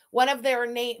kinship. One of their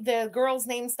name, the girl's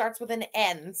name starts with an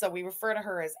N, so we refer to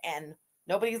her as N.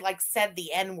 Nobody's like said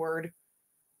the N-word.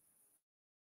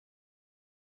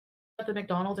 At the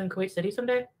McDonald's in Kuwait City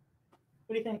someday?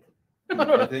 What do you think?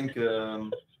 I think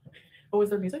What was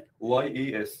their music?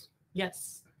 YES.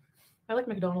 Yes. I like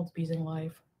McDonald's being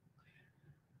live.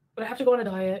 But I have to go on a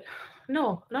diet.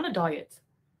 No, not a diet.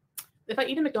 If I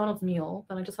eat a McDonald's meal,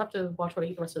 then I just have to watch what I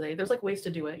eat the rest of the day. There's like ways to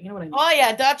do it. You know what I mean? Oh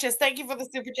yeah, Duchess, thank you for the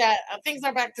super chat. Things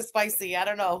are back to spicy. I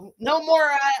don't know. No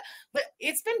more but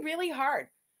it's been really hard.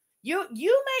 You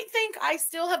might think I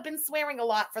still have been swearing a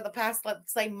lot for the past,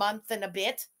 let's say, month and a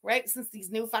bit, right? Since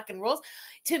these new fucking rules.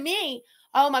 To me,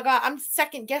 oh my God, I'm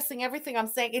second guessing everything I'm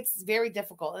saying. It's very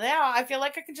difficult. And now I feel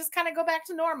like I can just kind of go back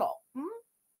to normal.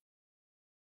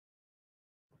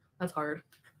 That's hard.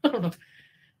 I don't know.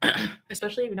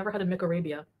 Especially if you've never had a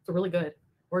McArabia. It's really good.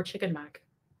 Or a chicken mac.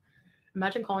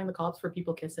 Imagine calling the cops for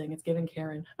people kissing. It's giving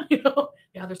Karen. You know?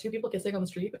 Yeah, there's two people kissing on the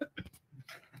street.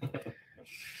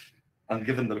 And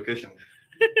given the location.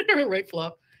 Right,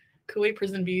 Flop. Kuwait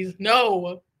prison bees.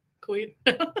 No. Kuwait.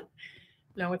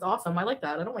 No, it's awesome. I like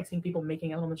that. I don't like seeing people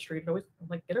making out on the street. I always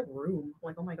like get a room.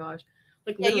 Like, oh my gosh.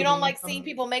 Like, yeah, you don't like seeing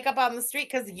people make up on the street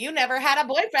because you never had a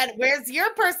boyfriend. Where's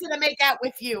your person to make out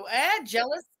with you?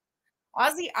 Jealous.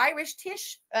 Aussie Irish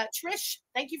Trish,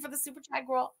 thank you for the super chat,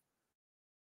 girl.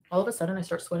 All of a sudden, I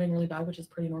start sweating really bad, which is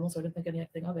pretty normal, so I didn't think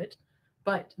anything of it.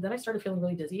 But then I started feeling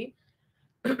really dizzy.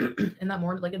 In that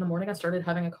morning, like in the morning, I started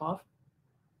having a cough,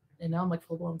 and now I'm like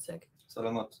full blown sick.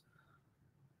 Salamat.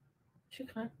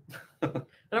 I don't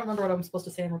remember what I'm supposed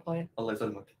to say in reply. Allah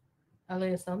يسلمك. Allah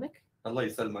يسلمك. Allah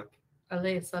يسلمك. Allah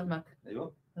يسلمك.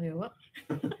 أيوة. أيوة.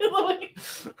 I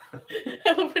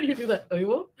love when you do that.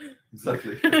 أيوة.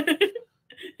 Exactly.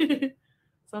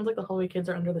 Sounds like the hallway kids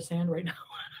are under the sand right now.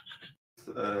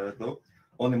 No,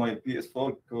 only my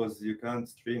PS4 because you can't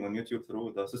stream on YouTube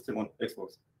through the system on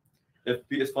Xbox. If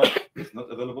PS5 is not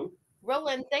available,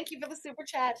 Roland, thank you for the super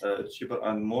chat. it's cheaper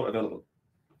and more available.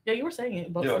 Yeah, you were saying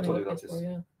it. Yeah, I told you that.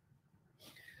 Yeah.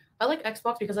 I like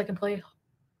Xbox because I can play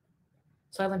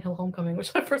Silent Hill Homecoming,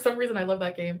 which for some reason I love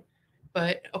that game.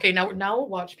 But okay, now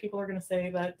watch. People are gonna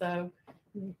say that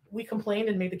we complained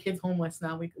and made the kids homeless.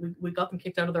 Now we got them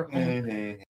kicked out of their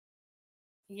home.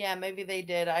 Yeah, maybe they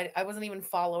did. I wasn't even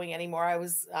following anymore. I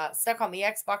was stuck on the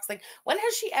Xbox thing. When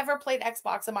has she ever played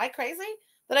Xbox? Am I crazy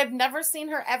that I've never seen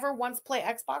her ever once play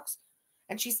Xbox?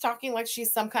 And she's talking like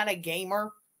she's some kind of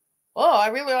gamer. Oh, I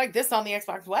really like this on the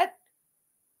Xbox. What?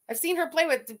 I've seen her play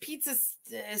with the pizza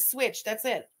Switch. That's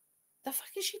it. The fuck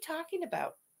is she talking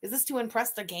about? Is this to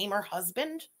impress the gamer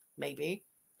husband? Maybe.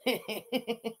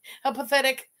 How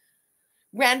pathetic.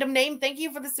 Random name, thank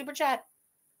you for the super chat.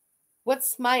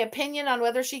 What's my opinion on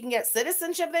whether she can get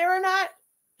citizenship there or not?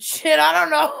 Shit, I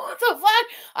don't know. What the fuck?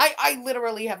 I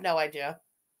literally have no idea.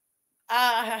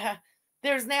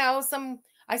 There's now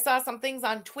I saw some things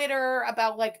on Twitter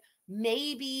about like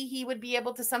maybe he would be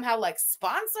able to somehow like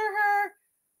sponsor her.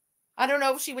 I don't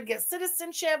know if she would get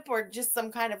citizenship or just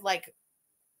some kind of like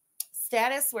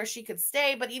status where she could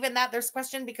stay. But even that, there's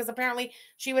question because apparently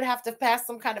she would have to pass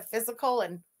some kind of physical,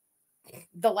 and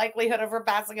the likelihood of her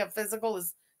passing a physical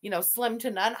is, you know, slim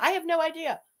to none. I have no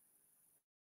idea.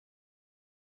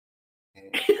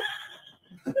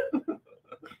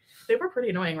 They were pretty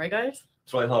annoying, right, guys?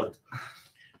 Try hard.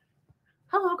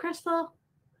 Hello, Crystal.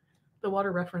 The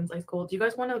water reference, ice cold. Do you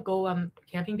guys want to go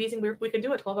camping beasing? We can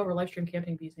do a 12-hour live stream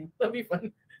camping beasing. That'd be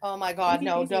fun. Oh my god,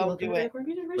 no, don't do it.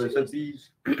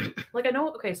 Like, I know,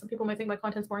 okay, some people might think my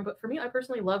content's boring, but for me, I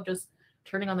personally love just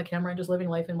turning on the camera and just living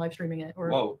life and live streaming it. Or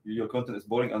wow, your content is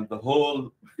boring, and the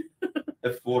whole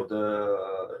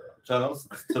F4 channels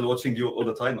still watching you all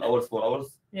the time, hours for hours.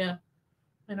 Yeah,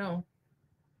 I know.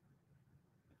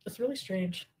 It's really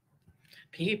strange.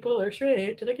 People are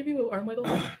strange. Did I give you an arm wiggle?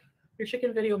 Your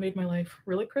chicken video made my life.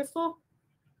 Really, Crystal?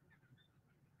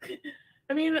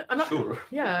 I mean, I'm not sure.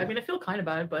 Yeah, I mean, I feel kind of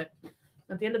bad, but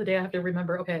at the end of the day, I have to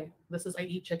remember, okay, this is, I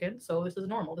eat chicken, so this is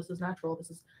normal. This is natural. This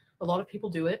is, a lot of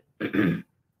people do it.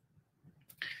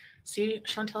 See,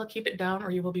 Chantel, keep it down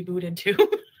or you will be booed into.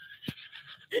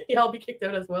 Yeah, I'll be kicked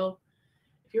out as well.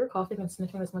 If you were coughing and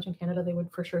sniffing this much in Canada, they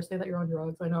would for sure say that you're on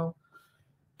drugs. I know.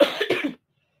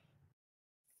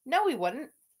 No, we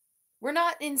wouldn't. We're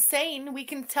not insane. We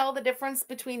can tell the difference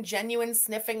between genuine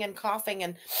sniffing and coughing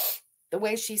and the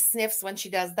way she sniffs when she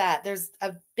does that. There's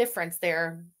a difference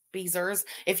there, Beezers.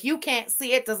 If you can't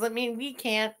see it, doesn't mean we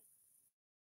can't.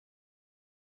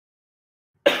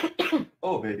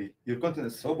 Oh, baby, your content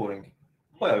is so boring.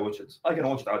 Why I watch it? I can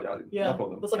watch it, adi. Yeah, no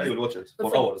problem. like, I will watch it for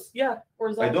like, hours. Yeah, or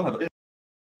I don't have.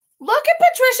 Look at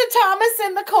Patricia Thomas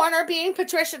in the corner being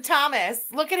Patricia Thomas.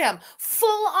 Look at him.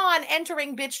 Full on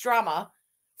entering bitch drama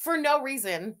for no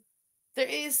reason. There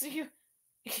is,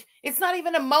 it's not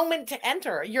even a moment to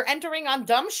enter. You're entering on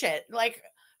dumb shit. Like,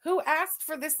 who asked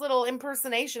for this little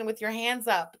impersonation with your hands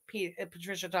up,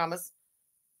 Patricia Thomas?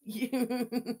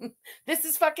 This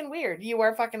is fucking weird. You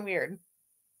are fucking weird.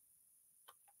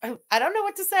 I don't know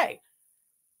what to say.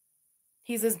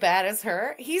 He's as bad as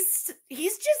her. He's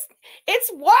just,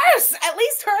 it's worse. At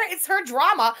least it's her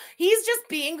drama. He's just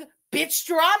being bitch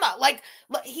drama. Like,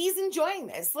 look, he's enjoying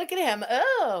this. Look at him.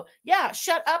 Oh, yeah.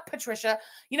 Shut up, Patricia.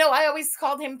 You know, I always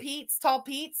called him Pete's, Tall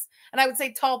Pete's, and I would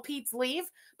say Tall Pete's leave.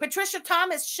 Patricia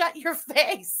Thomas, shut your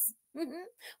face.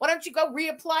 Why don't you go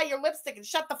reapply your lipstick and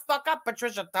shut the fuck up,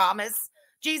 Patricia Thomas?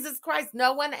 Jesus Christ,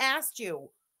 no one asked you.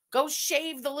 Go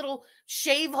shave the little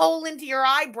shave hole into your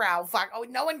eyebrow. Fuck. Oh,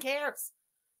 no one cares.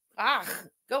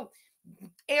 Go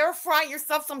air fry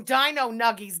yourself some dino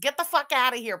nuggies. Get the fuck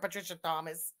out of here, Patricia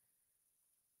Thomas.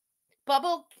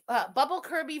 Bubble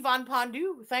Kirby Von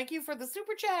Pondu, thank you for the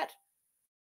super chat.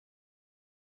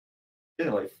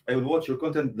 In life, I will watch your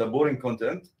content, the boring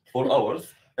content, for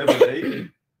hours every day.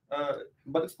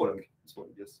 But it's boring. It's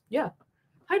boring, yes. Yeah.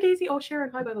 Hi, Daisy. Oh,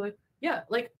 Sharon. Hi, by the way. Yeah,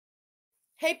 like.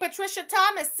 Hey, Patricia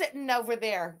Thomas sitting over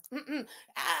there.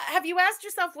 Have you asked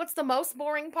yourself what's the most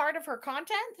boring part of her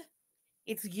content?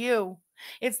 It's you.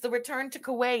 It's the return to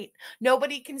Kuwait.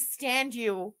 Nobody can stand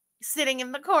you sitting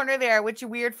in the corner there with your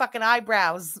weird fucking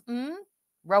eyebrows.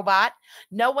 Robot.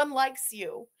 No one likes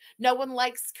you. No one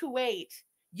likes Kuwait.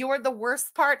 You're the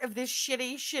worst part of this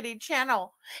shitty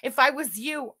channel. If I was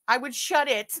you, I would shut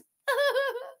it.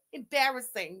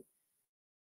 Embarrassing.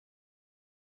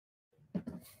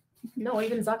 No,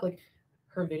 even Zach, like,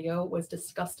 her video was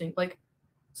disgusting. Like,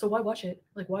 so why watch it?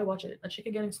 Like, why watch it? A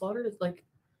chicken getting slaughtered is like,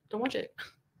 don't watch it.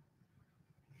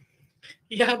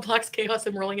 Yeah, Black's chaos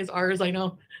and rolling his R's. I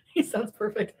know. He sounds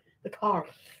perfect. The car.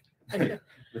 The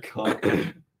car.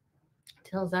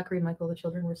 Tell Zachary and Michael the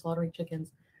children were slaughtering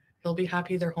chickens. They'll be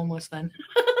happy they're homeless then.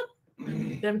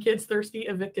 Them kids thirsty,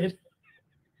 evicted.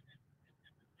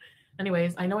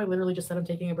 Anyways, I know I literally just said I'm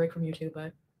taking a break from YouTube,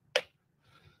 but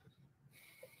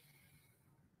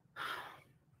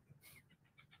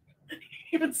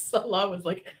even Salah was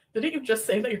like, didn't you just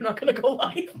say that you're not going to go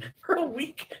live for a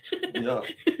week? Yeah.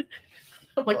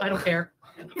 I'm like, I don't care.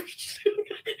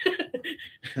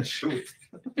 Shoot.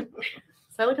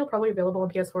 Silent Hill probably available on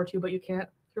PS4 too, but you can't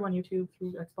through on YouTube,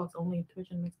 through Xbox only,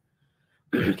 Twitch and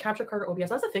capture card or OBS.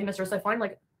 That's the thing, Mistress. I find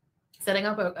like setting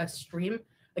up a stream,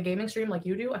 a gaming stream like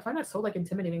you do, I find that so like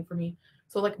intimidating for me.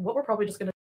 So like what we're probably just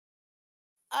gonna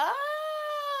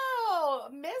Oh,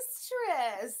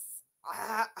 Mistress.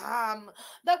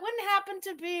 that wouldn't happen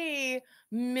to be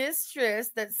Mistress,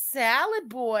 that Salad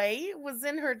Boy was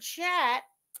in her chat.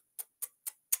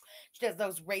 She does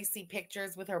those racy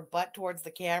pictures with her butt towards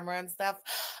the camera and stuff.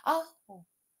 Oh,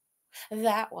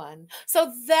 that one.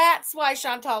 So that's why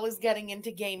Chantal is getting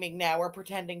into gaming now, or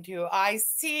pretending to. I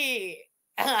see.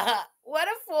 What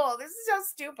a fool. This is so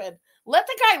stupid. Let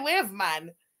the guy live,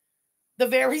 man. The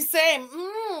very same.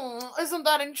 Isn't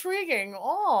that intriguing?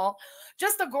 Oh,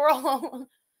 just a girl.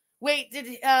 Wait,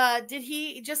 did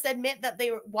he just admit that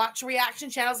they watch reaction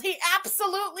channels? He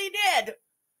absolutely did.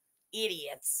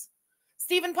 Idiots.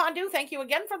 Stephen Pondu, thank you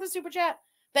again for the super chat.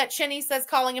 That Chinny says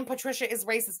calling him Patricia is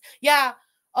racist. Yeah.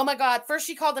 Oh my God. First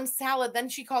she called him Salad, then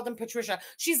she called him Patricia.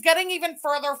 She's getting even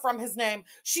further from his name.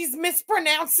 She's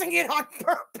mispronouncing it on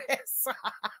purpose.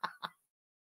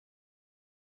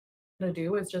 To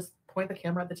do is just point the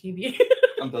camera at the TV.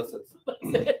 And that's it.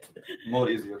 That's it. More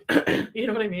easier. You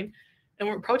know what I mean? And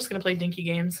we're probably just gonna play dinky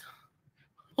games.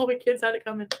 All the kids had it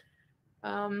coming.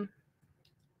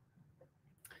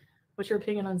 What's your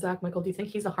opinion on Zach, Michael? Do you think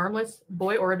he's a harmless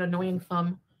boy or an annoying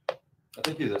thumb? I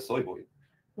think he's a soy boy.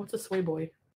 What's a soy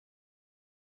boy?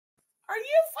 Are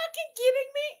you fucking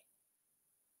kidding me?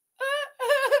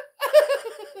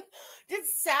 Did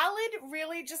Salad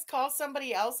really just call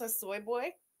somebody else a soy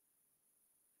boy?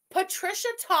 Patricia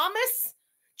Thomas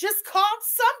just called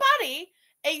somebody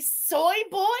a soy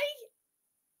boy?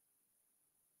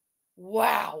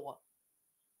 Wow.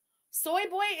 Soy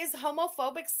boy is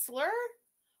homophobic slur?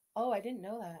 Oh, I didn't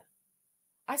know that.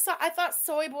 I thought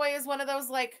soy boy is one of those,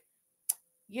 like,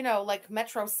 you know, like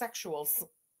metrosexuals.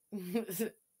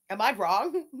 Am I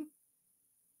wrong?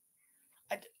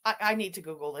 I need to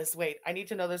Google this. Wait, I need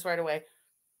to know this right away.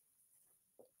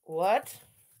 What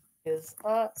is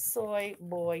a soy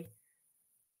boy?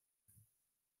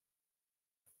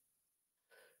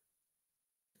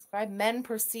 Describe men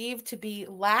perceived to be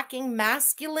lacking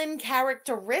masculine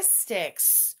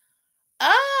characteristics.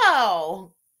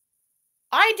 Oh,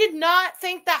 I did not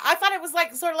think that. I thought it was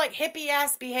like sort of like hippie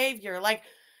ass behavior. Like,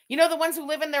 you know, the ones who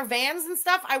live in their vans and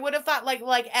stuff. I would have thought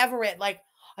like Everett. Like,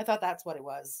 I thought that's what it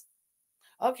was.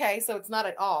 Okay, so it's not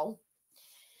at all.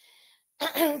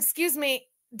 Excuse me,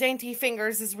 Dainty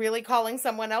Fingers is really calling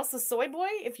someone else a soy boy.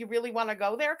 If you really want to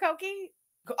go there, Koki.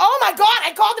 Oh my God,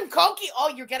 I called him Koki. Oh,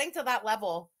 you're getting to that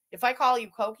level. If I call you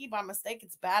Koki by mistake,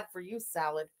 it's bad for you,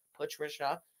 Salad,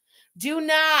 Patricia. Do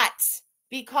not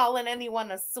be calling anyone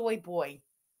a soy boy.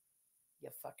 You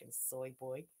fucking soy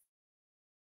boy.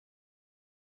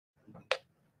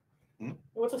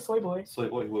 What's a soy boy? Soy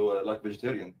boy who like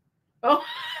vegetarian. Oh.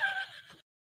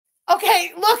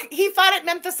 Okay, look, he thought it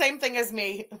meant the same thing as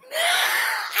me.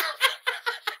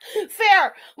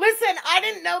 Fair. Listen, I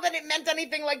didn't know that it meant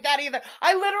anything like that either.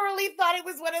 I literally thought it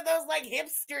was one of those like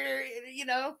hipster, you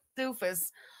know,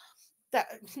 doofus.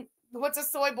 That, what's a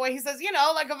soy boy? He says, you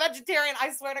know, like a vegetarian.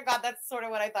 I swear to God, that's sort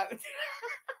of what I thought.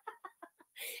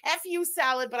 F you,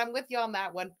 Salad, but I'm with you on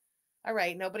that one. All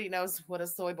right, nobody knows what a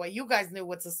soy boy. You guys knew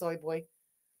what's a soy boy.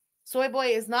 Soy boy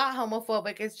is not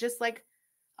homophobic. It's just like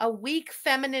a weak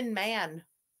feminine man.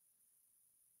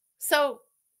 So,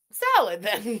 Salad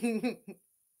then.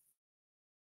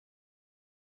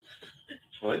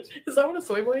 Right? Is that what a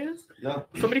soy boy is? Yeah.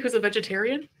 Somebody who's a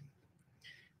vegetarian?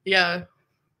 Yeah.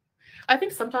 I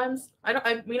think sometimes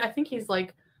I think he's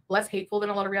like less hateful than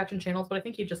a lot of reaction channels, but I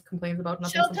think he just complains about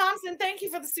nothing. Shell Thompson, thank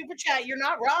you for the super chat. You're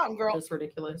not wrong, girl. It's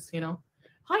ridiculous, you know.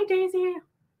 Hi, Daisy.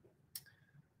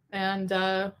 And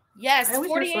yes,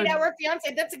 48-hour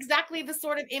fiance. That's exactly the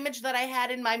sort of image that I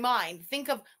had in my mind. Think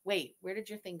of, wait, where did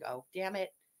your thing go? Damn it.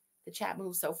 The chat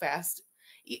moves so fast.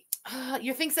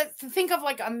 You think of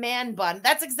like a man bun.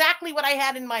 That's exactly what I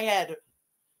had in my head.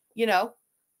 You know,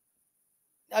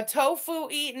 a tofu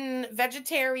eating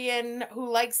vegetarian who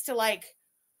likes to like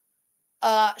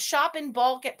shop in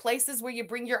bulk at places where you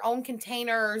bring your own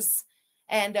containers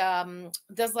and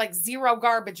does like 0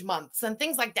 garbage months and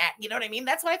things like that. You know what I mean?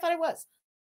 That's what I thought it was.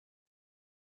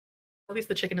 At least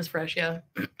the chicken is fresh, yeah.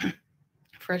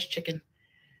 Fresh chicken.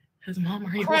 His mom,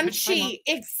 are you crunchy?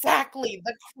 Exactly,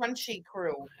 the crunchy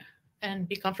crew. And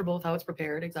be comfortable with how it's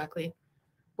prepared. Exactly.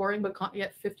 Boring, but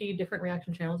yet 50 different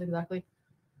reaction channels. Exactly.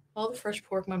 All the fresh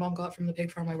pork my mom got from the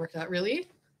pig farm I worked at. Really?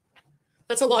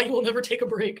 That's a lie. You will never take a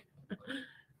break.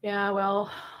 Yeah, well,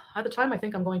 at the time I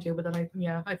think I'm going to, but then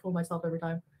I fool myself every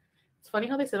time. It's funny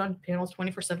how they sit on panels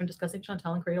 24/7 discussing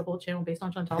Chantal and create a whole channel based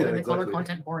on Chantal, and they call her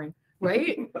content boring,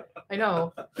 right? I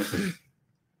know.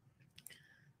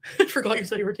 I forgot you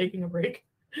said you were taking a break.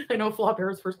 I know Flop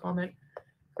Arrow's first comment.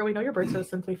 Girl, we know your breaks are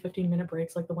simply 15-minute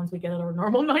breaks like the ones we get at our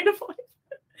normal 9 to 5.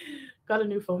 Got a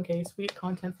new phone case. Sweet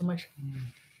content from my...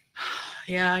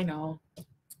 Yeah, I know.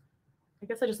 I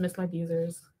guess I just missed my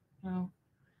abusers. No.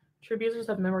 True abusers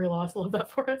have memory loss. I love that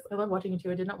for us. I love watching it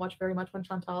too. I did not watch very much when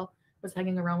Chantal was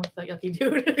hanging around with that yucky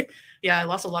dude. Yeah, I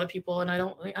lost a lot of people, and I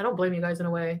don't blame you guys in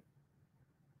a way.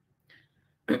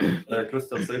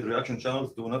 Crystal said reaction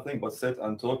channels do nothing but sit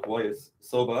and talk why it's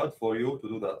so bad for you to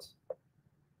do that.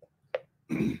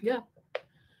 Yeah.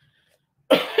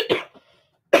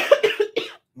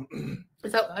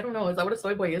 Is that, I don't know, is that what a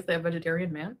soy boy is? They have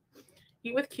vegetarian man?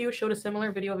 Eat with Q showed a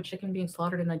similar video of a chicken being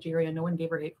slaughtered in Nigeria. No one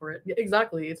gave her hate for it. Yeah,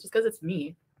 exactly. It's just because it's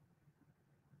me.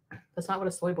 That's not what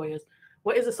a soy boy is.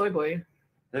 What is a soy boy?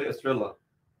 Hey, Estrella.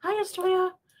 Hi,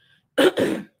 Estrella.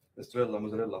 Estrella,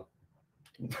 mozzarella.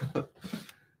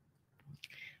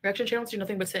 Reaction channels do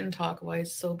nothing but sit and talk. Why is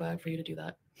it so bad for you to do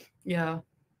that? Yeah.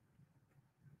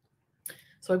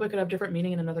 Soy boy could have different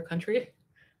meaning in another country.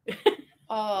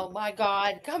 Oh my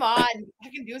God. Come on. I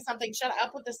can do something. Shut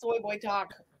up with the soy boy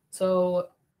talk. So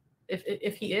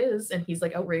if he is and he's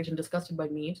like outraged and disgusted by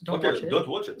meat, don't watch it. Don't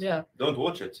watch it. Yeah. Don't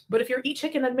watch it. But if you eat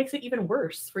chicken, that makes it even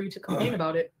worse for you to complain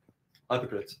about it.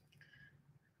 Hypocrite.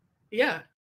 Yeah.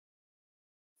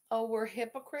 Oh, we're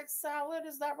hypocrites, Salad?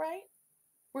 Is that right?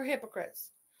 We're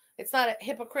hypocrites. It's not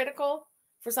hypocritical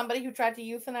for somebody who tried to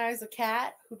euthanize a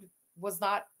cat who was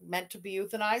not meant to be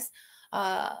euthanized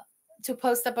to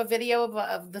post up a video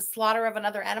of the slaughter of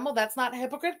another animal. That's not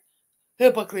hypocrite.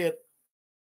 Hypocrite.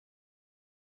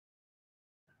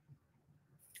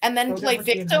 And then play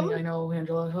victim. I know,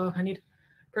 Angela. Oh, I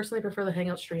personally prefer the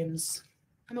hangout streams.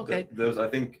 I'm okay. There's, I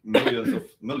think, millions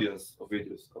of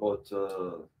videos about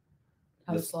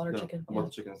how to slaughter chicken.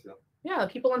 About chickens, yeah. Yeah,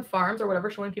 people on farms or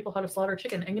whatever showing people how to slaughter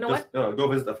chicken. And you know what? Go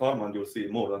visit a farm and you'll see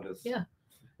more than this. Yeah.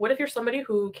 What if you're somebody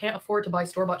who can't afford to buy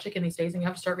store-bought chicken these days and you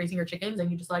have to start raising your chickens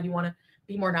and you decide you want to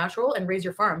be more natural and raise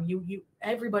your farm?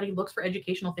 Everybody looks for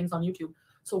educational things on YouTube.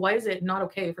 So why is it not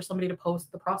okay for somebody to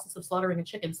post the process of slaughtering a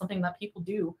chicken, something that people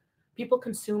do? People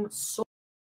consume so.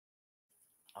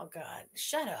 Oh God,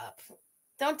 shut up.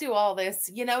 Don't do all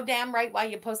this. You know damn right why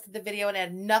you posted the video and it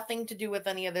had nothing to do with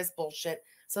any of this bullshit.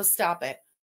 So stop it.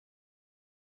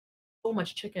 So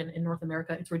much chicken in North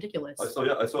America. It's ridiculous. I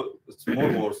saw it's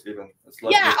more worse even. It's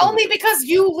like yeah, only because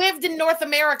you lived in North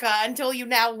America until you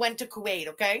now went to Kuwait,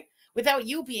 okay? Without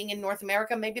you being in North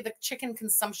America, maybe the chicken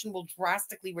consumption will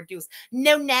drastically reduce.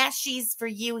 No nashies for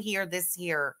you here this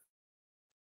year.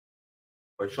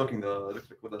 By shocking the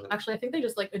electric. Actually, I think they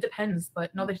just it depends,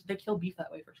 but no, they kill beef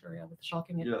that way for sure. Yeah, with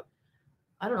shocking it. Yeah.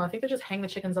 I don't know. I think they just hang the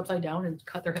chickens upside down and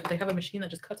cut their head. They have a machine that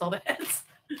just cuts all the heads.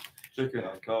 Chicken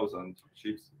and cows and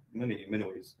sheep, many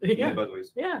ways. Yeah. Many bad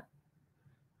ways. Yeah.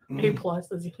 A plus,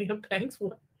 Azealia Banks.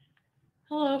 What?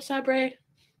 Hello, Sabre.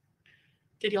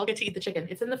 Did y'all get to eat the chicken?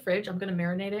 It's in the fridge. I'm gonna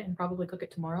marinate it and probably cook it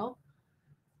tomorrow.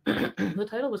 The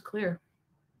title was clear.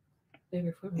 Save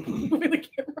your food. Moving the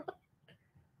camera.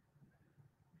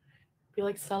 Be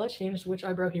like, Salah changed which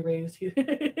eyebrow he raised.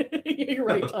 You're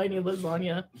right, tiny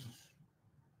lasagna.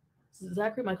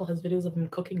 Zachary Michael has videos of him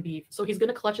cooking beef. So he's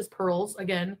gonna clutch his pearls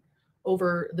again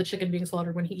over the chicken being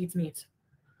slaughtered when he eats meat.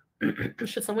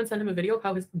 Should someone send him a video of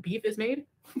how his beef is made?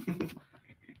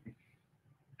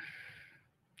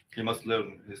 He must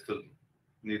learn. He still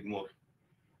need more.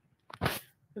 If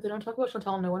they don't talk about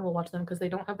Chantal, no one will watch them because they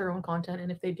don't have their own content. And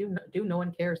if they do, no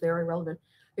one cares. They are irrelevant.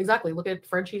 Exactly. Look at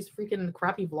Frenchie's freaking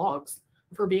crappy vlogs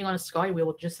for being on a sky wheel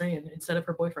with just saying instead of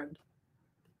her boyfriend.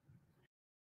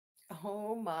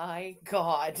 Oh my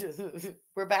God.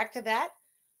 We're back to that?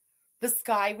 The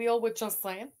sky wheel with just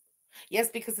saying? Yes,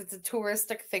 because it's a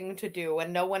touristic thing to do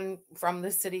and no one from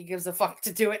the city gives a fuck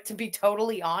to do it, to be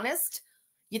totally honest.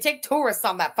 You take tourists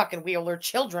on that fucking wheel or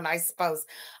children, I suppose.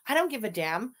 I don't give a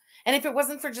damn. And if it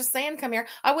wasn't for just saying, come here,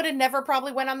 I would have never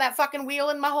probably went on that fucking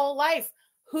wheel in my whole life.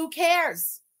 Who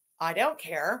cares? I don't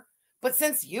care. But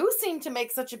since you seem to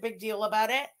make such a big deal about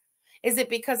it, is it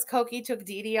because Koki took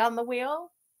Dee Dee on the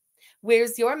wheel?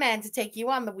 Where's your man to take you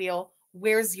on the wheel?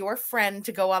 Where's your friend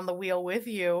to go on the wheel with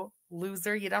you?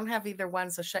 Loser, you don't have either one,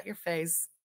 so shut your face.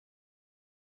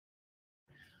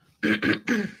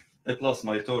 Plus,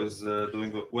 my toe is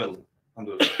doing well.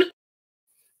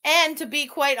 And to be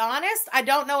quite honest, I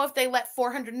don't know if they let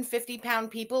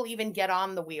 450-pound people even get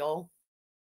on the wheel.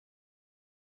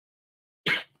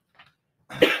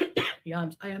 Yeah,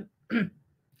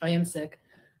 I am sick.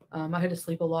 I had to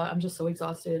sleep a lot. I'm just so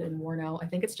exhausted and worn out. I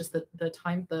think it's just the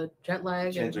time, the jet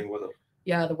lag. Changing weather.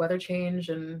 Yeah, the weather change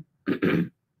and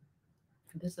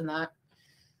this and that.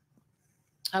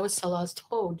 How is Salah's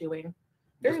toe doing?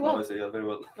 Very well. Yeah, very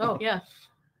well. Oh, yeah.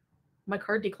 My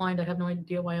card declined. I have no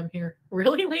idea why I'm here.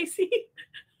 Really, Lacey?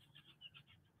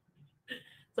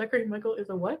 Zachary Michael is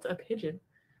a what? A pigeon.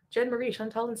 Jen Marie,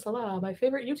 Chantal, and Salah, my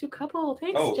favorite YouTube couple.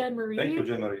 Thanks, Jen Marie. Thank you,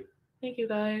 Jen Marie. Thank you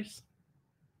guys.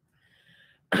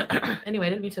 Anyway, I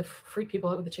didn't mean to freak people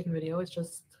out with the chicken video. It's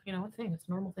just, you know, a thing. It's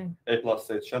a normal thing. A+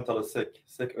 said Chantal is sick.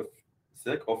 Sick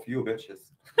of you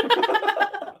bitches.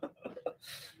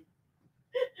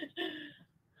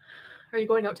 Are you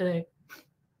going out today?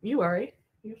 You are, right?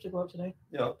 You have to go out today.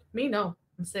 Yeah. Me, no.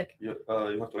 I'm sick. You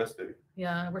have to rest, baby.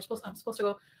 Yeah, I'm supposed to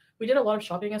go. We did a lot of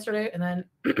shopping yesterday, and then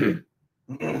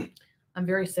I'm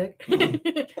very sick.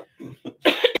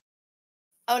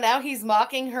 Oh, now he's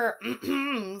mocking her.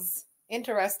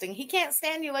 Interesting. He can't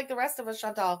stand you like the rest of us,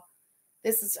 Chantal.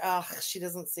 This is, she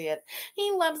doesn't see it.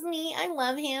 He loves me. I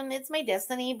love him. It's my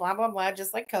destiny. Blah, blah, blah.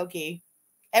 Just like Koki.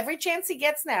 Every chance he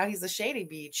gets now, he's a shady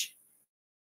beach.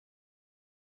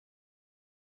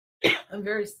 I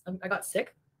got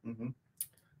sick.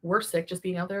 We're sick just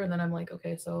being out there. And then I'm like,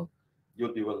 okay, so.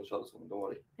 You'll be well, inshallah. Don't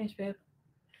worry. Thanks, babe.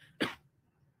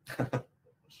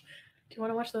 Do you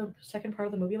want to watch the second part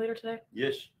of the movie later today?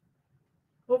 Yes.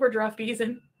 Overdraft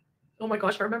season. Oh my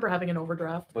gosh, I remember having an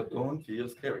overdraft. But don't feel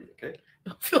scary, okay?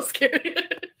 Don't feel scary.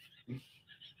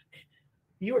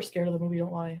 You were scared of the movie,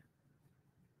 don't lie.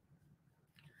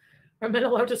 Are men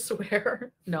allowed to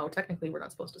swear? No, technically we're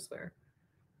not supposed to swear.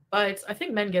 But I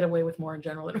think men get away with more in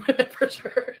general than women for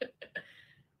sure.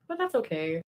 But that's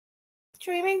okay.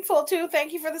 Dreaming Full 2,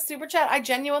 thank you for the super chat. I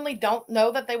genuinely don't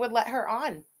know that they would let her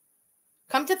on.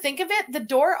 Come to think of it, the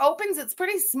door opens. It's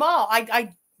pretty small.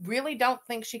 I really don't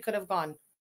think she could have gone.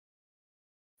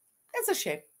 It's a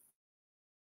shame.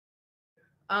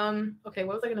 Okay,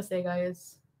 what was I gonna say,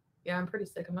 guys? Yeah, I'm pretty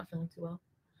sick. I'm not feeling too well.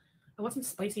 I want some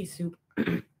spicy soup.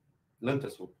 Lentil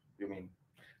soup, you mean?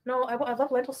 No, I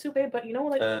love lentil soup, babe, but you know,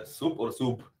 like soup or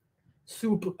soup?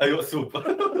 Soup. Ayo, soup.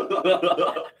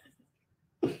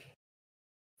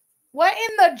 What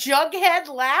in the Jughead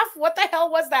laugh? What the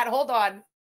hell was that? Hold on.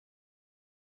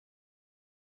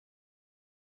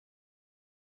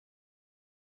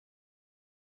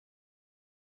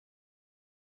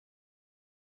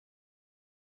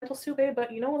 Lentil soup, babe,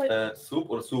 but you know, like soup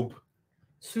or soup?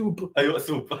 Soup. Ayo,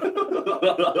 soup.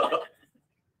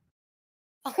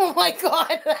 Oh my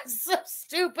god, that's so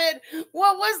stupid.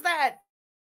 What was that?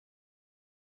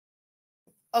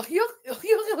 Oh, fucking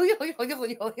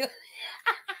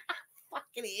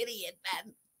idiot,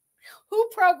 man. Who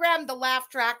programmed the laugh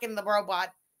track in the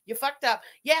robot? You fucked up.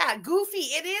 Yeah, Goofy.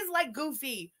 It is like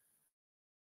Goofy.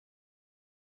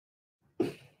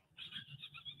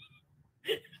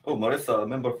 Oh, Marissa,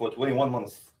 member for 21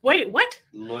 months. Wait, what?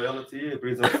 Loyalty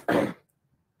breeds us.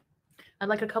 I'd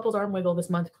like a couple's arm wiggle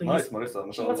this month, please. Nice,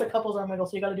 Marissa. She wants a couple's arm wiggle,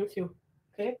 so you got to do it too.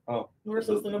 Okay? Oh.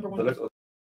 Marissa's the number one.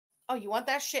 Oh, you want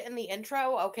that shit in the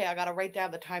intro? Okay, I got to write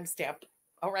down the timestamp.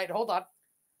 All right, hold on.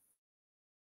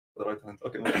 The right hand.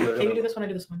 Okay. Okay, you do this one, I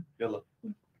do this one. Yalla.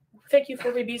 Thank you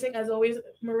for rebasing, as always,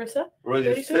 Marissa.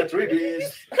 Ready, set,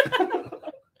 release.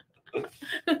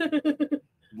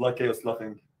 Black Chaos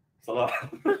laughing. Salah.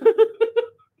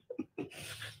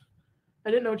 I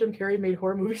didn't know Jim Carrey made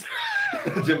horror movies.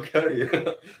 Jim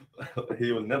Carrey.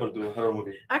 He will never do a horror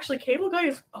movie. Actually, Cable Guy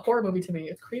is a horror movie to me.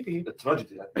 It's creepy. A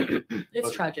tragedy, I think.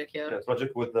 It's tragic, yeah. Yeah,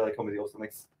 tragic with comedy also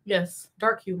makes. Yes,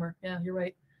 dark humor. Yeah, you're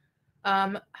right.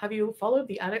 Have you followed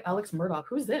the addict Alex Murdoch?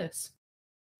 Who's this?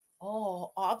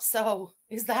 Oh, Opso.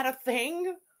 Is that a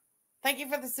thing? Thank you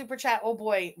for the super chat. Oh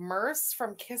boy, Merce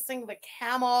from Kissing the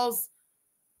Camels.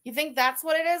 You think that's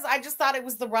what it is? I just thought it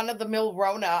was the run-of-the-mill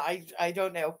Rona. I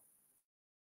don't know.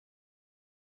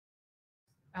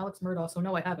 Alex Murdoch. So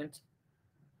no, I haven't.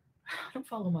 I don't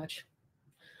follow much.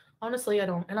 Honestly, I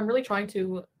don't. And I'm really trying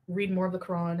to read more of the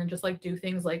Quran and just like do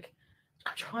things like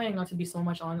I'm trying not to be so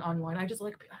much online. I just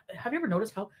like, have you ever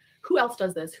noticed who else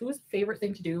does this? Whose favorite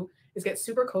thing to do is get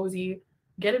super cozy,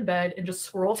 get in bed and just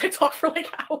scroll TikTok for like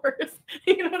hours.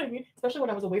 You know what I mean? Especially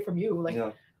when I was away from you. Like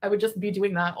I would just be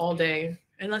doing that all day.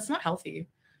 And that's not healthy.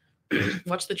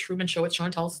 Watch the Truman Show with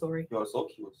Chantal's story. You are so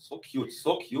cute. So cute.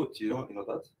 So cute. You know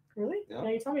that? Really? Yeah. Yeah,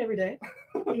 you tell me every day.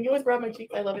 You always grab my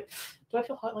cheeks. I love it. Do I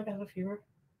feel hot like I have a fever?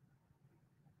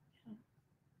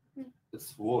 Yeah.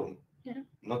 It's warm. Yeah.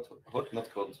 Not hot, not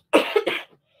cold.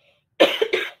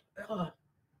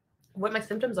 What my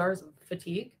symptoms are is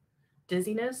fatigue,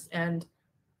 dizziness, and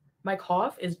my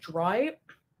cough is dry,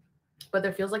 but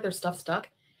there feels like there's stuff stuck.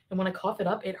 And when I cough it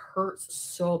up, it hurts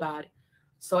so bad.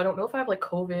 So I don't know if I have like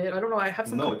COVID. I don't know. I have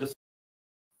some. No, just.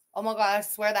 Oh my God, I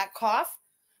swear that cough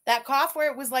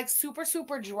where it was like super,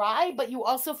 super dry, but you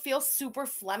also feel super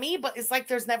phlegmy, but it's like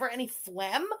there's never any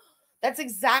phlegm. That's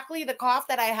exactly the cough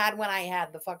that I had when I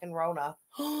had the fucking Rona.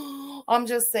 I'm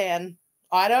just saying.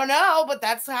 I don't know, but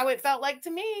that's how it felt like to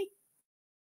me.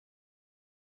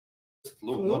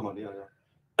 Flu, normal, yeah.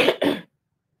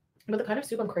 But the kind of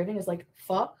soup I'm craving is like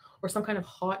pho or some kind of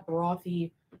hot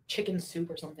brothy chicken soup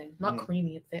or something. Not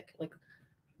creamy and thick, like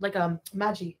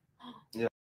Maggi.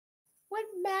 What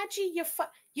Maggi?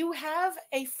 You have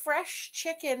a fresh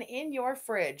chicken in your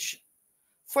fridge.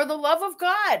 For the love of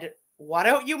God, why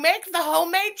don't you make the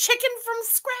homemade chicken from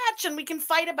scratch and we can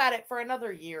fight about it for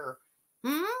another year?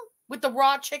 With the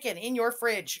raw chicken in your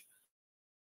fridge.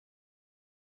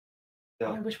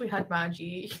 Oh, I wish we had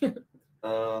Maggi.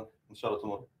 Inshallah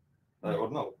tomorrow.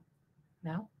 Or no.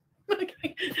 Now?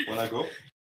 When I go?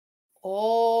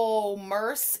 Oh,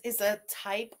 MERS is a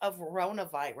type of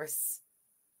coronavirus.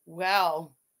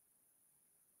 Well,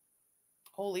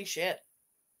 holy shit.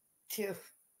 Phew.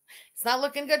 It's not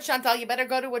looking good, Chantal. You better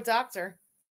go to a doctor.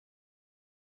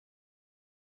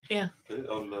 Yeah. Okay,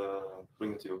 I'll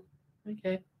bring it to you.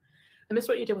 Okay. I missed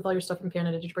what you did with all your stuff from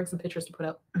Canada. Did you bring some pictures to put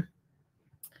up?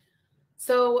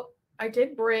 So I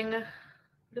did bring, what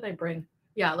did I bring?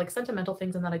 Yeah, like sentimental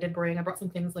things and that I did bring. I brought some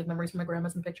things like memories from my grandma,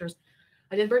 some pictures.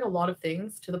 I did bring a lot of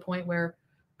things to the point where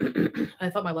I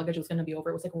thought my luggage was going to be over.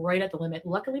 It was like right at the limit.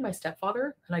 Luckily, my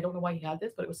stepfather, and I don't know why he had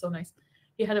this, but it was so nice.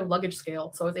 He had a luggage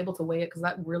scale, so I was able to weigh it because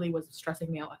that really was stressing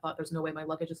me out. I thought there's no way my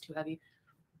luggage is too heavy.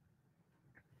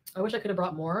 I wish I could have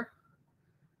brought more,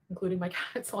 including my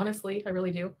cats, honestly. I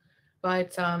really do.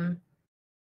 But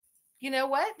you know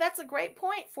what? That's a great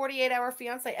point. 48-hour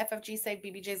fiance. FFG saved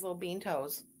BBJ's little bean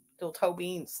toes. Little toe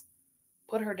beans.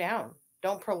 Put her down.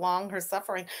 Don't prolong her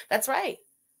suffering. That's right.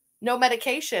 No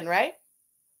medication, right?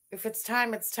 If it's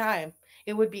time, it's time.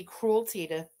 It would be cruelty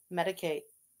to medicate.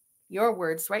 Your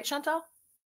words, right, Chantal?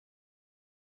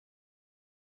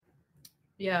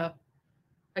 yeah,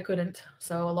 I couldn't.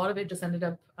 So a lot of it just ended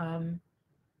up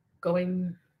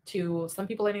going to some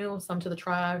people I knew, some to the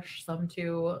trash, some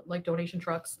to like donation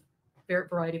trucks,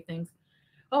 variety of things.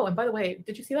 Oh, and by the way,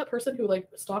 did you see that person who like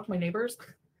stalked my neighbors?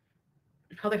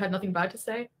 How they had nothing bad to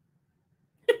say?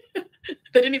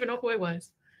 They didn't even know who I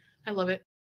was. I love it.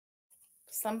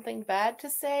 Something bad to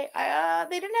say?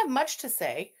 They didn't have much to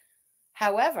say.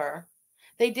 However,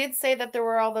 they did say that there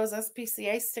were all those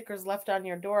SPCA stickers left on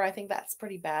your door. I think that's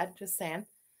pretty bad. Just saying.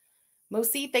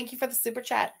 Moosey, thank you for the super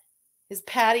chat. His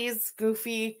Patty's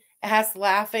goofy ass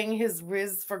laughing, his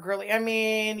Riz for girly. I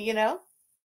mean, you know.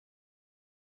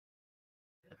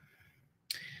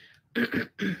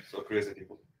 So crazy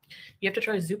people. You have to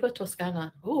try Zuppa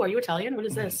Toscana. Oh, are you Italian? What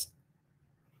is this?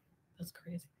 That's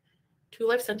crazy. 2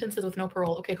 life sentences with no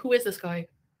parole. Okay, who is this guy?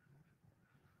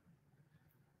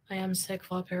 I am sick,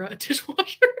 Flopera, a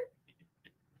dishwasher.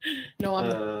 No,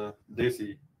 I'm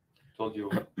Daisy told you.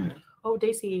 Oh,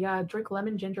 Daisy, yeah, drink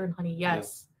lemon, ginger, and honey.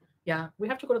 Yes. Yeah, we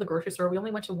have to go to the grocery store. We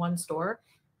only went to one store,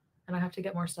 and I have to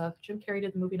get more stuff. Jim Carrey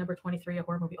did the movie number 23, a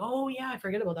horror movie. Oh, yeah, I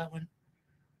forget about that one.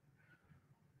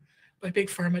 By Big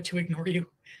Pharma to ignore you.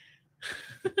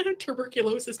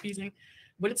 Tuberculosis teasing.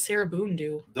 What did Sarah Boone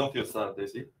do? Don't feel sad,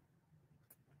 Daisy.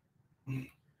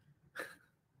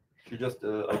 She just,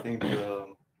 I think,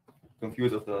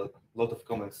 confused with a lot of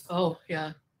comments. Oh,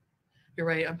 yeah. You're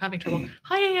right. I'm having trouble.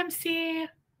 Hi, AMC.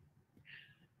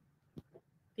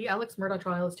 The Alex Murdaugh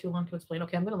trial is too long to explain.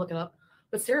 Okay, I'm going to look it up.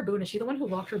 But Sarah Boone, is she the one who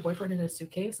locked her boyfriend in a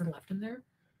suitcase and left him there?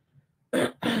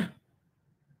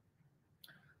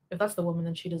 If that's the woman,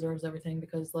 then she deserves everything.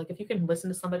 Because, like, if you can listen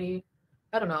to somebody,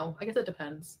 I don't know. I guess it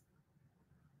depends.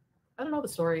 I don't know the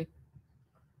story.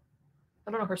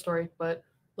 I don't know her story, but,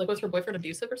 like, was her boyfriend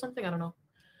abusive or something? I don't know.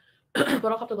 But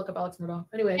I'll have to look up Alex Murdaugh.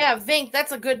 Anyway. Yeah, Vink,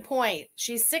 that's a good point.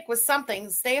 She's sick with something.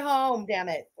 Stay home, damn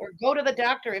it. Or go to the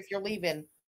doctor if you're leaving.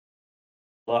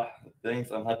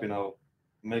 Thanks, I'm happy now.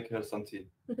 Make her some tea.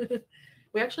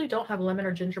 We actually don't have lemon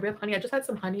or ginger. We have honey. I just had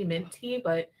some honey mint tea,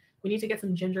 but we need to get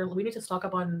some ginger. We need to stock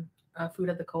up on food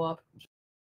at the co-op.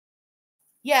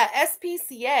 Yeah,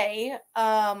 SPCA.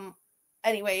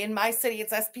 Anyway, in my city,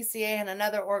 it's SPCA and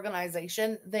another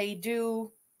organization. They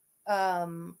do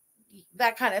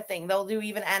that kind of thing. They'll do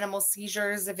even animal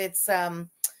seizures if it's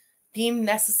deemed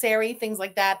necessary, things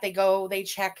like that. They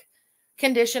check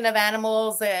condition of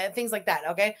animals, things like that.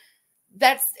 Okay.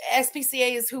 That's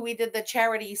SPCA is who we did the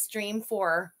charity stream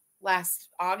for last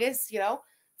August, you know,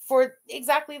 for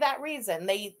exactly that reason.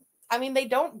 They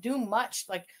don't do much.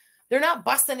 Like, they're not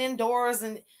busting indoors,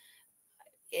 and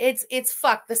it's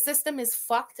fucked. The system is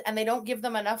fucked, and they don't give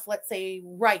them enough, let's say,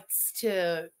 rights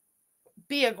to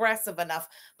be aggressive enough.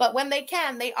 But when they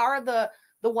can, they are the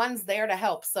ones there to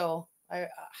help. So I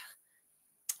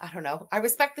don't know. I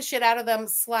respect the shit out of them.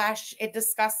 / it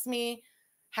disgusts me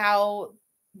how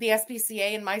the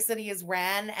SPCA in my city is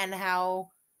ran and how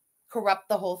corrupt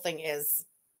the whole thing is.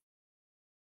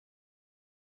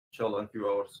 Inshallah, in a few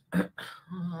hours.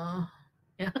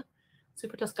 Yeah.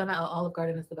 Super Toscana Olive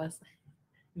Garden is the best.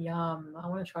 Yum. I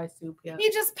want to try soup. Yeah. He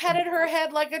just petted her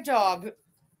head like a dog.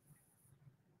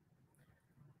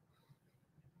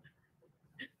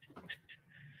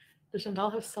 Does Chantal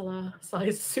have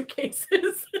size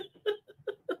suitcases?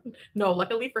 No,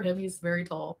 luckily for him, he's very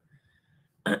tall.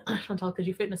 Chantal, could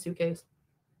you fit in a suitcase?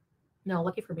 No,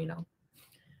 lucky for me, no.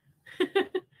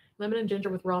 Lemon and ginger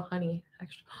with raw honey.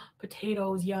 Extra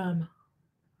potatoes, yum.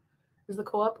 Is the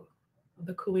co-op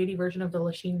the Kuwaiti version of the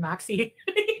Lachine Maxi?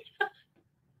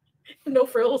 No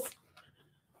frills.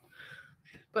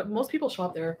 But most people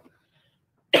shop there.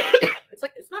 It's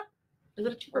not. Is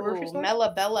it a cheaper grocery store?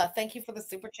 Mella Bella, thank you for the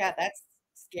super chat. That's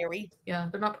scary. Yeah,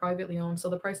 they're not privately owned, so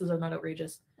the prices are not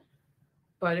outrageous.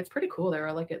 But it's pretty cool there.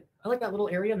 I like it. I like that little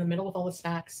area in the middle with all the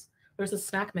snacks. There's a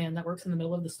snack man that works in the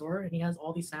middle of the store, and he has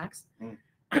all these snacks.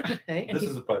 Okay, and This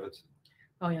is a private.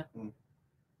 Oh yeah.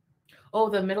 Oh,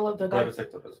 the middle of the Private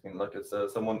sector. I mean, like it's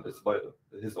someone. It's by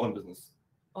his own business.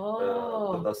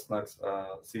 Oh. That's snacks,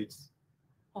 seeds.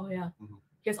 Oh yeah.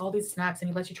 He has all these snacks, and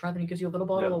he lets you try them. He gives you a little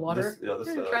bottle of water.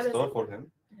 This store for him,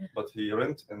 but he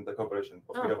rent in the corporation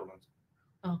of the government.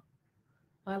 Oh,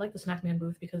 I like the snack man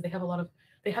booth because they have a lot of.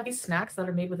 They have these snacks that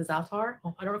are made with za'atar.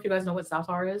 Oh, I don't know if you guys know what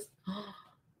za'atar is.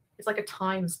 It's like a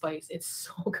thyme spice. It's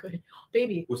so good,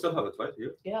 baby. We still have it right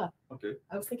here. Yeah. Okay.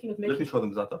 I was thinking of making. Let me show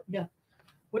them za'atar. Yeah.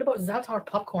 What about za'atar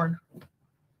popcorn?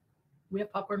 We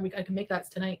have popcorn. I can make that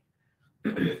tonight.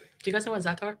 Do you guys know what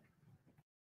za'atar?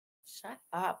 Shut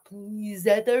up.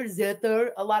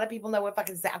 Za'atar. A lot of people know what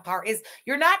fucking za'atar is.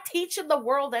 You're not teaching the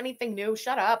world anything new.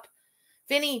 Shut up.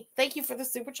 Vinny, thank you for the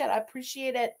super chat. I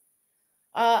appreciate it.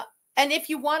 And if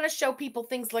you want to show people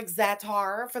things like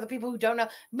za'atar, for the people who don't know,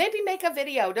 maybe make a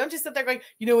video. Don't just sit there going,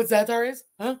 you know what za'atar is?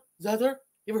 Huh? Za'atar?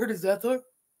 You ever heard of za'atar?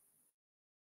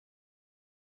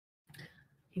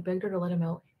 He begged her to let him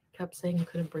out. He kept saying he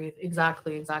couldn't breathe.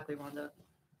 Exactly, Rhonda.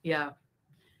 Yeah.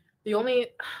 The only,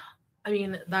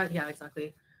 yeah,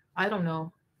 exactly. I don't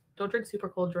know. Don't drink super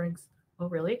cold drinks. Oh,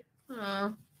 really?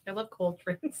 I love cold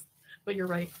drinks. But you're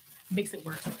right. It makes it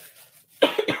worse.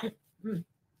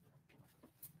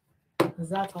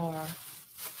 Za'atar.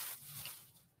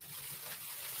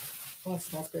 Oh, it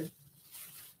smells good.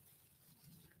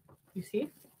 You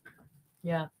see?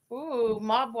 Yeah. Ooh,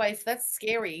 mob wife. That's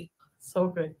scary. So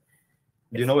good.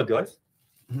 Do you know what, guys?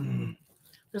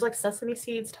 There's like sesame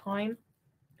seeds, thyme,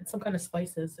 and some kind of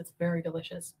spices. It's very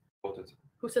delicious.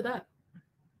 Who said that?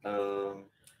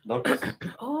 Darkness.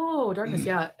 Oh, Darkness,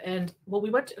 yeah. And well, we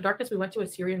went to a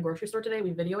Syrian grocery store today.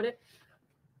 We videoed it.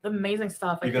 Amazing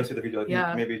stuff. You're gonna see the video, I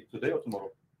think, maybe today or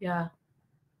tomorrow. Yeah.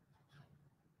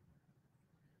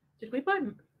 Did we buy?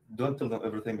 Don't tell them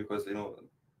everything because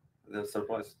they're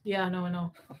surprised. Yeah, no, I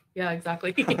know. Yeah,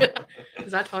 exactly.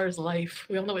 Za'atar is life.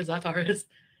 We all know what za'atar is.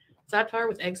 Za'atar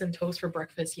with eggs and toast for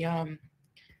breakfast. Yum.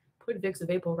 Put Vic's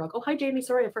Vapo Rug. Oh, hi, Jamie.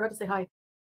 Sorry, I forgot to say hi.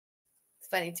 It's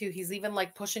funny too. He's even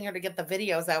like pushing her to get the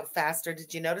videos out faster.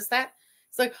 Did you notice that?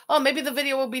 It's like, oh, maybe the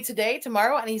video will be today,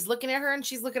 tomorrow. And he's looking at her and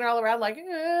she's looking all around like,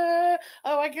 oh,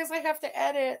 I guess I have to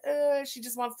edit. She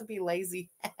just wants to be lazy.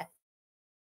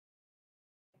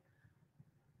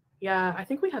 Yeah, I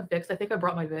think we have Vicks. I think I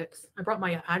brought my Vicks. I brought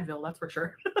my Advil, that's for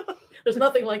sure. There's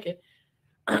nothing like it.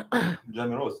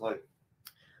 Jamie Rose, hi.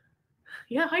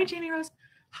 Yeah, hi, Jamie Rose.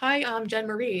 Hi, Jen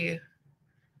Marie.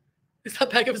 Is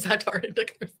that bag of Za'atar in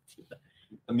Dick?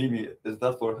 Mimi, is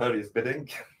that for Harry's bidding?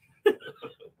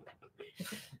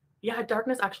 Yeah,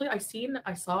 Darkness. Actually, I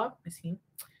saw.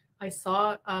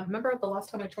 Remember the last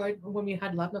time I tried when we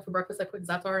had labna for breakfast, I put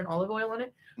za'atar and olive oil on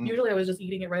it. Usually I was just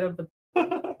eating it right out of the.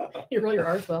 You roll your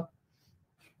R's well.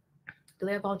 Do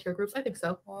they have volunteer groups? I think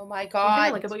so. Oh my One thing God. I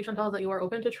like about you, Chantal, is that you are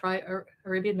open to try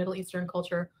Arabian Middle Eastern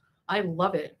culture. I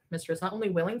love it, mistress. Not only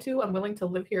willing to, I'm willing to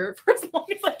live here for as long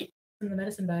as I can. In the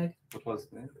medicine bag. What was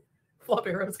it? Flop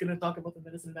Arrow is going to talk about the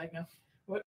medicine bag now.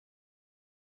 What?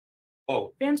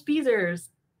 Oh. Fans Beezers.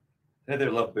 Hey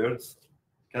there, lovebirds.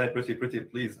 Can I pretty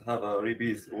please have a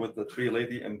rebees with the tree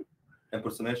lady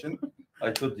impersonation?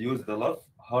 I could use the love.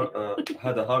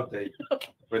 Had a hard day. Okay.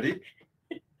 Ready?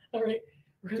 All right.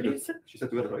 Ready? She said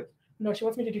together, right? No, she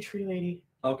wants me to do tree lady.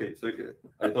 Okay, so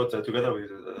I thought together we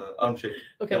arm shake.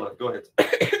 Okay. Ella, go ahead.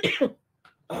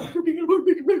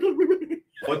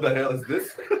 What the hell is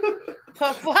this?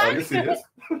 What? Are you serious?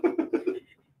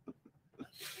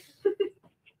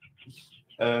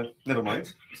 Never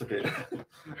mind. It's okay.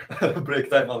 Break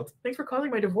time out. Thanks for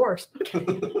causing my divorce.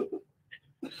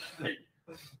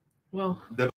 Well.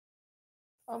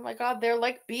 Oh my God, they're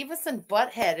like Beavis and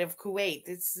Butthead of Kuwait.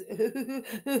 It's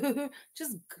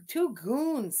just two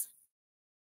goons.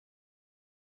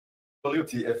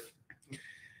 WTF.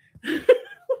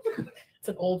 It's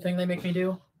an old thing they make me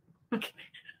do. Okay.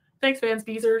 Thanks, Vans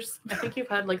Beezers. I think you've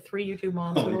had like 3 YouTube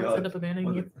moms Oh who my will God. end up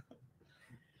abandoning you.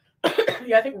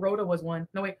 Yeah, I think Rhoda was one.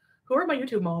 No, wait. Who are my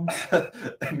YouTube moms?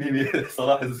 Mimi,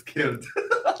 Salah is scared.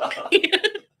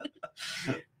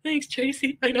 Thanks,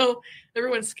 Tracy. I know.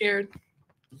 Everyone's scared.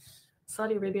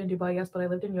 Saudi Arabia and Dubai, yes, but I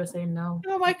lived in USA now.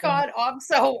 Oh my God,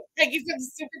 so thank you for the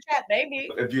super chat, baby.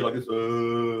 FG like this.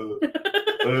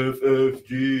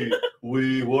 FFG,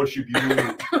 we worship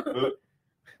you.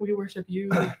 We worship you.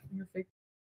 You're fake.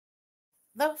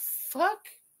 The fuck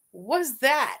was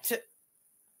that?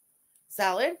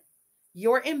 Salad,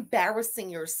 you're embarrassing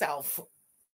yourself.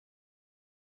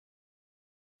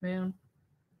 Man,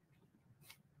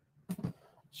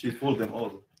 She fooled them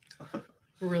all.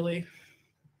 really.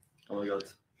 Oh my God.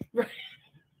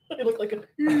 I look like a.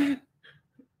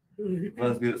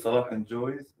 Salah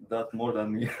enjoys that more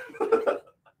than me.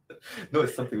 No,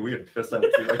 it's something weird. First time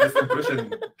I see like this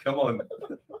impression. Come on.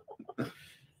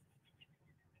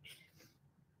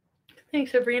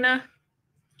 Thanks, Sabrina.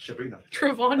 Sabrina.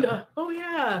 Travanda. Oh,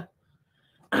 yeah.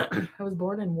 I was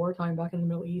born in wartime back in the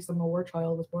Middle East. I'm a war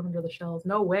child. Was born under the shells.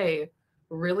 No way.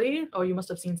 Really? Oh, you must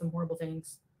have seen some horrible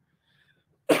things.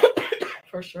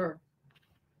 For sure.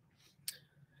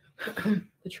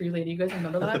 The tree lady. You guys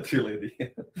remember that? The tree lady.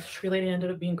 The tree lady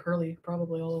ended up being curly,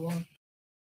 probably all along.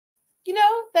 You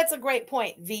know, that's a great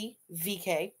point.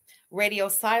 VK. Radio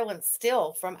silence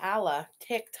still from Allah.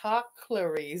 TikTok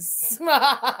Clarice.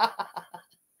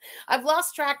 I've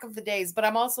lost track of the days, but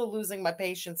I'm also losing my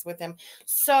patience with him.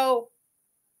 So,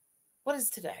 what is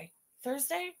today?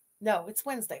 Thursday? No, it's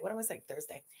Wednesday. What am I saying?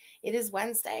 Thursday. It is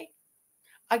Wednesday.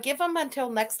 I give him until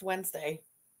next Wednesday.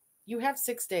 You have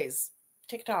 6 days.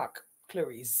 TikTok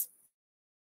Clarice.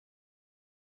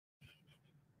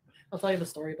 I'll tell you the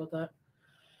story about that.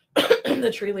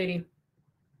 The tree lady.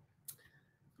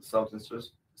 Sounds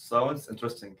interesting. Sounds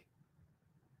interesting.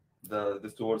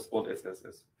 This two words called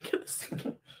SSS.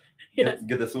 Yes.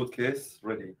 Get the suitcase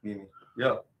ready, Mimi.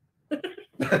 Yeah.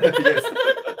 Yes.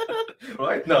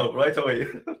 Right now, right away.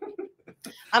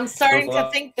 I'm starting to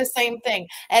think the same thing.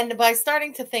 And by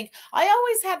starting to think, I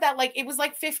always had that, like, it was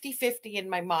like 50-50 in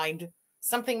my mind.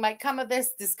 Something might come of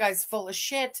this. This guy's full of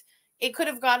shit. It could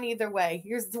have gone either way.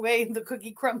 Here's the way the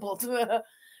cookie crumbled.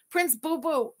 Prince Boo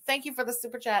Boo, thank you for the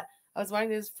super chat. I was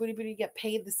wondering, does Foodie Booty get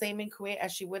paid the same in Kuwait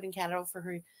as she would in Canada for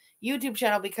her YouTube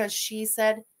channel? Because she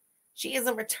said she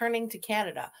isn't returning to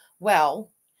Canada.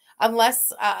 Well,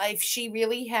 unless if she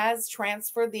really has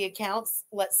transferred the accounts,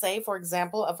 let's say, for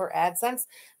example, of her AdSense,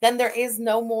 then there is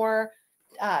no more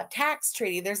tax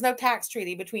treaty. There's no tax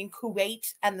treaty between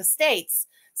Kuwait and the States.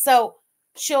 So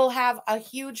she'll have a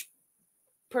huge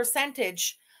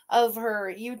percentage of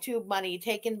her YouTube money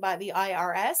taken by the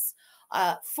IRS.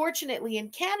 Fortunately, in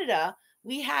Canada,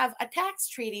 we have a tax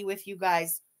treaty with you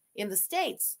guys in the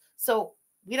States. So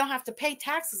we don't have to pay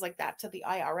taxes like that to the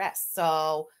IRS.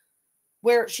 So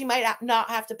where she might not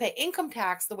have to pay income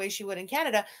tax the way she would in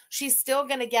Canada, she's still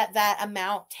going to get that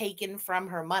amount taken from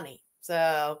her money.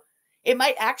 So it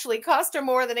might actually cost her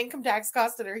more than income tax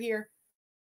costed her here.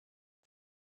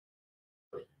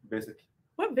 Basic.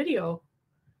 What video?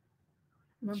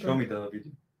 Show me the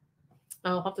video.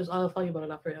 I'll tell you about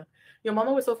it after. Yeah. Your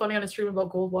mama was so funny on a stream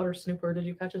about Goldwater Snooper. Did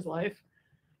you catch his live?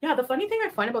 Yeah, the funny thing I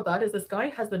find about that is this guy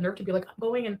has the nerve to be like, I'm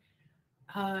going and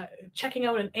checking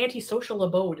out an antisocial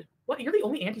abode. What? You're the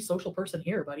only antisocial person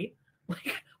here, buddy.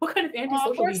 Like, what kind of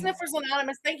antisocial? Poor Sniffers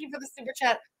Anonymous, thank you for the super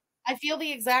chat. I feel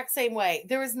the exact same way.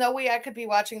 There is no way I could be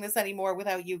watching this anymore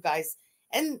without you guys.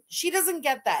 And she doesn't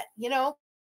get that, you know?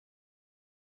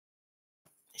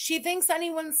 She thinks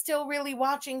anyone's still really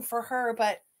watching for her,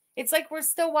 but it's like we're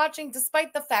still watching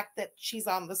despite the fact that she's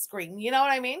on the screen. You know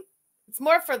what I mean? It's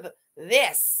more for the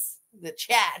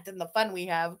chat and the fun we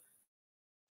have.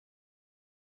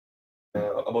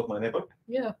 About my neighbor?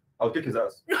 Yeah. I'll kick his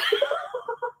ass.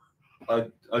 I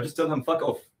just tell him, fuck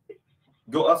off.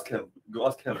 Go ask him. Go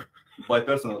ask him. By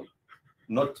personal.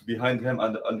 Not behind him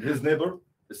and his neighbor.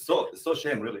 It's so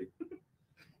shame, really.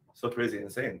 So crazy,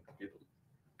 insane people.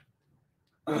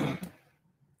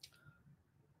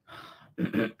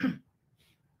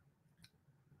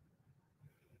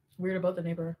 Weird about the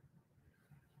neighbor.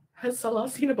 Has Salah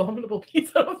seen Abominable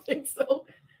Peace? I don't think so.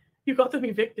 You got them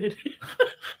evicted.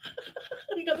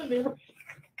 You got the neighbor.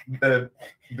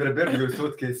 Prepare your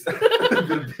suitcase. Oh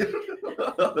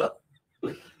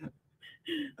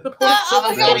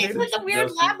my god, he's like a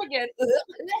weird laugh again. What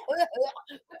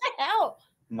the hell?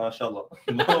 MashaAllah.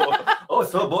 Oh,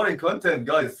 so boring content,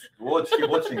 guys. Keep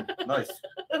watching. Nice.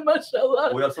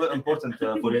 MashaAllah. We are so important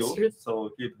for you,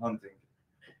 so keep hunting.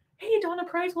 Hey, Donna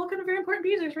Price, welcome to Very Important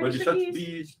Beezers. Well, you shut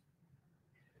bees.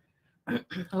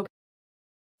 Okay.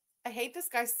 I hate this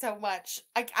guy so much.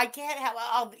 I can't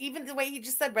have even the way he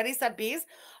just said ready set bees.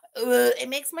 It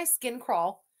makes my skin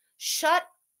crawl. Shut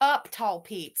up, Tall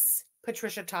Pete's.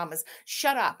 Patricia Thomas.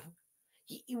 Shut up.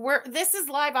 This is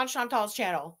live on Chantal's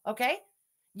channel, okay?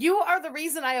 You are the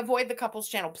reason I avoid the couples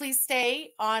channel. Please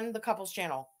stay on the couples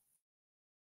channel.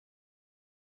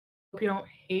 Hope you don't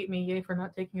hate me, yay, for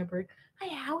not taking a break.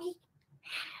 Hi, Howie.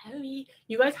 Howie.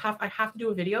 You guys I have to do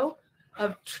a video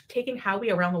of taking Howie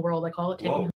around the world. I call it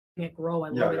taking it grow. I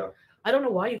love it. I don't know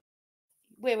why you.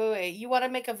 Wait. You want to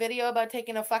make a video about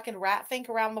taking a fucking rat fink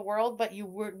around the world, but you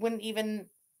wouldn't even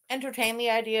entertain the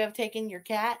idea of taking your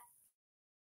cat?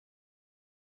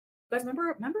 You guys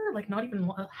remember like not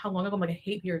even how long ago, I'm like, I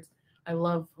hate beards. I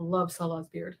love Salah's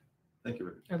beard. Thank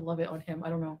you. I love it on him. I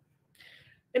don't know.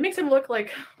 It makes him look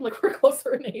like we're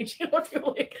closer in age. You know what I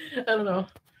feel like? I don't know.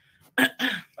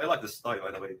 I like the style,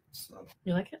 by the way.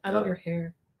 You like it? I love your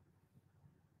hair.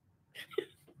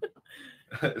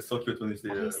 It's so cute when you see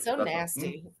it. He's so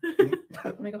nasty.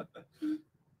 Oh my God.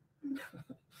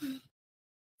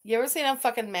 You ever seen a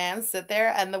fucking man sit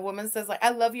there and the woman says, like,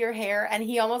 I love your hair, and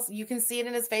he almost, you can see it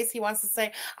in his face, he wants to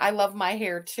say, I love my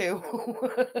hair too.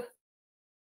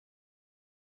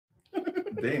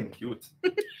 Damn, cute.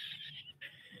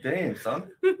 Damn, son.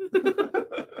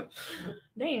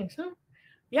 Damn, son.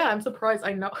 Yeah, I'm surprised.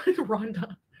 I know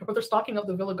Rhonda, or they're stocking up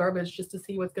the Villa garbage just to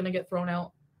see what's gonna get thrown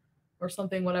out or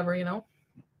something, whatever, you know.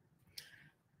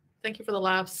 Thank you for the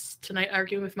laughs tonight,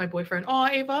 arguing with my boyfriend. Oh,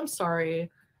 Ava, I'm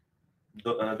sorry.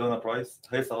 Donna Price.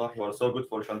 Hey, Salah, you are so good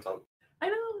for Chantal. I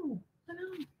know.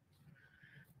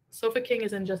 Sofa King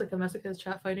is in Jessica Messica's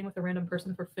chat fighting with a random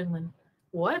person for Finland.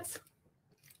 What?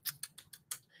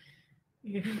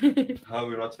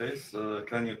 Howie Ratface,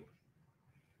 can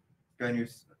you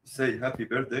say happy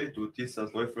birthday to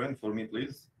Tisa's boyfriend for me,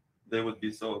 please? They would be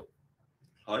so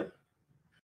high.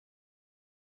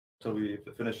 So we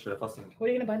finish fasting. What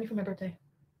are you gonna buy me for my birthday?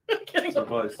 I'm kidding.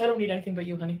 Surprise. I don't need anything but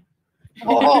you, honey.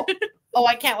 Oh,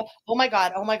 I can't. Oh my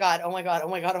God.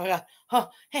 Huh.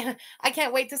 I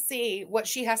can't wait to see what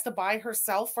she has to buy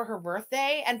herself for her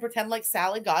birthday and pretend like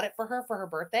Sally got it for her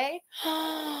birthday.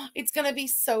 It's going to be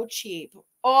so cheap.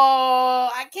 Oh,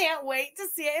 I can't wait to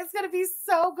see it. It's going to be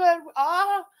so good.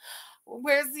 Oh,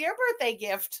 where's your birthday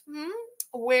gift?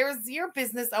 Where's your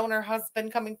business owner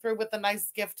husband coming through with a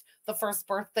nice gift the first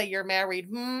birthday you're married?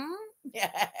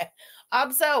 Yeah.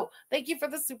 So thank you for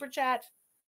the super chat.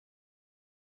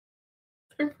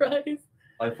 Surprise.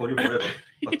 I for you forever.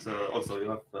 But also you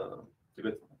have to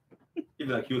get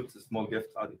even a cute small gift,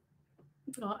 Adi.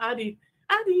 Oh, Adi.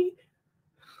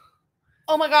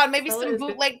 Oh my God, maybe Stella some is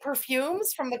bootleg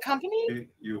perfumes from the company?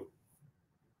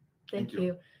 Thank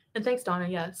you. And thanks, Donna.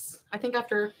 Yes. I think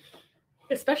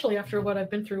especially after what I've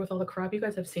been through with all the crap you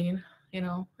guys have seen, you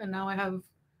know, and now I have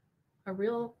a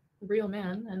real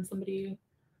man and somebody,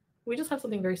 we just have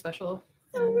something very special.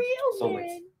 A real Soulmates.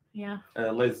 man. Yeah.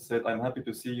 Liz said, I'm happy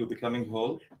to see you becoming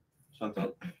whole.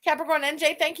 Chantal. Capricorn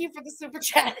NJ, thank you for the super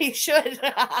chat. He should.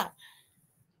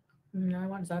 No, I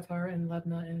want Zatar and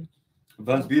Lebna and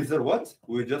Van Beezer, what?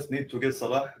 We just need to get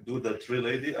Salah do the tree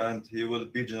lady and he will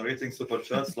be generating super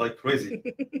chats like crazy.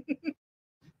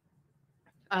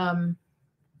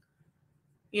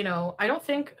 You know, I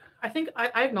think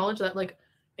I acknowledge that, like,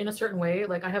 in a certain way,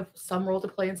 like I have some role to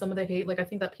play in some of the hate. Like I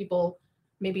think that people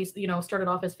maybe, you know, started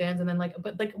off as fans and then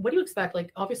but what do you expect?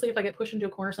 Like, obviously if I get pushed into a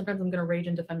corner, sometimes I'm going to rage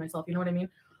and defend myself. You know what I mean?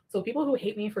 So people who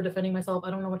hate me for defending myself,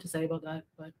 I don't know what to say about that,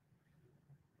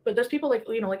 but there's people like,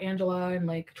 you know, like Angela and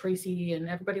like Tracy and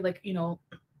everybody, like, you know,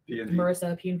 P&B.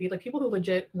 Marissa, P&B, like people who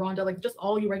legit, Rhonda, like just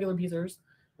all you regular beezers,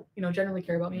 you know, generally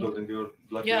care about me. Golden Girl,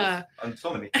 Black Yeah. Hills, and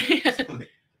so many.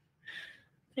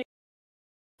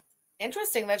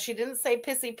 Interesting that she didn't say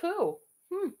pissy poo.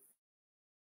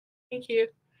 Thank you.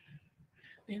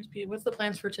 What's the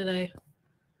plans for today?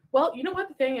 Well, you know what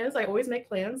the thing is? I always make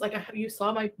plans. Like you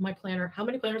saw my planner. How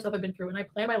many planners have I been through? And I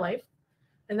plan my life,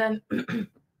 and then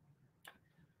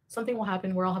something will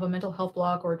happen where I'll have a mental health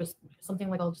block or just something,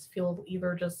 like I'll just feel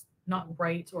either just not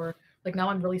right or like now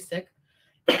I'm really sick.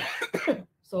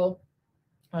 So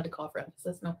I had to cough for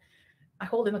emphasis. No, I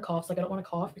hold in the coughs. Like I don't want to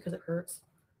cough because it hurts.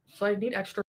 So I need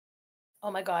extra.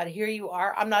 Oh my God, here you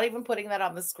are. I'm not even putting that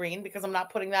on the screen because I'm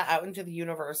not putting that out into the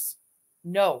universe.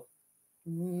 No,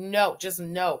 just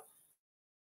no.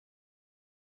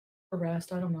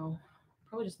 Rest. I don't know.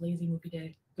 Probably just lazy movie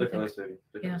day. Take a rest, baby.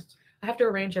 Take a Yeah. rest. I have to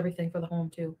arrange everything for the home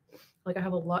too. Like I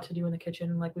have a lot to do in the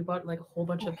kitchen. Like we bought like a whole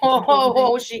bunch of.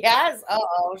 Oh, she has.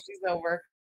 She's over.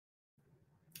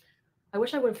 I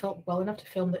wish I would have felt well enough to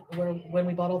film when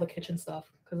we bought all the kitchen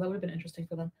stuff, because that would have been interesting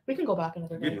for them. We can go back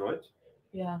another day. Video, right?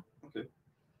 Yeah. Okay.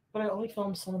 But I only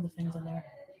filmed some of the things in there.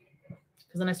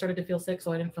 Because then I started to feel sick,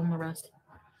 so I didn't film the rest.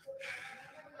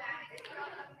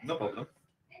 No problem.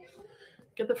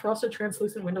 Get the frosted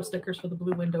translucent window stickers for the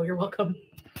blue window. You're welcome.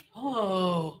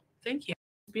 Oh, thank you.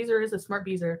 Beezer is a smart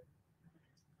Beezer.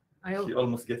 She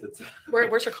almost gets it.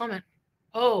 Where's your comment?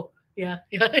 Oh, yeah.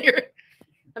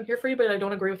 I'm here for you, but I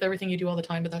don't agree with everything you do all the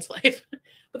time, but that's life.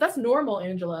 But that's normal,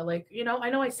 Angela. Like, you know, I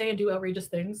know I say and do outrageous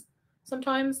things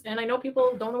sometimes, and I know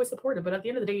people don't always support it, but at the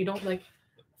end of the day, you don't like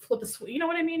flip the switch. You know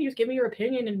what I mean? You just give me your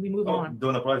opinion and we move on.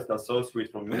 Donna Price, that's so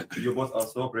sweet from you. You both are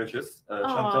so gracious.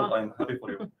 Chantal, I'm happy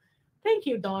for you. Thank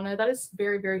you, Donna. That is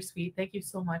very, very sweet. Thank you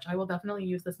so much. I will definitely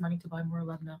use this money to buy more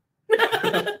love now.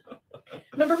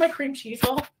 Remember my cream cheese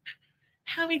ball?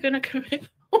 How are we gonna commit?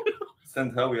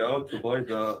 Send Howie out to buy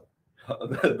the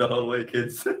hallway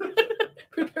kids.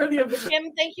 Prepare the event.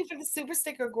 Kim, thank you for the super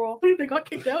sticker, girl. They got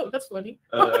kicked out. That's funny.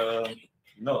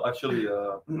 No, actually,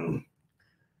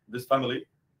 this family,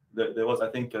 there was, I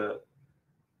think,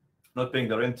 not paying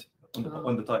the rent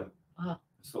on the time.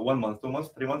 So 1 month, 2 months,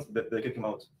 3 months, they kick him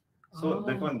out. So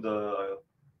they find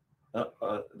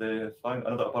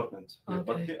another apartment. Okay.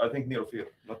 But I think near here,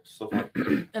 not so far.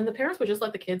 And the parents would just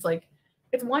let the kids, like,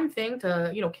 it's one thing to,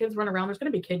 you know, kids run around. There's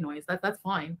going to be kid noise. That's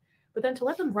fine. But then to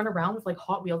let them run around with like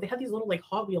Hot Wheels, they had these little like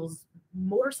Hot Wheels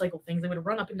motorcycle things. They would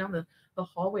run up and down the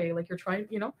hallway like you're trying,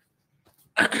 you know.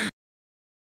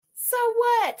 So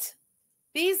what?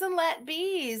 Bees and let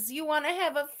bees. You want to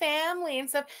have a family and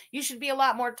stuff. You should be a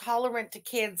lot more tolerant to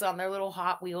kids on their little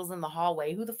Hot Wheels in the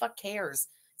hallway. Who the fuck cares?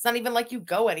 It's not even like you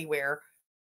go anywhere.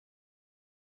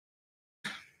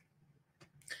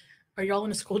 Are y'all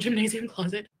in a school gymnasium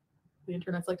closet? The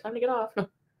internet's like, time to get off. The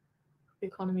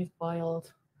economy's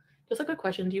wild. Just a quick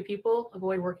question. Do you people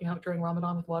avoid working out during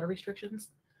Ramadan with water restrictions?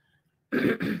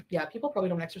 Yeah, people probably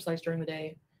don't exercise during the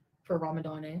day for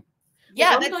Ramadan, eh?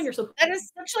 Yeah, Ramadan, that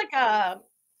is such like a,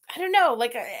 I don't know,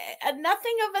 like a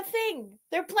nothing of a thing.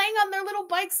 They're playing on their little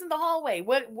bikes in the hallway.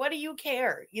 What do you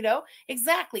care? You know?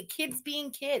 Exactly. Kids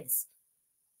being kids.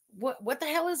 What the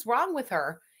hell is wrong with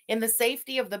her? In the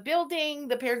safety of the building,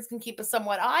 the parents can keep a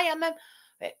somewhat eye on them.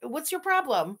 What's your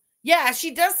problem? Yeah,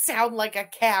 she does sound like a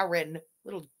Karen.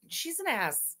 She's an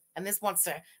ass. And this wants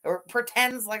to, or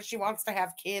pretends like she wants to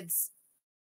have kids.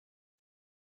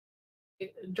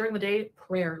 During the day,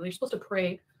 prayer. You're supposed to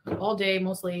pray all day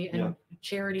mostly, and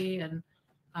charity and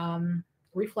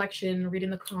reflection,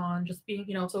 reading the Quran, just being,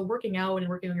 you know, so working out and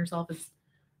working on yourself is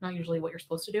not usually what you're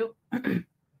supposed to do.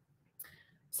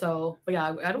 So, but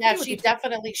yeah, I don't. Yeah,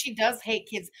 she does hate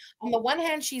kids. On the one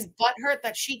hand, she's butthurt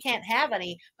that she can't have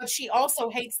any, but she also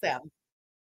hates them.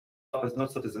 Is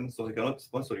not citizen, so he cannot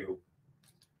sponsor you.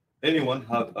 Anyone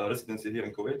have a residency here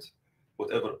in Kuwait,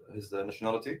 whatever his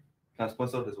nationality, can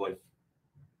sponsor his wife.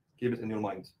 Keep it in your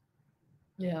mind.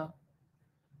 Yeah.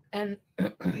 And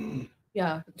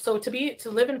yeah, so to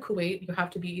live in Kuwait, you have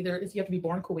to be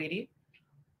born Kuwaiti,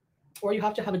 or you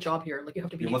have to have a job here. Like you have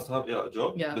to be. You must have a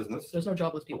job, business. There's no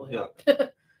jobless people here. Yeah.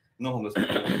 No homeless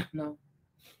people. No.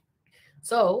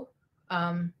 So,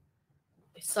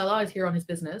 Salah is here on his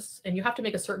business, and you have to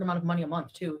make a certain amount of money a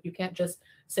month too. You can't just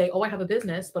say, "Oh, I have a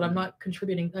business, but I'm not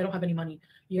contributing. I don't have any money."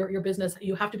 Your business,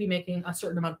 you have to be making a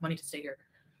certain amount of money to stay here.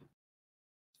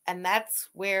 And that's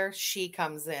where she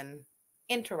comes in.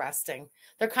 Interesting.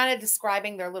 They're kind of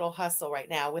describing their little hustle right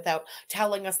now without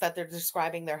telling us that they're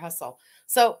describing their hustle.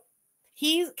 So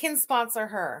he can sponsor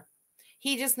her.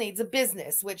 He just needs a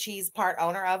business, which he's part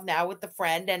owner of now with the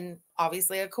friend and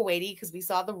obviously a Kuwaiti, because we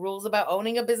saw the rules about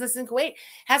owning a business in Kuwait.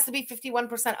 Has to be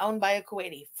 51% owned by a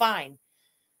Kuwaiti. Fine.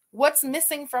 What's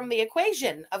missing from the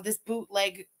equation of this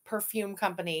bootleg perfume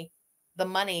company? The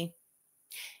money.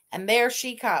 And there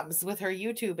she comes with her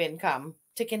YouTube income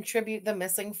to contribute the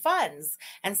missing funds.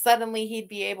 And suddenly he'd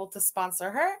be able to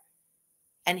sponsor her.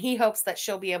 And he hopes that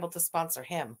she'll be able to sponsor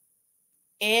him.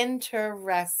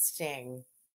 Interesting.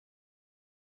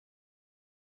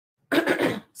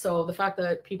 So the fact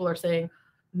that people are saying,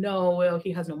 no, well,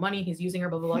 he has no money, he's using her,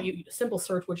 blah, blah, blah. Simple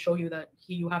search would show you that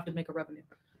you have to make a revenue.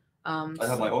 I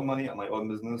have my own money and my own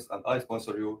business, and I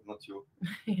sponsor you, not you.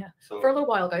 Yeah, so, for a little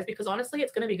while, guys, because honestly,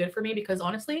 it's going to be good for me, because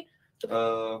honestly,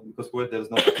 because Kuwait, there's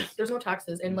no taxes. There's no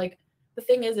taxes. And like, the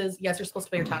thing is yes, you're supposed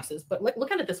to pay your taxes, but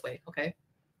look at it this way, okay?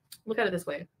 Look at it this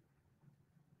way.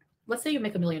 Let's say you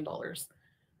make $1 million.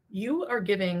 You are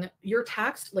giving, you're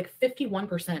taxed like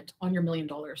 51% on your $1 million.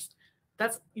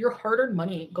 That's your hard-earned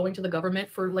money going to the government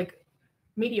for like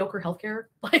mediocre healthcare.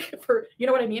 Like for, you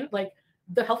know what I mean? Like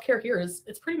the healthcare here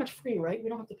it's pretty much free, right? We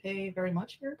don't have to pay very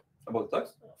much here. About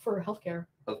tax? For healthcare.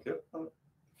 Healthcare?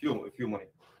 Few money.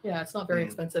 Yeah, it's not very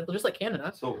expensive, just like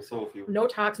Canada. So few. No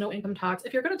tax, no income tax.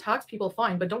 If you're going to tax people,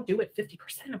 fine, but don't do it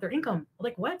 50% of their income.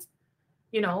 Like what?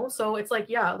 you know? So it's like,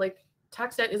 yeah, like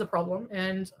tax debt is a problem.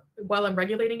 And while I'm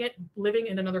regulating it, living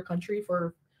in another country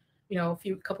for, you know,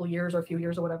 a couple of years or a few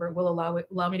years or whatever will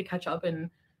allow me to catch up and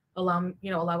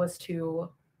allow us to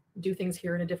do things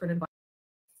here in a different environment.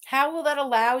 How will that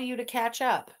allow you to catch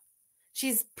up?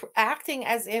 She's acting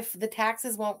as if the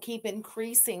taxes won't keep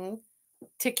increasing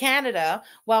to Canada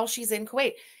while she's in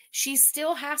Kuwait. She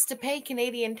still has to pay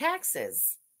Canadian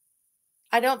taxes.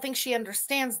 I don't think she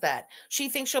understands that. She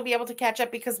thinks she'll be able to catch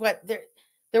up because what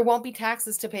there won't be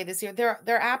taxes to pay this year. There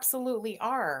absolutely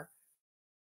are.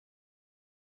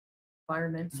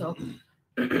 Environment. So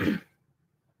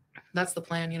that's the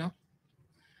plan, you know.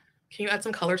 Can you add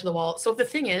some color to the wall? So the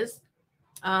thing is,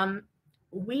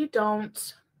 we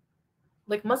don't,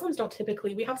 like, Muslims don't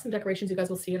typically, we have some decorations you guys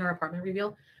will see in our apartment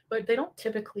reveal, but they don't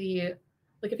typically,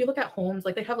 like, if you look at homes,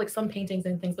 like, they have like some paintings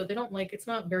and things, but they don't, like, it's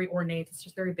not very ornate. It's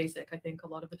just very basic, I think, a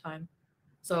lot of the time.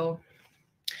 So,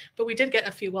 but we did get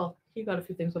a few, well, he got a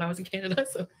few things when I was in Canada,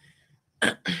 so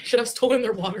should have stolen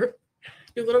their water.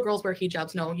 Your little girls wear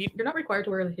hijabs. No, you're not required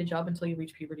to wear the hijab until you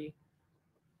reach puberty.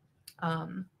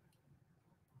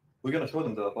 We're gonna show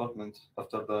them the apartment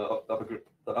after the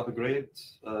upgrade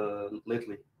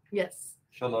lately. Yes.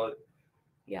 Inshallah.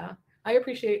 Yeah, I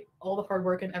appreciate all the hard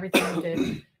work and everything you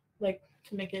did, like,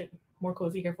 to make it more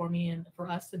cozy here for me and for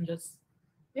us, and just.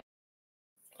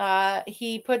 Yeah.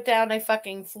 He put down a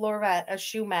fucking floor mat, a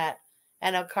shoe mat,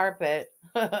 and a carpet.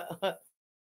 Yeah,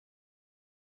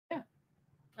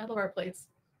 I love our place.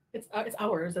 It's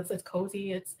ours. It's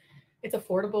cozy. It's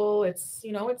affordable. It's,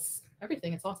 you know, it's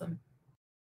everything. It's awesome.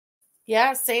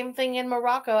 Yeah, same thing in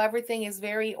Morocco. Everything is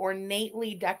very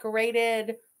ornately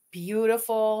decorated,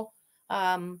 beautiful.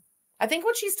 I think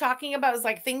what she's talking about is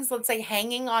like things, let's say,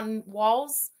 hanging on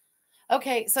walls.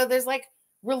 Okay, so there's like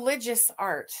religious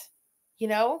art, you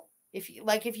know, if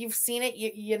you've seen it,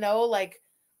 you know, like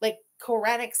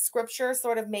Quranic scripture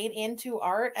sort of made into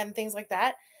art and things like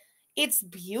that. It's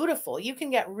beautiful. You can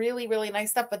get really, really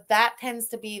nice stuff, but that tends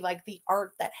to be like the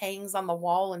art that hangs on the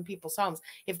wall in people's homes,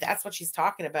 if that's what she's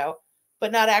talking about,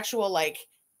 but not actual like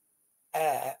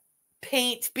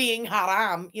paint being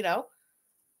haram, you know?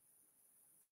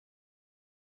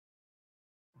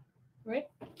 Right?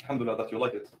 Alhamdulillah that you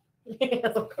like it.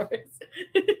 Yes, of course.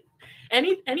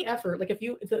 any effort, like, if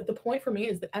you, the point for me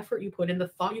is the effort you put in, the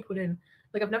thought you put in.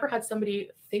 Like, I've never had somebody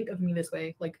think of me this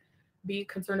way, like, be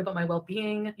concerned about my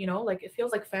well-being, you know, like, it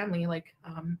feels like family, like,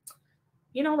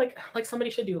 you know, like somebody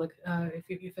should do, like,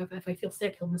 if I feel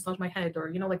sick, he'll massage my head, or,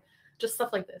 you know, like, just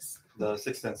stuff like this. The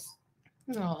sixth sense.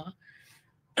 Aww.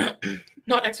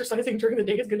 Not exercising during the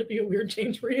day is going to be a weird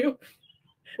change for you.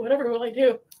 Whatever will I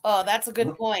do? Oh, that's a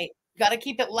good point. Got to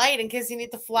keep it light in case you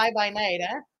need to fly by night,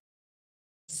 huh?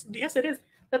 Yes, it is.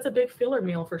 That's a big filler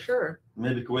meal for sure.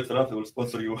 Maybe Kuwait Falafel will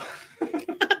sponsor you.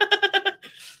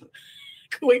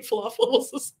 Kuwait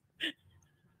falafels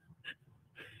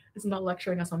is not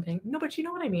lecturing us on paying. No, but you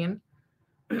know what I mean.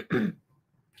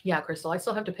 Yeah, Crystal, I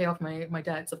still have to pay off my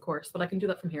debts, of course, but I can do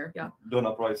that from here. Yeah.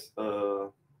 Donna Price,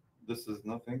 this is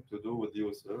nothing to do with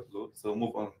you, sir. So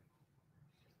move on.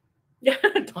 Yeah,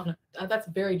 Donna, that's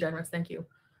very generous. Thank you.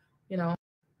 You know,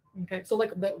 okay. So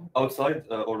like the outside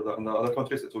or in the other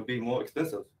countries, it will be more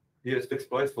expensive. Here is fixed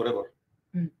price forever,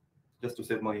 just to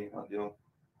save money, you know.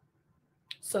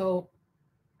 So,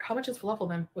 how much is falafel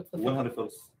then? What's the 100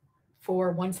 fils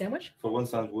for one sandwich? For one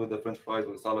sandwich with the French fries,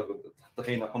 with salad, with the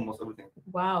tahina, hummus, everything.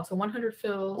 Wow. So 100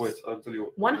 fils. Wait, I'll tell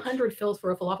you. 100 fils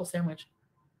for a falafel sandwich.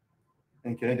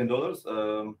 In Canadian dollars,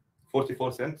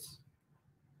 44 cents.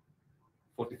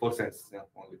 44 cents, yeah,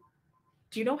 only.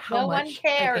 Do you know how much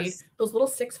I paid? Those little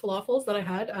 6 falafels that I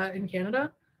had in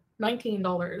Canada,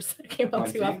 $19. It came out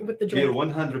to with the drink. Here,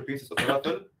 100 pieces of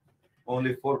falafel,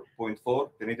 only 4.4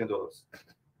 Canadian dollars.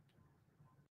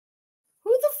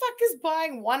 Who the fuck is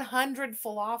buying 100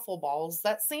 falafel balls?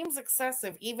 That seems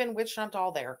excessive, even with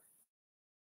Chantal there.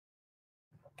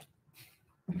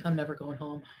 I'm never going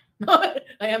home. I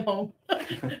am home.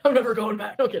 I'm never going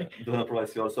back. No kidding. Donna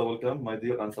Price, you are so welcome, my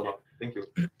dear, and Salah. Thank you.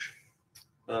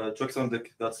 Chuck Sandik,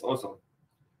 that's awesome.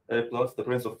 A plus, the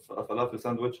price of a falafel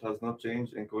sandwich has not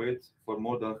changed in Kuwait for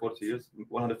more than 40 years.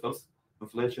 100 fils.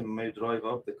 Inflation may drive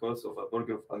up the cost of a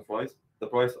burger and fries. The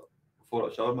price for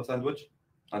a shawarma sandwich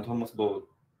and hummus bowl.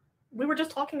 We were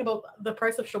just talking about the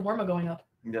price of shawarma going up.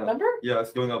 Yeah. Remember? Yeah,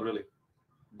 it's going up really.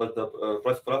 But the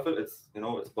price of falafel, it's, you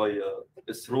know, it's by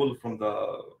it's rule from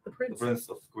the prince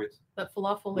of Kuwait. That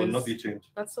falafel will not be changed.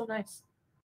 That's so nice.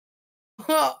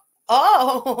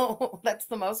 Oh, that's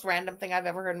the most random thing I've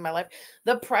ever heard in my life.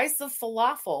 The price of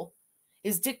falafel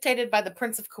is dictated by the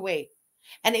Prince of Kuwait,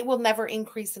 and it will never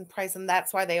increase in price, and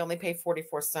that's why they only pay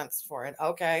 44 cents for it.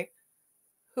 Okay.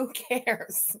 Who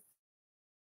cares?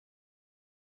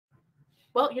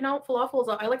 Well, you know, falafel is.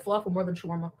 I like falafel more than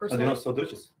shawarma And personally. you know, it's so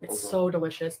delicious. It's also. so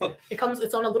delicious. It comes.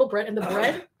 It's on a little bread, and the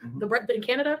bread in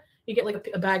Canada, you get like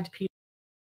a bagged piece.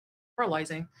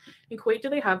 Paralyzing. In Kuwait, do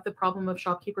they have the problem of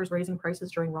shopkeepers raising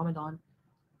prices during Ramadan?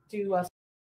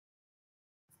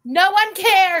 No one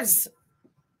cares.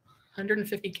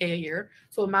 150K a year.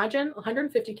 So imagine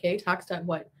 150K taxed at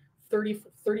what? 30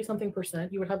 something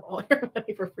percent. You would have all your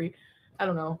money for free. I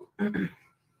don't know.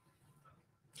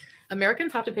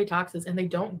 Americans have to pay taxes and they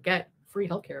don't get free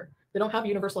healthcare. They don't have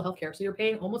universal healthcare. So you're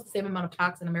paying almost the same amount of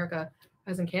tax in America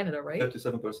as in Canada, right?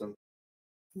 57%.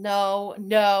 No,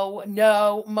 no,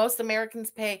 no. Most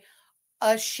Americans pay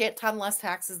a shit ton less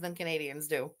taxes than Canadians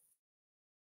do.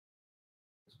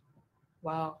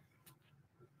 Wow.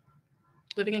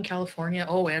 Living in California.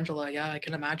 Oh, Angela. Yeah, I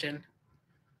can imagine.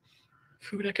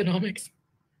 Food economics.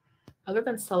 Other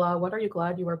than Salah, what are you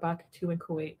glad you are back to in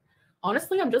Kuwait?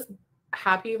 Honestly, I'm just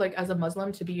happy, like, as a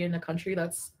Muslim, to be in a country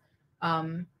that's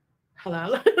halal.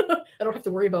 I don't have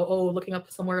to worry about, looking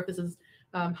up somewhere if this is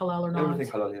halal or not.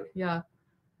 Everything halal here. Yeah.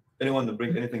 Anyone that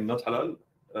brings anything not halal,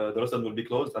 the restaurant will be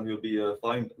closed and you'll be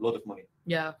fined a lot of money.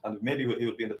 Yeah. And maybe he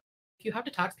will be in the... If you have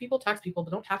to tax people,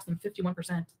 but don't tax them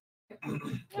 51%.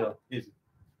 Yeah, easy.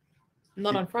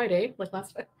 Not on Friday, like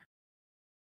last time.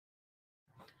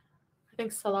 I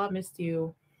think Salah missed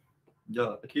you.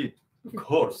 Yeah, akid. Of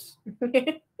course.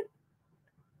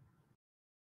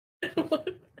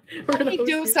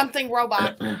 Do something,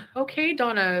 robot. Okay,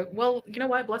 Donna. Well, you know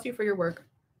what? Bless you for your work.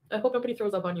 I hope nobody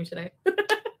throws up on you today.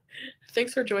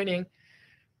 Thanks for joining.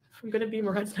 I'm going to be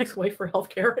Murad's next wife for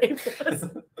healthcare.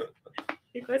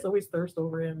 You guys always thirst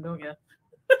over him, don't you?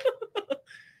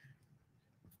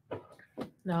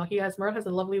 No, Murad has a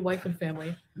lovely wife and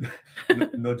family.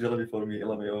 No jelly for me,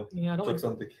 LMAO. Yeah, I don't Talk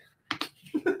something.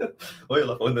 Oh, you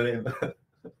love on the name.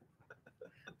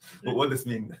 But what does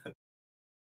this mean?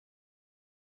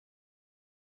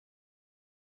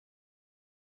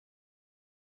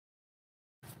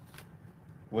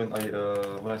 When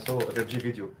I saw a FG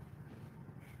video,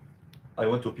 I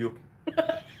went to puke.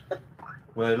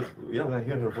 When I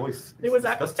hear her voice, it was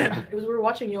disgusting. It was we were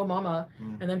watching Yo Mama,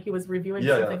 and then he was reviewing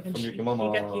something, and Yo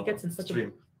Mama he gets in such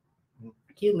stream.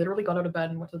 He literally got out of bed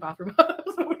and went to the bathroom.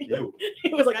 So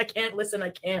he was like, I can't listen, I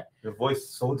can't. Your voice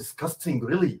so disgusting,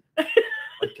 really.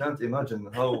 I can't imagine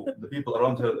how the people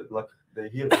around her, like, they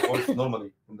hear the voice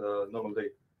normally in the normal day.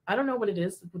 I don't know what it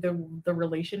is, the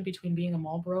relation between being a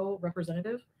Marlboro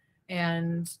representative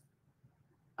and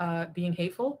being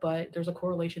hateful, but there's a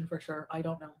correlation for sure. I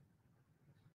don't know.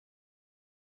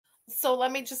 So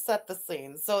let me just set the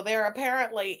scene. So they're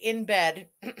apparently in bed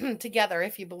together,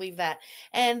 if you believe that.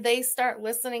 And they start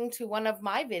listening to one of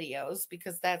my videos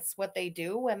because that's what they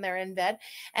do when they're in bed.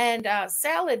 And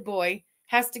Salad Boy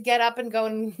has to get up and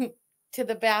go to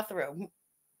the bathroom.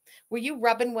 Were you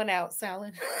rubbing one out,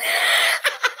 Salad?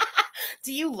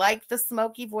 Do you like the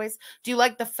smoky voice? Do you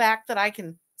like the fact that I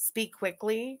can speak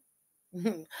quickly?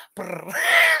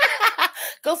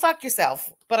 Go fuck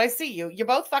yourself. But I see you. You're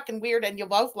both fucking weird and you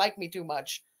both like me too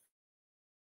much.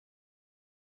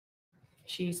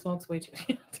 She smokes way too.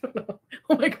 I don't know.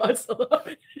 Oh my God, Salah.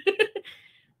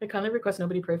 I kindly request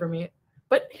nobody pray for me.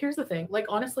 But here's the thing. Like,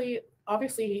 honestly,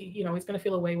 obviously, you know, he's going to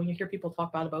feel away when you hear people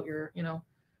talk bad about your, you know,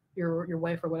 your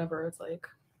wife or whatever. It's like,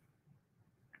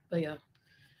 but yeah,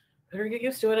 better get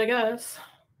used to it, I guess.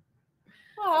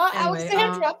 Oh, Anyway,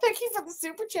 Alexandra, thank you for the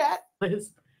super chat.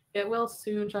 Liz, get well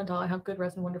soon, Chantal. I have good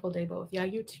rest and wonderful day both. Yeah,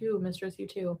 you too, mistress, you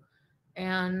too.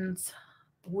 And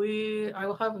I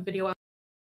will have a video out.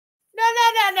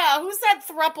 No. Who said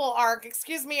thruple arc?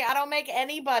 Excuse me, I don't make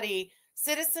anybody.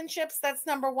 Citizenships, that's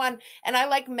number one. And I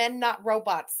like men, not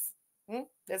robots.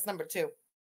 That's number two.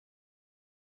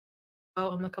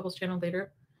 On the couples channel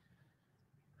later.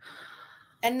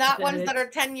 And not ones that are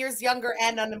 10 years younger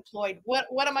and unemployed.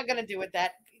 What am I going to do with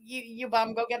that? You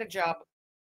bum, go get a job.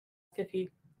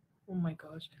 Oh my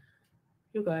gosh.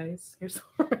 You guys, you're so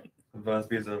right. Advanced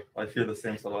Bezer, I feel the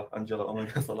same, Salah. Angela, oh my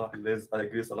God, Salah. Liz, I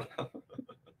agree, Salah.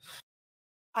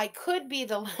 I could be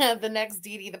the next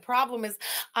Didi. The problem is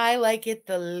I like it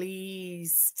the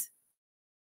least.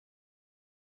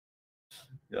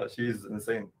 Yeah, she's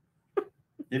insane.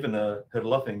 Even her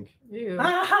laughing. Ew.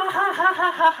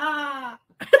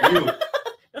 Ew.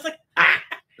 It's like,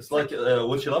 It's like,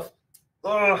 will she laugh?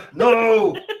 Oh,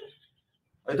 no!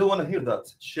 I don't want to hear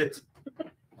that. Shit.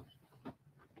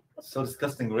 So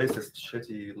disgusting, racist,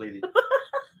 shitty lady.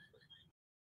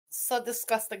 So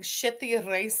disgusting, shitty,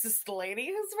 racist lady.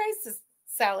 Who's racist?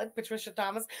 Salad, Patricia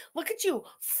Thomas. Look at you,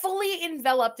 fully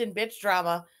enveloped in bitch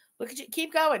drama. Look at you.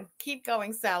 Keep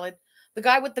going, Salad. The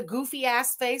guy with the goofy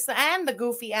ass face and the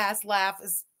goofy ass laugh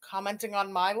is commenting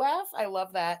on my laugh. I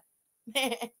love that.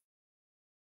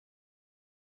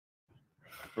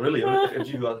 Really,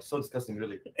 FG, you are so disgusting,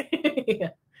 really. Yeah.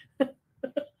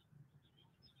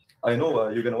 I know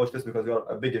you're gonna watch this because you are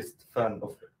a biggest fan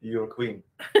of your queen.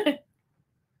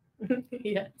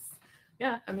 Yes.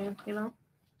 Yeah, I mean, you know,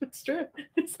 it's true.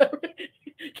 So,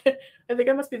 I think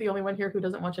I must be the only one here who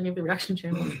doesn't watch any of the reaction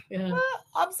channels. Yeah.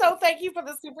 So thank you for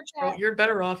the super Bro, chat. you're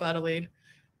better off, Adelaide.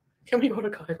 Can we go to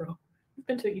Cairo? We've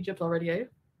been to Egypt already, eh?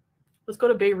 Let's go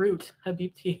to Beirut,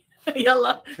 Habibti.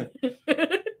 Yalla.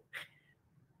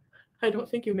 I don't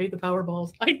think you made the power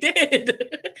balls. I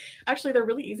did. Actually, they're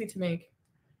really easy to make.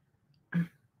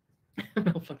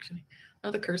 Malfunctioning. Now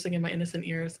the cursing in my innocent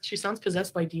ears. She sounds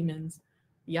possessed by demons.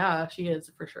 Yeah, she is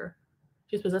for sure.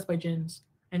 She's possessed by jinns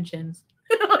and chins.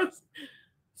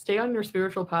 Stay on your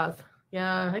spiritual path.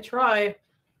 Yeah, I try.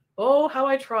 Oh, how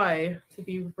I try to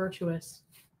be virtuous.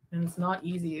 And it's not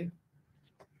easy.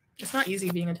 It's not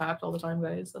easy being attacked all the time,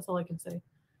 guys. That's all I can say.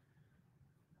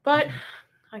 But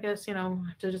I guess, you know, I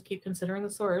have to just keep considering the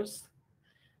source.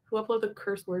 Who uploaded the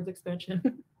curse words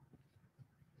expansion?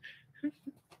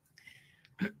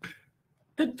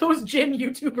 Those gin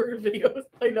YouTuber videos.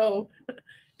 I know.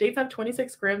 Dates have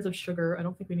 26 grams of sugar. I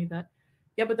don't think we need that.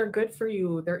 Yeah, but they're good for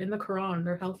you. They're in the Quran.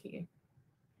 They're healthy.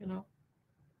 You know?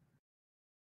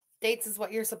 Dates is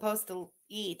what you're supposed to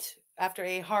eat after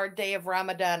a hard day of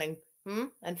Ramadan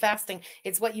and fasting.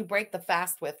 It's what you break the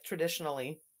fast with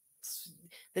traditionally.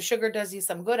 The sugar does you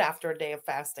some good after a day of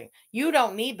fasting. You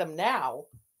don't need them now,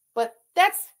 but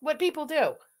that's what people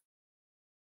do.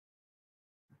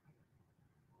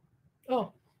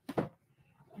 Oh.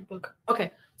 Book.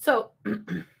 Okay. So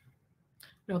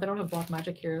no, they don't have black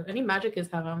magic here. Any magic is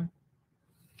have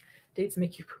dates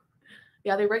make you poop.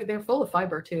 Yeah, they're full of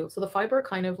fiber too. So the fiber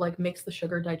kind of like makes the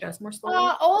sugar digest more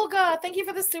slowly. Olga, thank you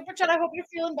for the super chat. I hope you're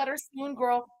feeling better soon,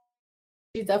 girl.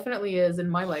 She definitely is in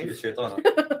my life. She's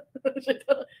Shaitana.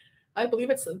 I believe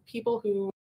it's people who.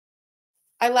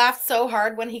 I laughed so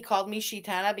hard when he called me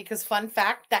Shitana because, fun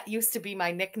fact, that used to be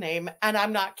my nickname, and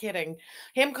I'm not kidding.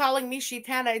 Him calling me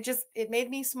Shitana, it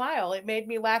made me smile. It made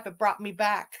me laugh. It brought me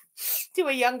back to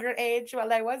a younger age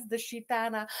while I was the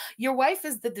Shitana. Your wife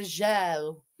is the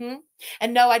Dajjal.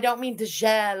 And no, I don't mean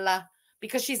Dajjal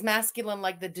because she's masculine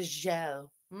like the Dajjal.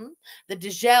 The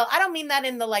Dajjal. I don't mean that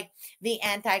in the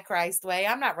Antichrist way.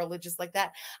 I'm not religious like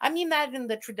that. I mean that in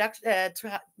the traduction.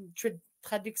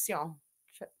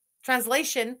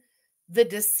 Translation, the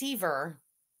deceiver.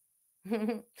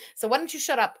 So why don't you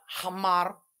shut up,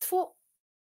 Hamar?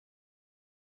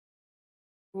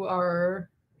 Who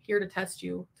are here to test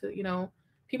you, to, you know,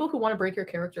 people who want to break your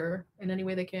character in any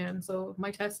way they can. So my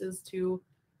test is to,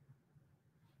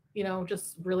 you know,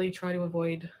 just really try to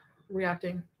avoid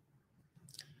reacting.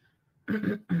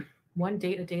 One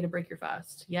date a day to break your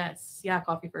fast. Yes. Yeah,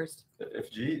 coffee first.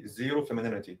 FG, zero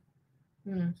femininity.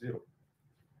 Zero.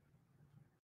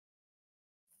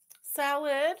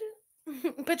 Salad.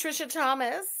 Patricia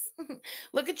Thomas.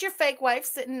 Look at your fake wife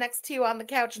sitting next to you on the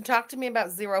couch and talk to me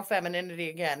about zero femininity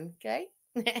again, okay?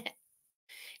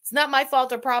 It's not my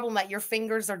fault or problem that your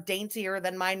fingers are daintier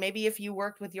than mine. Maybe if you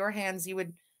worked with your hands, you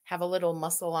would have a little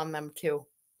muscle on them too.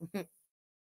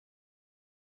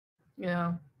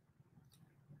 Yeah.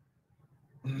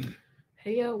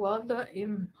 هي واحدة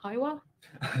حيوة.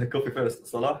 Coffee first.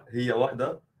 صلاح هي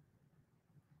واحدة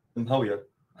مهوية.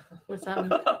 What's that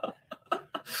mean?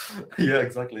 Yeah,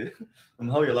 exactly.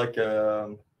 مهوية, like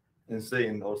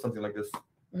insane or something like this.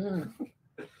 I'm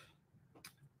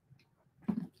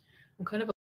kind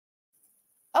of.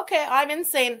 Okay, I'm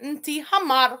insane. Nti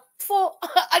hamar.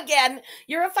 Again,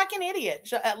 you're a fucking idiot.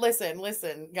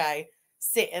 Listen, guy.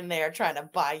 Sitting there trying to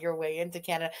buy your way into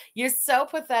Canada. You're so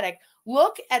pathetic.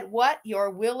 Look at what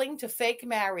you're willing to fake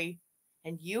marry.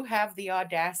 And you have the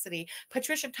audacity.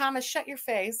 Patricia Thomas, shut your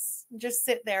face. Just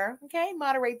sit there. Okay,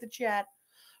 moderate the chat.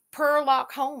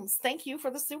 Perlock Holmes, thank you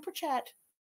for the super chat.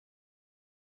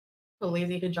 A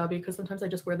lazy hijabi because sometimes I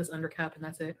just wear this undercap and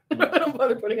that's it. I don't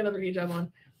bother putting another hijab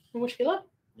on. Mushkila?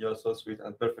 You're so sweet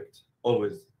and perfect.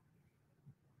 Always.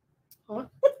 Aw.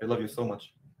 I love you so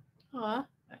much. Aw.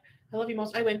 I love you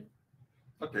most. I win.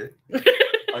 Okay.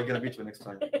 I'm gonna beat you next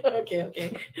time.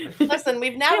 Okay. Listen,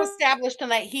 we've now established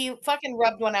tonight he fucking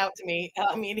rubbed one out to me.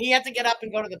 I mean, he had to get up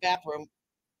and go to the bathroom.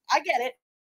 I get it.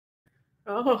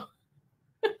 Oh.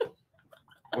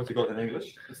 What you call it in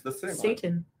English? It's the same.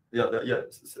 Satan. Right? Yeah.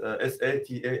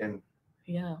 Satan.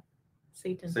 Yeah.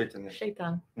 Satan. Satan. Yeah.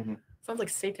 Shaitan. Mm-hmm. Sounds like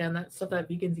Satan. That stuff that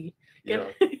vegans eat. Yeah.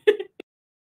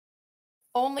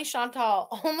 Only Chantal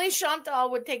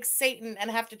would take Satan and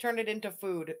have to turn it into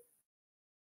food.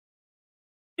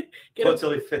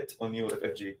 totally fit on you,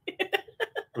 FFG.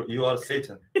 You are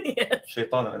Satan. Yes.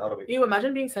 Shaitan in Arabic. You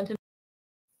imagine being sent in.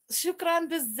 Shukran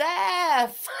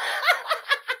bizaf.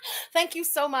 Thank you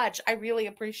so much. I really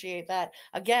appreciate that.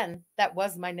 Again, that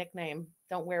was my nickname.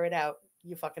 Don't wear it out,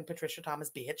 you fucking Patricia Thomas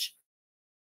bitch.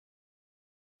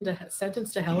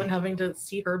 Sentenced to hell and having to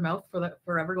see her mouth for that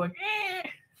forever going.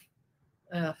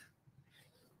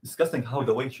 Disgusting how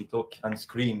the way she talk and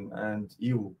scream and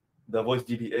the voice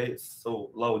DBA is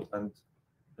so loud and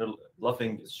her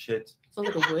laughing is shit.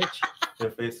 Sounds like a witch.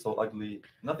 Her face so ugly.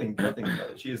 Nothing.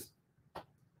 She's.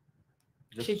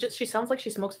 She sounds like she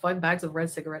smokes 5 bags of red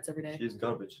cigarettes every day. She's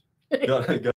garbage.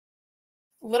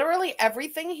 Literally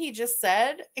everything he just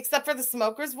said, except for the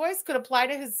smoker's voice, could apply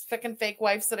to his fucking fake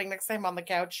wife sitting next to him on the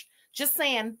couch. Just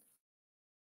saying.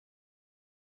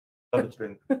 Garbage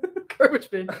bin. Garbage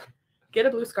bin. Get a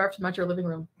blue scarf to match your living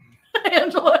room.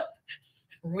 Angela.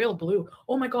 Royal blue.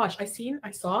 Oh my gosh. I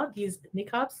saw these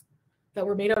niqabs that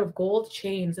were made out of gold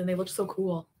chains and they looked so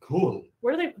cool. Cool.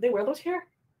 Where do they wear those here?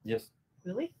 Yes.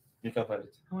 Really? You can find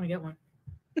it. I want to get one.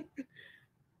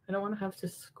 I don't want to have to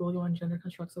school you on gender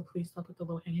construct, so please stop with the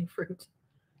low-hanging fruit.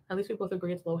 At least we both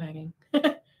agree it's low-hanging.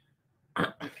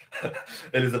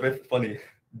 Elizabeth, funny.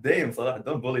 Damn, Salah,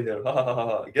 don't bully her. Ha, ha, ha,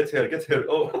 ha. Get her.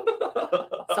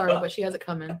 Oh. Sorry, but she has it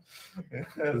coming.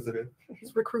 Elizabeth.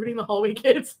 He's recruiting the hallway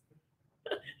kids.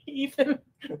 Ethan.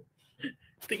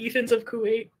 The Ethans of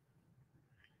Kuwait.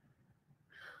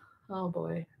 Oh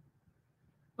boy.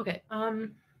 Okay.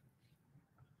 I'm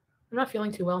not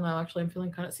feeling too well now, actually. I'm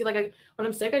feeling kind of... See, like, when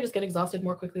I'm sick, I just get exhausted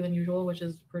more quickly than usual, which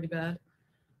is pretty bad.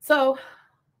 So...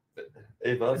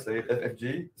 Ava said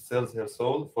FFG sells her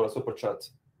soul for a super chat.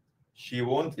 She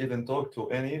won't even talk to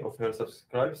any of her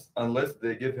subscribers unless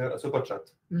they give her a super chat.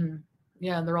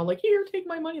 Yeah, and they're all like, here, take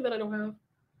my money that I don't have.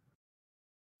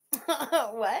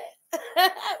 What?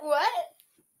 What?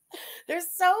 They're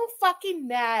so fucking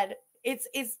mad.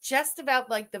 It's just about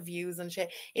like the views and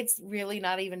shit. It's really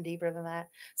not even deeper than that.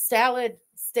 Salad,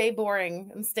 stay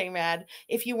boring and stay mad.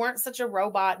 If you weren't such a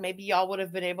robot, maybe y'all would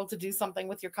have been able to do something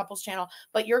with your couples channel,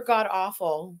 but you're god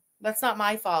awful. That's not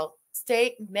my fault.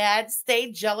 Stay mad,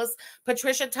 stay jealous.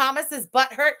 Patricia Thomas is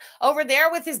butthurt over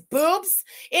there with his boobs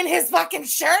in his fucking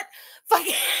shirt.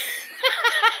 Fucking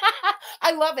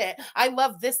I love it. I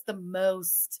love this the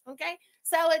most. Okay?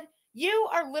 Salad, you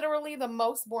are literally the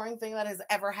most boring thing that has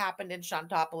ever happened in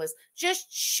Shantopolis.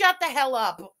 Just shut the hell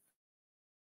up.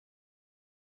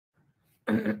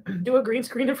 Do a green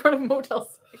screen in front of Motel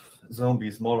 6.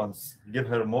 Zombies, morons. Give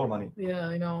her more money. Yeah,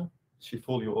 I know. She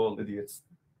fool you all, idiots.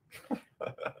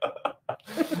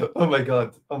 Oh my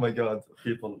god,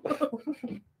 people.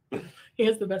 He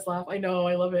has the best laugh. I know,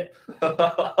 I love it.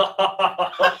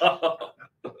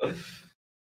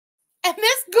 And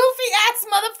this goofy ass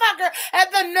motherfucker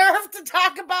had the nerve to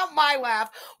talk about my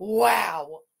laugh.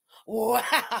 Wow.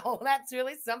 That's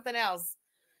really something else.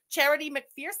 Charity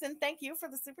McPherson, thank you for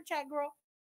the super chat, girl.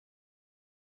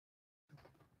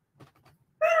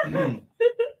 I'm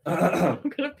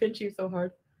gonna pinch you so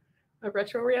hard. A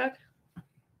retro react.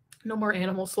 No more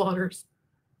animal slaughters.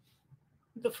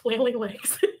 The flailing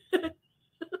legs.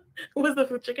 Who was the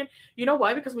food chicken? You know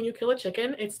why? Because when you kill a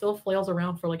chicken, it still flails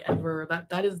around for like ever.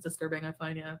 That is disturbing, I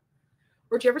find, yeah.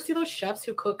 Or do you ever see those chefs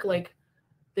who cook like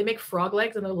they make frog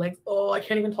legs and their legs? Oh, I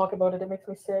can't even talk about it. It makes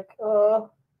me sick.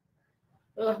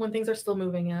 When things are still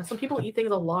moving, yeah. Some people eat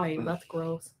things alive. That's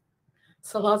gross.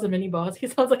 Salah's a mini boss. He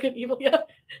sounds like an evil, yeah.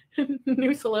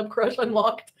 New celeb crush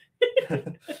unlocked.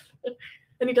 And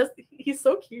he's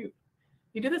so cute.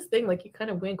 You do this thing like you kind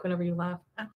of wink whenever you laugh.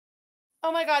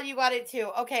 Oh my god, you got it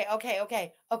too.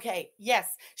 Okay.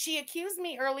 Yes. She accused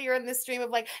me earlier in this stream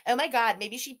of like, oh my god,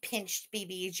 maybe she pinched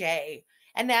BBJ.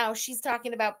 And now she's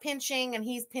talking about pinching and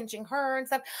he's pinching her and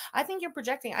stuff. I think you're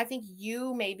projecting. I think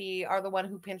you maybe are the one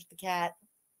who pinched the cat.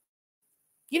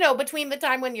 You know, between the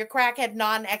time when your crackhead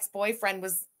non-ex-boyfriend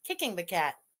was kicking the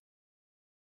cat.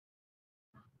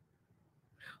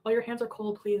 Oh, your hands are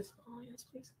cold, please. Oh, yes,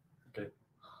 please. Okay.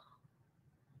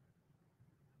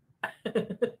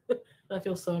 That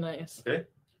feels so nice. Okay.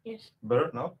 Yes.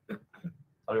 Better now?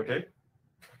 Are you okay?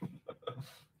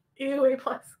 Ew, A+.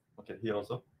 Okay, here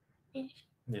also.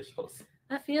 Yes, also.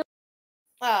 I feel.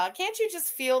 Can't you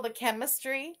just feel the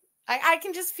chemistry? I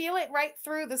can just feel it right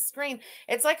through the screen.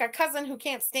 It's like a cousin who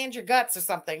can't stand your guts or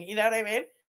something. You know what I mean?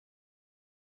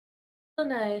 So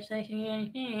nice.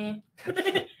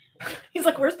 He's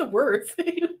like, where's the words?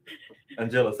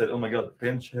 Angela said, oh my god,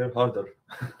 pinch her harder.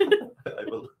 I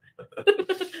will.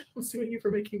 I'm suing you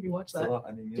for making me watch that.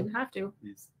 Anemia. Didn't have to.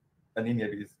 Bees. Anemia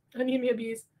bees. Anemia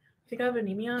bees. I think I have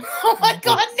anemia. Oh my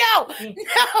god, no!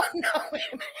 No!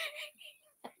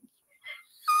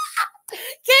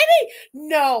 Katie,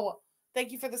 no.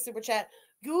 Thank you for the super chat.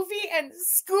 Goofy and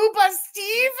Scuba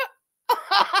Steve.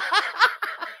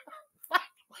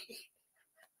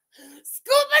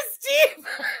 Scuba Steve.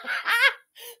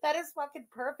 That is fucking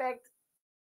perfect.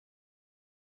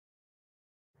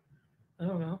 I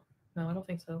don't know. No, I don't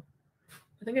think so.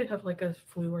 I think I'd have like a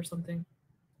flu or something.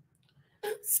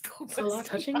 Scuba Salah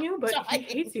Steve, touching you, but dying.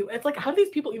 he hates you. It's like, how do these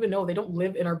people even know? They don't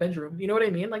live in our bedroom. You know what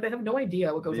I mean? Like, they have no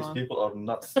idea what goes These on. people are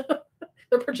nuts.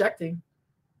 They're projecting.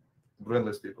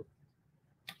 Brainless people.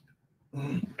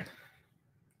 I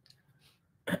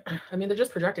mean, they're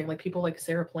just projecting. Like people like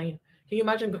Sarah Plain. Can you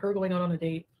imagine her going out on a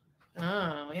date?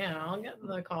 Oh yeah, I'll get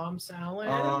the Cobb salad.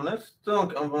 Let's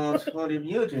talk about Foodie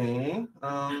Beauty.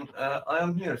 I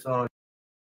am here, sorry.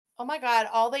 Oh my God,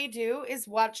 all they do is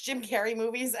watch Jim Carrey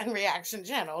movies and reaction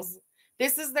channels.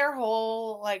 This is their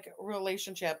whole like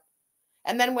relationship.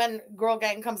 And then when Girl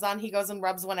Gang comes on, he goes and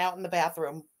rubs one out in the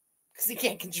bathroom because he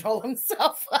can't control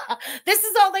himself. This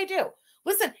is all they do.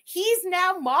 Listen, he's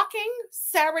now mocking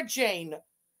Sarah Jane.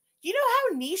 You know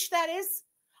how niche that is?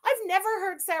 I've never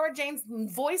heard Sarah Jane's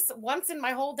voice once in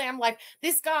my whole damn life.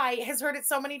 This guy has heard it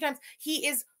so many times. He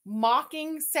is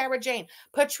mocking Sarah Jane.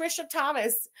 Patricia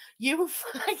Thomas, you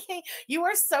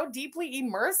are so deeply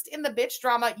immersed in the bitch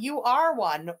drama. You are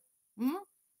one.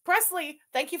 Presley,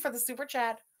 thank you for the super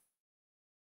chat.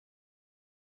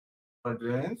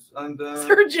 James and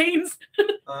Sarah James.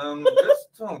 let's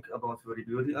talk about Foodie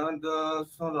Beauty and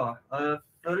Salah.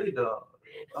 Farida,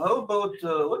 how about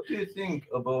what do you think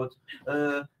about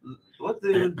what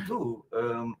they would do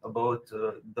about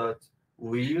that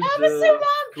weird?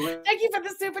 Thank you for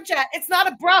the super chat. It's not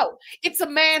a bro, it's a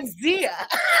manzia.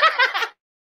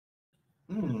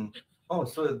 Oh,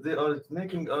 so they are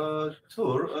making a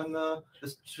tour on the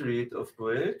street of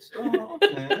Kuwait. Oh,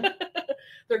 okay.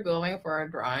 They're going for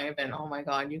a drive, and oh my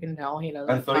God, you can tell he doesn't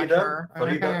And touch her.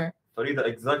 Farida,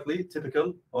 exactly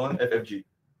typical on FFG.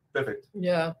 Perfect.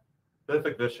 Yeah.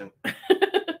 Perfect version.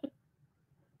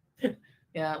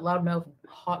 Yeah, loudmouth,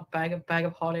 hot bag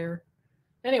of hot air.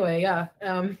 Anyway, yeah.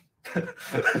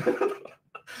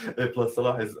 Plus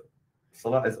Salah is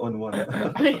on one.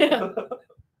 Yeah.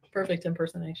 Perfect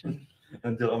impersonation.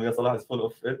 Until Omega Salah is full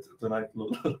of it tonight.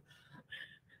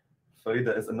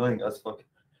 Farida is annoying as fuck.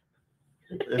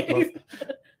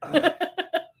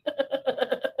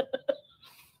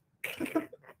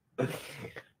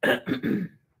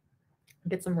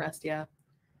 Get some rest, yeah.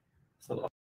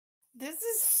 This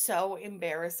is so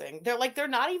embarrassing. They're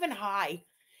not even high.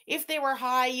 If they were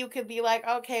high, you could be like,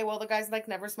 okay, well, the guy's like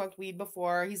never smoked weed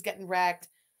before. He's getting wrecked.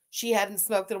 She hadn't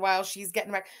smoked in a while. She's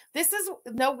getting wrecked. This is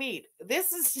no weed.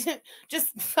 This is just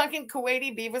fucking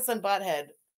Kuwaiti Beavis and Butthead.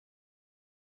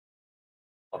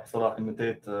 Salah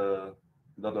imitate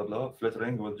blah blah blah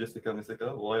flittering with Jessica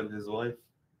Misika while his wife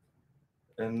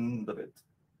in the bed.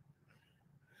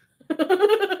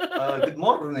 Good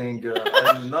morning.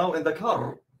 I'm now in the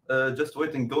car, just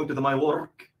waiting, going to my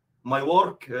work.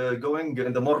 Going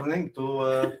in the morning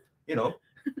to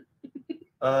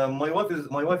my wife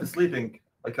is sleeping.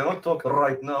 I cannot talk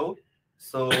right now,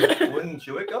 so when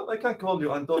she wake up, I can call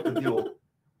you and talk with you.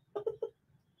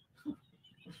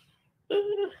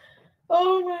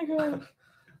 Oh my God.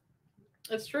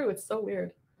 It's true. It's so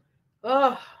weird.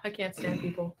 Oh, I can't stand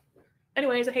people.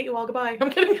 Anyways, I hate you all. Goodbye.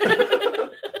 I'm kidding.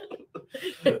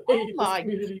 Oh my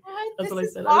God. That's what I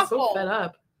said. Awful. I was so fed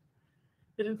up.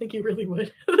 I didn't think you really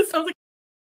would. This sounds like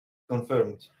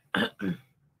Confirmed.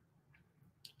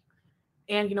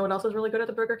 And you know what else is really good at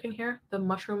the Burger King here? The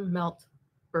mushroom melt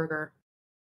burger.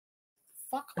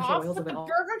 Fuck There's off oils with the of it all.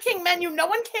 Burger King menu. No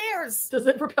one cares. Does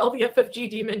it repel the FFG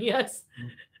demon? Yes.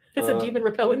 It's a demon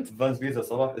repellent. Van's Visa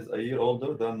Salah is a year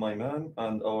older than my man,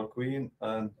 and our queen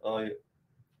and I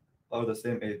are the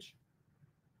same age.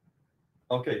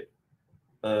 Okay.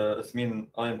 It means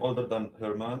I'm older than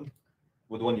her man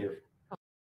with 1 year.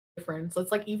 Different. So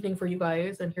it's like evening for you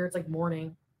guys, and here it's like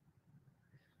morning.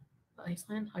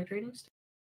 Iceland hydrating.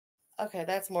 Okay,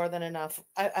 that's more than enough.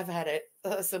 I've had it.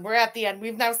 So we're at the end.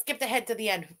 We've now skipped ahead to the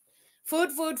end. Food.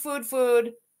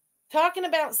 Talking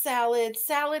about salad.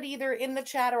 Salad either in the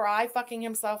chat or I fucking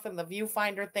himself in the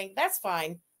viewfinder thing. That's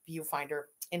fine. Viewfinder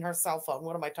in her cell phone.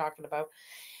 What am I talking about?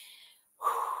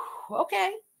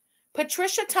 Okay.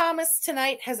 Patricia Thomas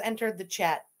tonight has entered the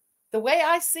chat. The way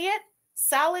I see it,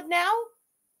 salad now,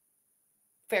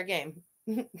 fair game.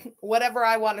 Whatever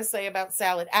I want to say about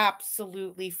salad,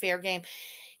 absolutely fair game.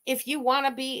 If you want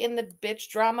to be in the bitch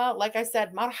drama, like I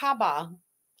said, marhaba.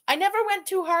 I never went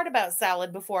too hard about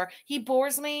salad before. He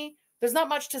bores me. There's not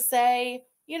much to say,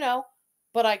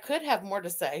 but I could have more to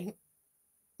say.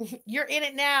 You're in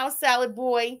it now, salad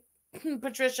boy.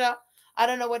 Patricia, I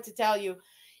don't know what to tell you.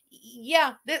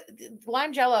 Yeah,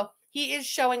 Lime Jello, he is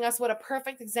showing us what a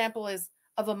perfect example is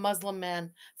of a Muslim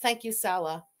man. Thank you,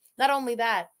 Salah. Not only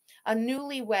that, a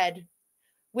newlywed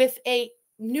with a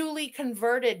newly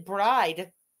converted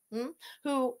bride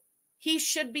who he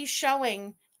should be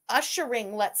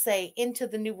ushering, let's say, into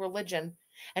the new religion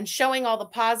and showing all the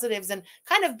positives and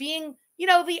kind of being, you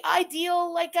know, the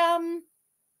ideal like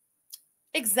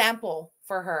example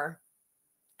for her.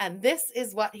 And this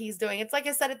is what he's doing. It's like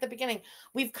I said at the beginning,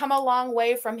 we've come a long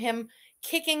way from him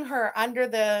kicking her under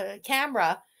the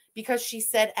camera because she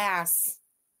said ass.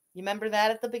 You remember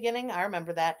that at the beginning? I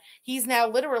remember that. He's now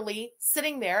literally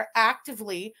sitting there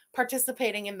actively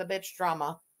participating in the bitch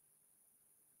drama.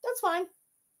 That's fine.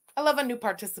 I love a new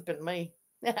participant, me.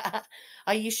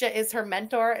 Aisha is her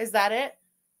mentor. Is that it?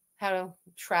 How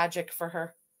tragic for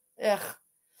her. Ugh.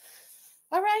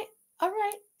 All right.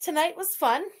 Tonight was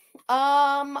fun.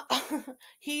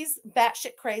 He's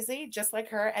batshit crazy, just like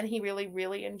her, and he really,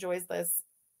 really enjoys this.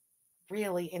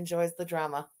 Really enjoys the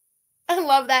drama. I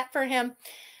love that for him.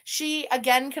 She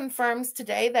again confirms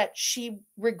today that she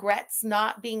regrets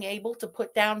not being able to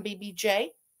put down BBJ.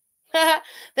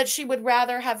 That she would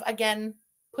rather have, again,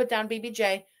 put down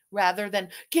BBJ rather than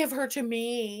give her to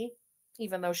me,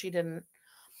 even though she didn't.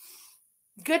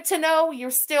 Good to know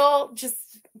you're still just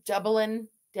doubling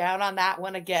down on that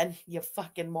one again, you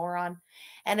fucking moron.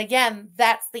 And again,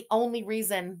 that's the only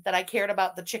reason that I cared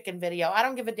about the chicken video. I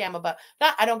don't give a damn about,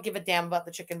 I don't give a damn about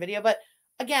the chicken video, but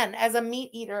again, as a meat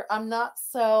eater, I'm not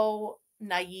so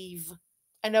naive.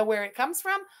 I know where it comes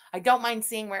from. I don't mind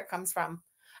seeing where it comes from.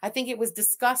 I think it was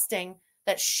disgusting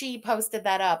that she posted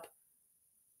that up,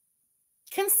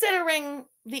 considering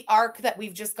the arc that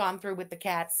we've just gone through with the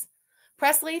cats.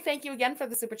 Presley, thank you again for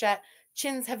the super chat.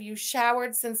 Chins, have you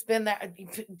showered since been there?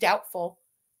 Doubtful.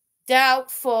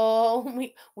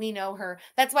 We know her.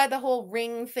 That's why the whole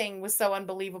ring thing was so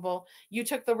unbelievable. You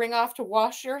took the ring off to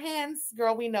wash your hands?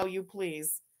 Girl, we know you,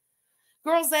 please.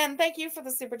 RYYZN, thank you for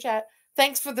the super chat.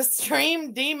 Thanks for the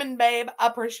stream, Demon Babe.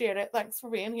 Appreciate it. Thanks for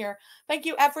being here. Thank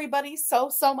you, everybody, so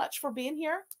much for being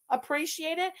here.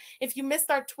 Appreciate it. If you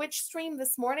missed our Twitch stream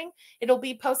this morning, it'll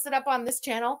be posted up on this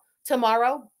channel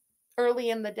tomorrow, early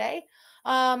in the day.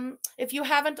 If you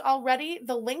haven't already,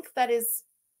 the link that is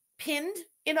pinned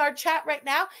in our chat right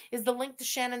now is the link to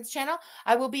Shannon's channel.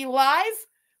 I will be live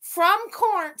from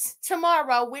Court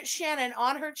tomorrow with Shannon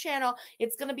on her channel.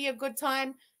 It's going to be a good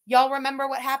time. Y'all remember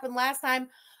what happened last time?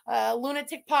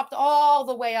 Lunatic popped all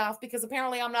the way off because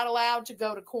apparently I'm not allowed to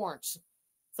go to Court.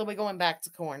 So we're going back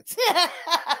to Court.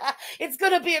 It's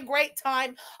going to be a great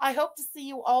time. I hope to see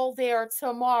you all there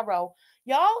tomorrow.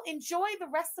 Y'all enjoy the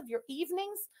rest of your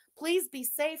evenings. Please be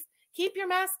safe. Keep your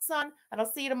masks on, and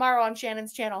I'll see you tomorrow on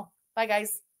Shannon's channel. Bye,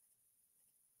 guys.